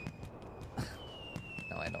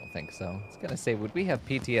 No, I don't think so. I was gonna say, would we have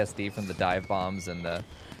PTSD from the dive bombs and the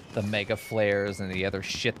mega flares and the other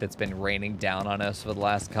shit that's been raining down on us for the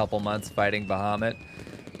last couple months fighting Bahamut?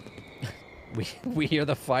 We hear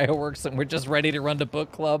the fireworks and we're just ready to run to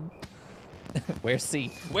book club. Where's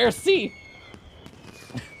C? Where's C?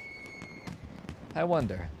 I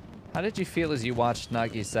wonder, how did you feel as you watched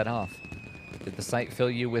Nagi set off? Did the sight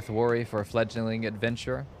fill you with worry for a fledgling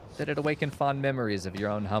adventurer? Did it awaken fond memories of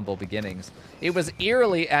your own humble beginnings? It was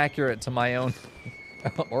eerily accurate to my own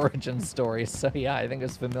origin story, so yeah, I think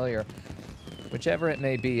it's familiar. Whichever it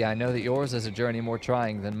may be, I know that yours is a journey more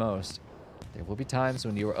trying than most. There will be times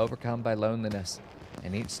when you are overcome by loneliness,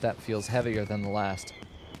 and each step feels heavier than the last.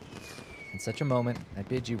 In such a moment, I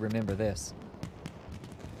bid you remember this.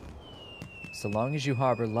 So long as you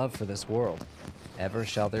harbor love for this world, ever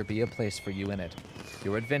shall there be a place for you in it.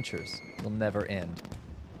 Your adventures will never end.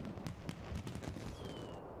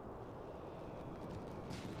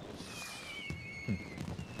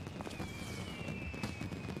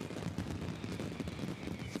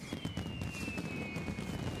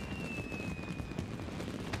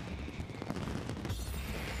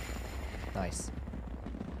 Nice.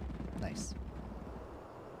 Nice.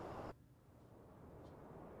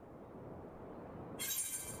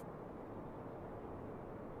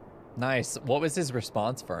 Nice. What was his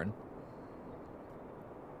response, Fern?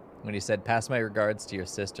 When he said, "Pass my regards to your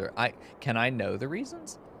sister." Can I know the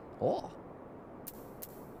reasons? Oh.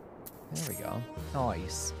 There we go.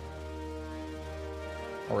 Nice.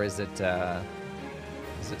 Or is it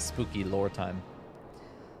spooky lore time?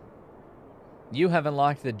 You have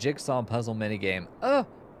unlocked the jigsaw puzzle minigame. Oh!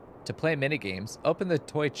 To play minigames, open the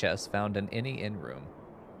toy chest found in any inn room.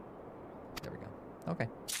 There we go. Okay.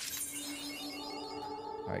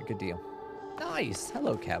 All right, good deal. Nice.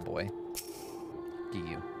 Hello, cowboy. Look at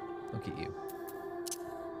you. Look at you.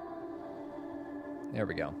 There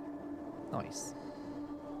we go. Nice.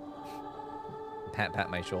 Pat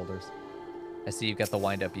my shoulders. I see you've got the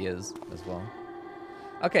wind-up yiz as well.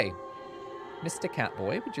 Okay. Mr.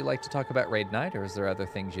 Catboy, would you like to talk about Raid Night, or is there other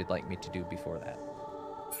things you'd like me to do before that?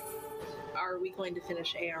 Are we going to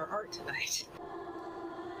finish ARR tonight?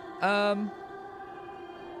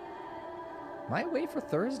 Might wait for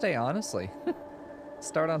Thursday, honestly.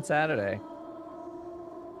 Start on Saturday.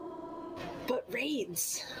 But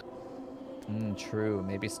raids. True.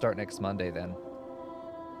 Maybe start next Monday then.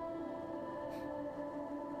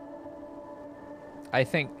 I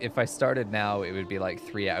think if I started now, it would be like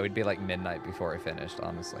it would be like midnight before I finished,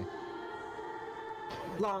 honestly.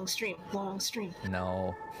 Long stream, long stream.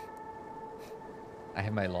 No. I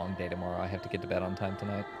have my long day tomorrow. I have to get to bed on time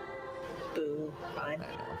tonight. Boo. Fine.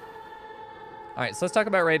 I know. All right, so let's talk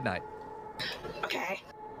about Raid Night. Okay.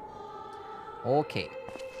 Okay.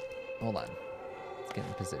 Hold on. Let's get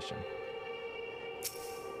in position.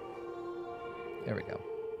 There we go.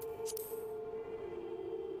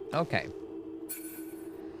 Okay.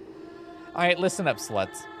 All right, listen up,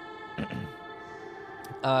 sluts.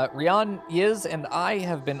 Rian, Yiz, and I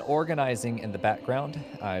have been organizing in the background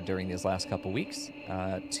during these last couple weeks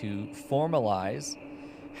to formalize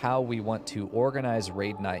how we want to organize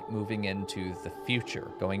Raid Night moving into the future,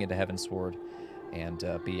 going into Heavensward and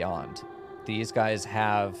beyond. These guys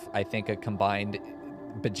have, I think, a combined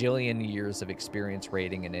bajillion years of experience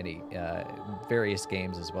raiding in any various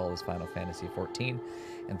games, as well as Final Fantasy XIV,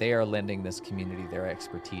 and they are lending this community their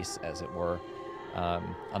expertise, as it were,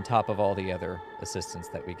 on top of all the other assistance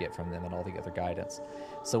that we get from them and all the other guidance.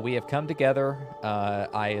 So we have come together,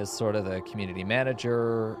 I as sort of the community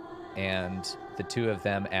manager, and the two of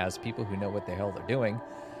them as people who know what the hell they're doing,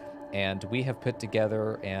 and we have put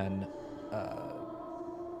together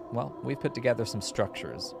we've put together some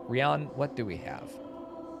structures. Rian, what do we have?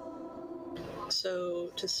 So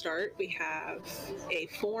to start, we have a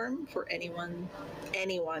form for anyone,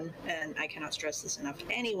 and I cannot stress this enough,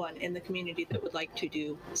 anyone in the community that would like to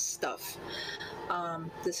do stuff.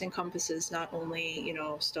 This encompasses not only,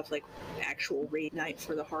 stuff like actual raid night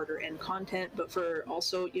for the harder end content, but for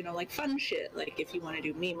also, like fun shit. Like if you want to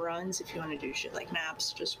do meme runs, if you want to do shit like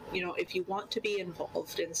maps, just, if you want to be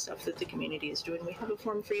involved in stuff that the community is doing, we have a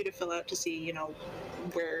form for you to fill out to see,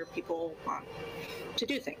 where people want to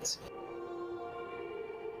do things.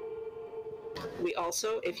 We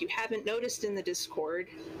also, if you haven't noticed in the Discord,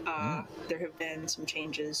 there have been some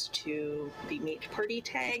changes to the Meet Party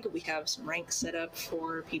tag. We have some ranks set up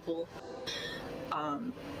for people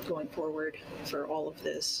going forward for all of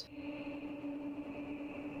this.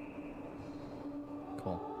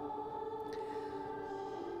 Cool.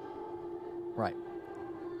 Right.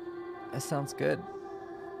 That sounds good.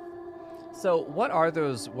 So what are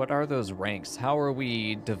those ranks? How are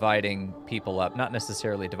we dividing people up? Not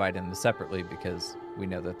necessarily dividing them separately, because we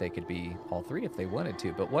know that they could be all three if they wanted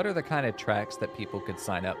to, but what are the kind of tracks that people could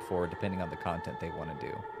sign up for depending on the content they want to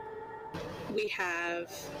do? We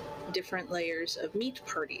have different layers of meat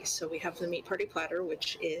parties. So we have the meat party platter,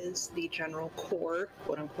 which is the general core,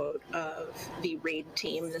 quote unquote, of the raid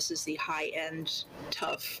team. This is the high-end,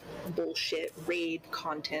 tough, bullshit raid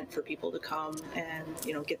content for people to come and,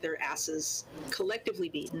 get their asses collectively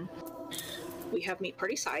beaten. We have meat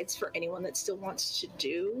party sides for anyone that still wants to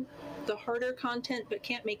do the harder content but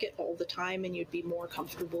can't make it all the time, and you'd be more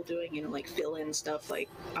comfortable doing, like fill-in stuff. Like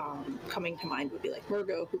coming to mind would be like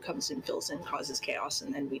Murgo, who comes in, fills in, causes chaos,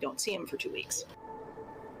 and then we don't see him for 2 weeks.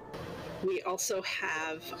 We also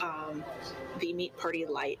have the Meat Party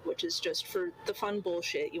Light, which is just for the fun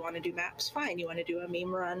bullshit. You want to do maps? Fine. You want to do a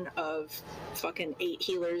meme run of fucking 8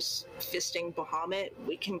 healers fisting Bahamut?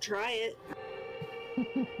 We can try it.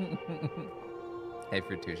 Hey,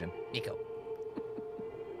 Fruitusion. Mico.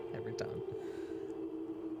 Every time.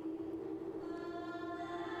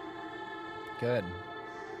 Good.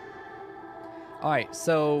 All right,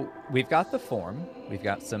 so we've got the form. We've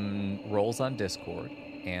got some roles on Discord.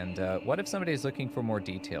 And what if somebody's looking for more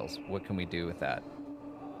details? What can we do with that?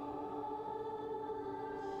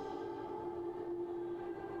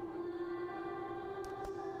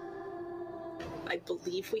 I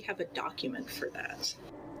believe we have a document for that.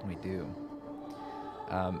 We do.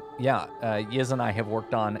 Yiz and I have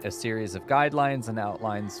worked on a series of guidelines and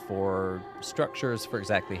outlines for structures for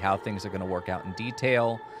exactly how things are going to work out in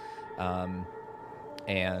detail.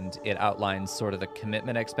 And it outlines sort of the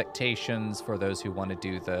commitment expectations for those who want to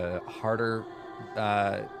do the harder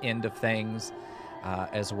end of things,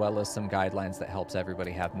 as well as some guidelines that helps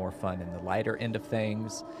everybody have more fun in the lighter end of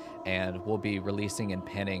things. And we'll be releasing and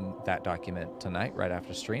penning that document tonight, right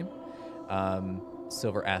after stream.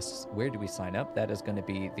 Silver asks, where do we sign up? That is going to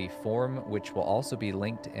be the form, which will also be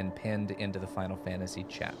linked and pinned into the Final Fantasy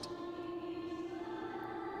chat.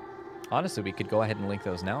 Honestly, we could go ahead and link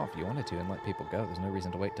those now if you wanted to and let people go. There's no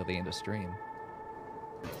reason to wait till the end of stream.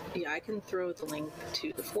 Yeah, I can throw the link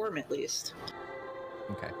to the form at least.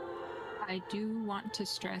 Okay. I do want to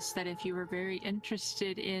stress that if you are very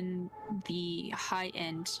interested in the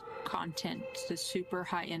high-end content, the super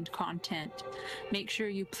high-end content, make sure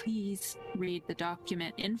you please read the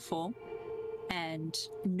document in full and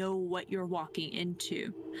know what you're walking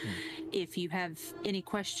into. If you have any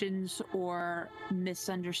questions or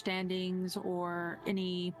misunderstandings or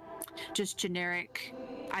any just generic,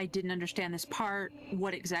 I didn't understand this part,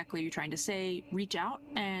 what exactly you're trying to say, reach out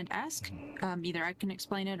and ask. Either I can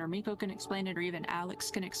explain it, or Mico can explain it, or even Alex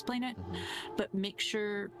can explain it. But make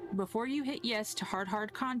sure before you hit yes to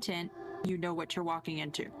hard content, you know what you're walking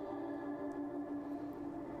into.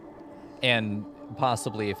 And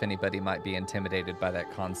possibly if anybody might be intimidated by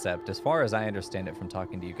that concept, as far as I understand it from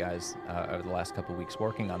talking to you guys over the last couple of weeks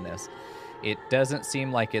working on this, it doesn't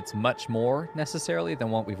seem like it's much more necessarily than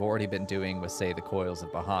what we've already been doing with, say, the Coils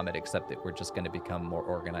of Bahamut, except that we're just going to become more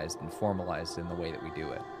organized and formalized in the way that we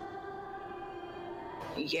do it.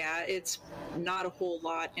 Yeah, it's not a whole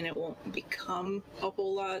lot, and it won't become a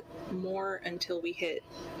whole lot more until we hit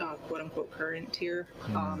quote-unquote current tier.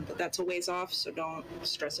 But that's a ways off, so don't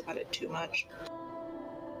stress about it too much.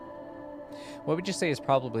 What would you say is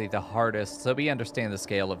probably the hardest? So we understand the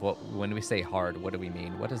scale of what, when we say hard, what do we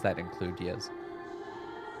mean? What does that include, Yiz?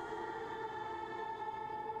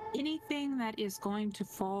 Anything that is going to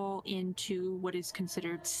fall into what is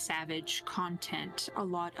considered savage content. A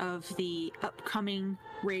lot of the upcoming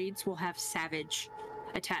raids will have savage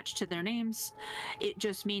attached to their names. It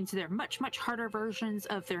just means they're much harder versions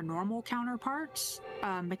of their normal counterparts.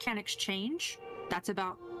 Mechanics change. That's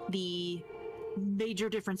about the major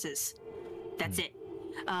differences. That's it.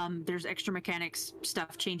 There's extra mechanics,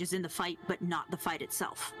 stuff changes in the fight, but not the fight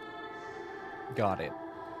itself. Got it.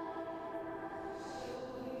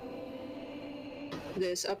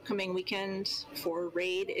 This upcoming weekend for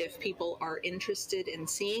raid, if people are interested in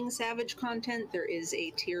seeing savage content, there is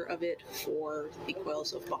a tier of it for the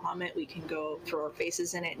Coils of Bahamut. We can go throw our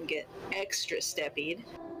faces in it and get extra steppied.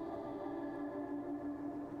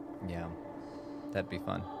 Yeah, that'd be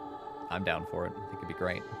fun. I'm down for it. I think it'd be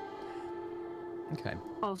great. Okay.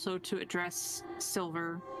 Also, to address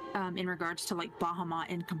Silver, in regards to like Bahamut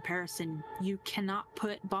in comparison, you cannot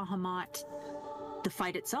put Bahamut, the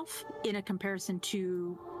fight itself, in a comparison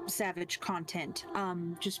to savage content,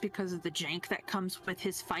 just because of the jank that comes with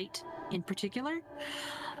his fight in particular.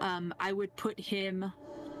 I would put him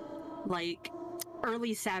like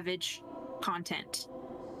early savage content,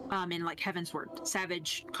 in like Heaven's Word.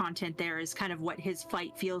 Savage content there is kind of what his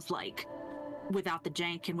fight feels like without the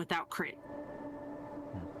jank and without crit.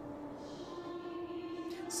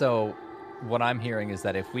 So what I'm hearing is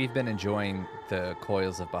that if we've been enjoying the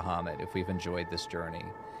Coils of Bahamut, if we've enjoyed this journey,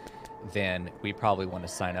 then we probably want to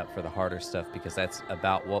sign up for the harder stuff because that's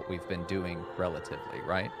about what we've been doing relatively,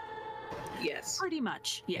 right? Yes. Pretty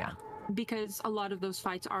much, yeah. Because a lot of those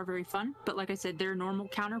fights are very fun, but like I said, they're normal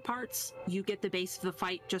counterparts. You get the base of the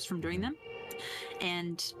fight just from doing them.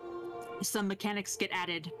 And some mechanics get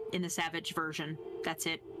added in the Savage version. That's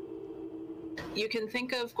it. You can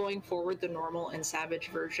think of going forward the normal and savage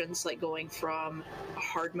versions, like going from a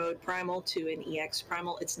hard mode primal to an EX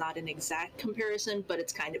primal. It's not an exact comparison, but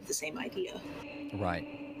it's kind of the same idea. Right.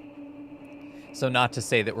 So not to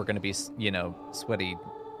say that we're going to be, sweaty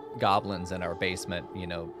goblins in our basement,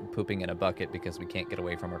 pooping in a bucket because we can't get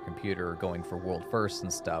away from our computer or going for world firsts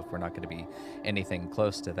and stuff. We're not going to be anything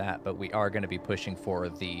close to that, but we are going to be pushing for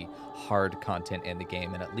the hard content in the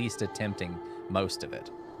game and at least attempting most of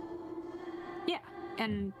it. Yeah,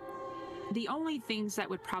 and the only things that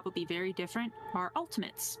would probably be very different are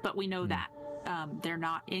ultimates, but we know that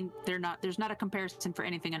there's not a comparison for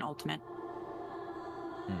anything in ultimate.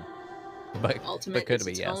 Ultimate could is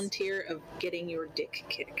be, its yes. own tier of getting your dick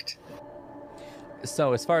kicked.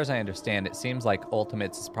 So as far as I understand, it seems like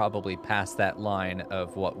Ultimates is probably past that line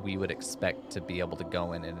of what we would expect to be able to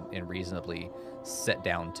go in and reasonably sit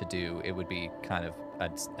down to do. It would be kind of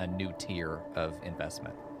a new tier of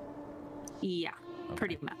investment. Yeah, Okay.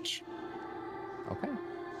 pretty much. Okay.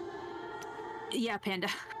 Yeah, Panda.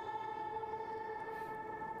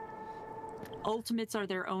 Ultimates are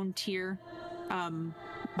their own tier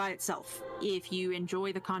by itself. If you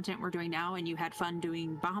enjoy the content we're doing now and you had fun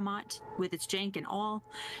doing Bahamut with its jank and all,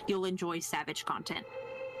 you'll enjoy Savage content.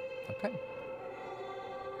 Okay.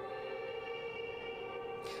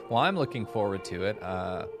 Well, I'm looking forward to it.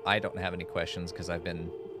 I don't have any questions because I've been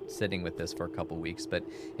sitting with this for a couple weeks, but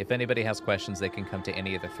if anybody has questions, they can come to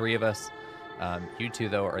any of the three of us. You two,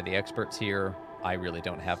 though, are the experts here. I really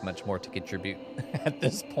don't have much more to contribute at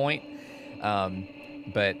this point.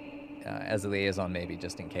 But as a liaison, maybe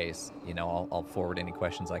just in case, you know, I'll forward any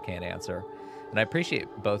questions I can't answer. And I appreciate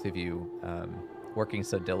both of you working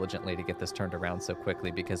so diligently to get this turned around so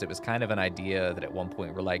quickly, because it was kind of an idea that at one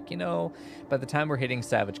point we're like, you know, by the time we're hitting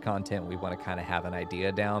Savage content, we want to kind of have an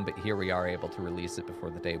idea down, but here we are able to release it before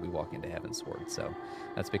the day we walk into Heavensward. So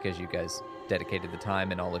that's because you guys dedicated the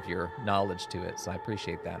time and all of your knowledge to it. So I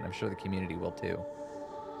appreciate that, and I'm sure the community will too.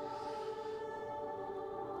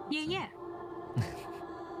 Yeah.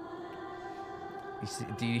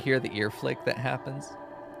 Do you hear the ear flick that happens?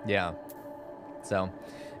 Yeah. So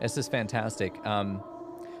this is fantastic.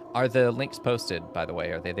 Are the links posted, by the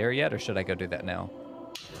way? Are they there yet, or should I go do that now?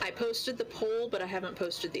 I posted the poll, but I haven't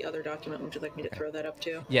posted the other document. Would you like me to throw that up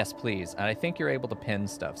too? Yes, please. And I think you're able to pin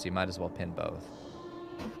stuff, so you might as well pin both.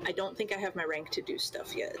 I don't think I have my rank to do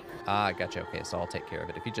stuff yet. Ah, gotcha. Okay, so I'll take care of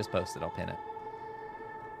it. If you just post it, I'll pin it.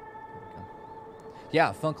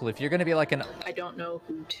 Yeah, Funkle, if you're going to be like an... I don't know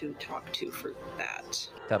who to talk to for that.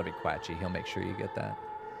 That'll be Quatchy. He'll make sure you get that.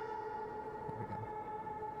 There we go.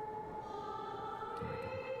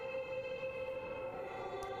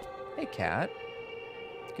 Hey, Kat.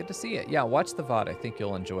 Good to see you. Yeah, watch the VOD. I think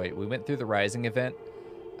you'll enjoy it. We went through the Rising event,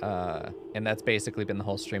 and that's basically been the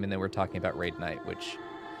whole stream, and then we're talking about Raid Night, which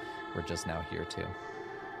we're just now here too.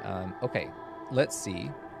 Okay, let's see.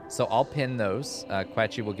 So I'll pin those.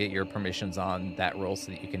 Quatchy will get your permissions on that role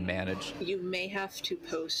so that you can manage. You may have to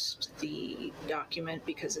post the document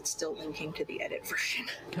because it's still linking to the edit version.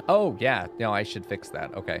 Oh, yeah. No, I should fix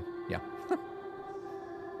that. Okay, yeah.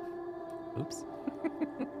 Oops.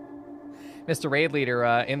 Mr. Raid Leader,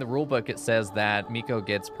 in the rulebook it says that Mico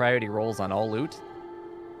gets priority rolls on all loot.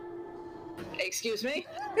 Excuse me?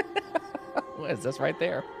 What is this right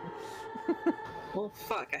there? Well,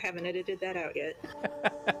 fuck, I haven't edited that out yet.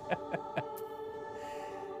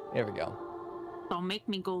 There we go. Don't make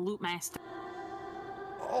me go loot master.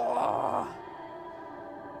 Oh.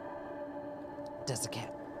 Does the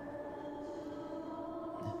cat.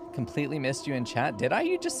 Completely missed you in chat. Did I?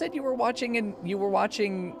 You just said you were watching and you were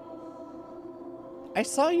watching... I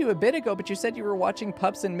saw you a bit ago, but you said you were watching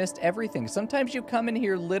Pups and missed everything. Sometimes you come in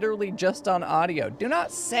here literally just on audio. Do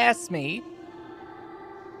not sass me.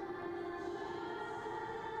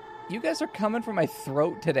 You guys are coming for my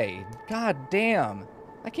throat today. God damn.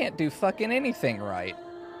 I can't do fucking anything right.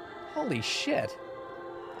 Holy shit.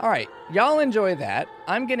 Alright, y'all enjoy that.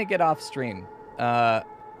 I'm gonna get off stream.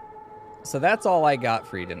 So that's all I got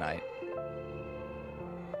for you tonight.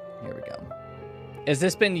 Here we go. Has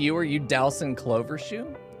this been you or you Dalson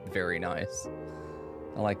Clovershoe? Very nice.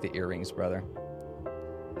 I like the earrings, brother.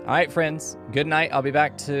 Alright, friends. Good night. I'll be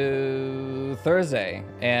back to Thursday,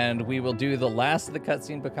 and we will do the last of the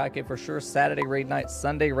cutscene Bukake for sure. Saturday raid night,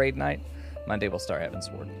 Sunday raid night. Monday we'll start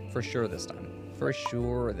Heavensward. For sure this time. For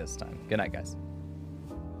sure this time. Good night, guys.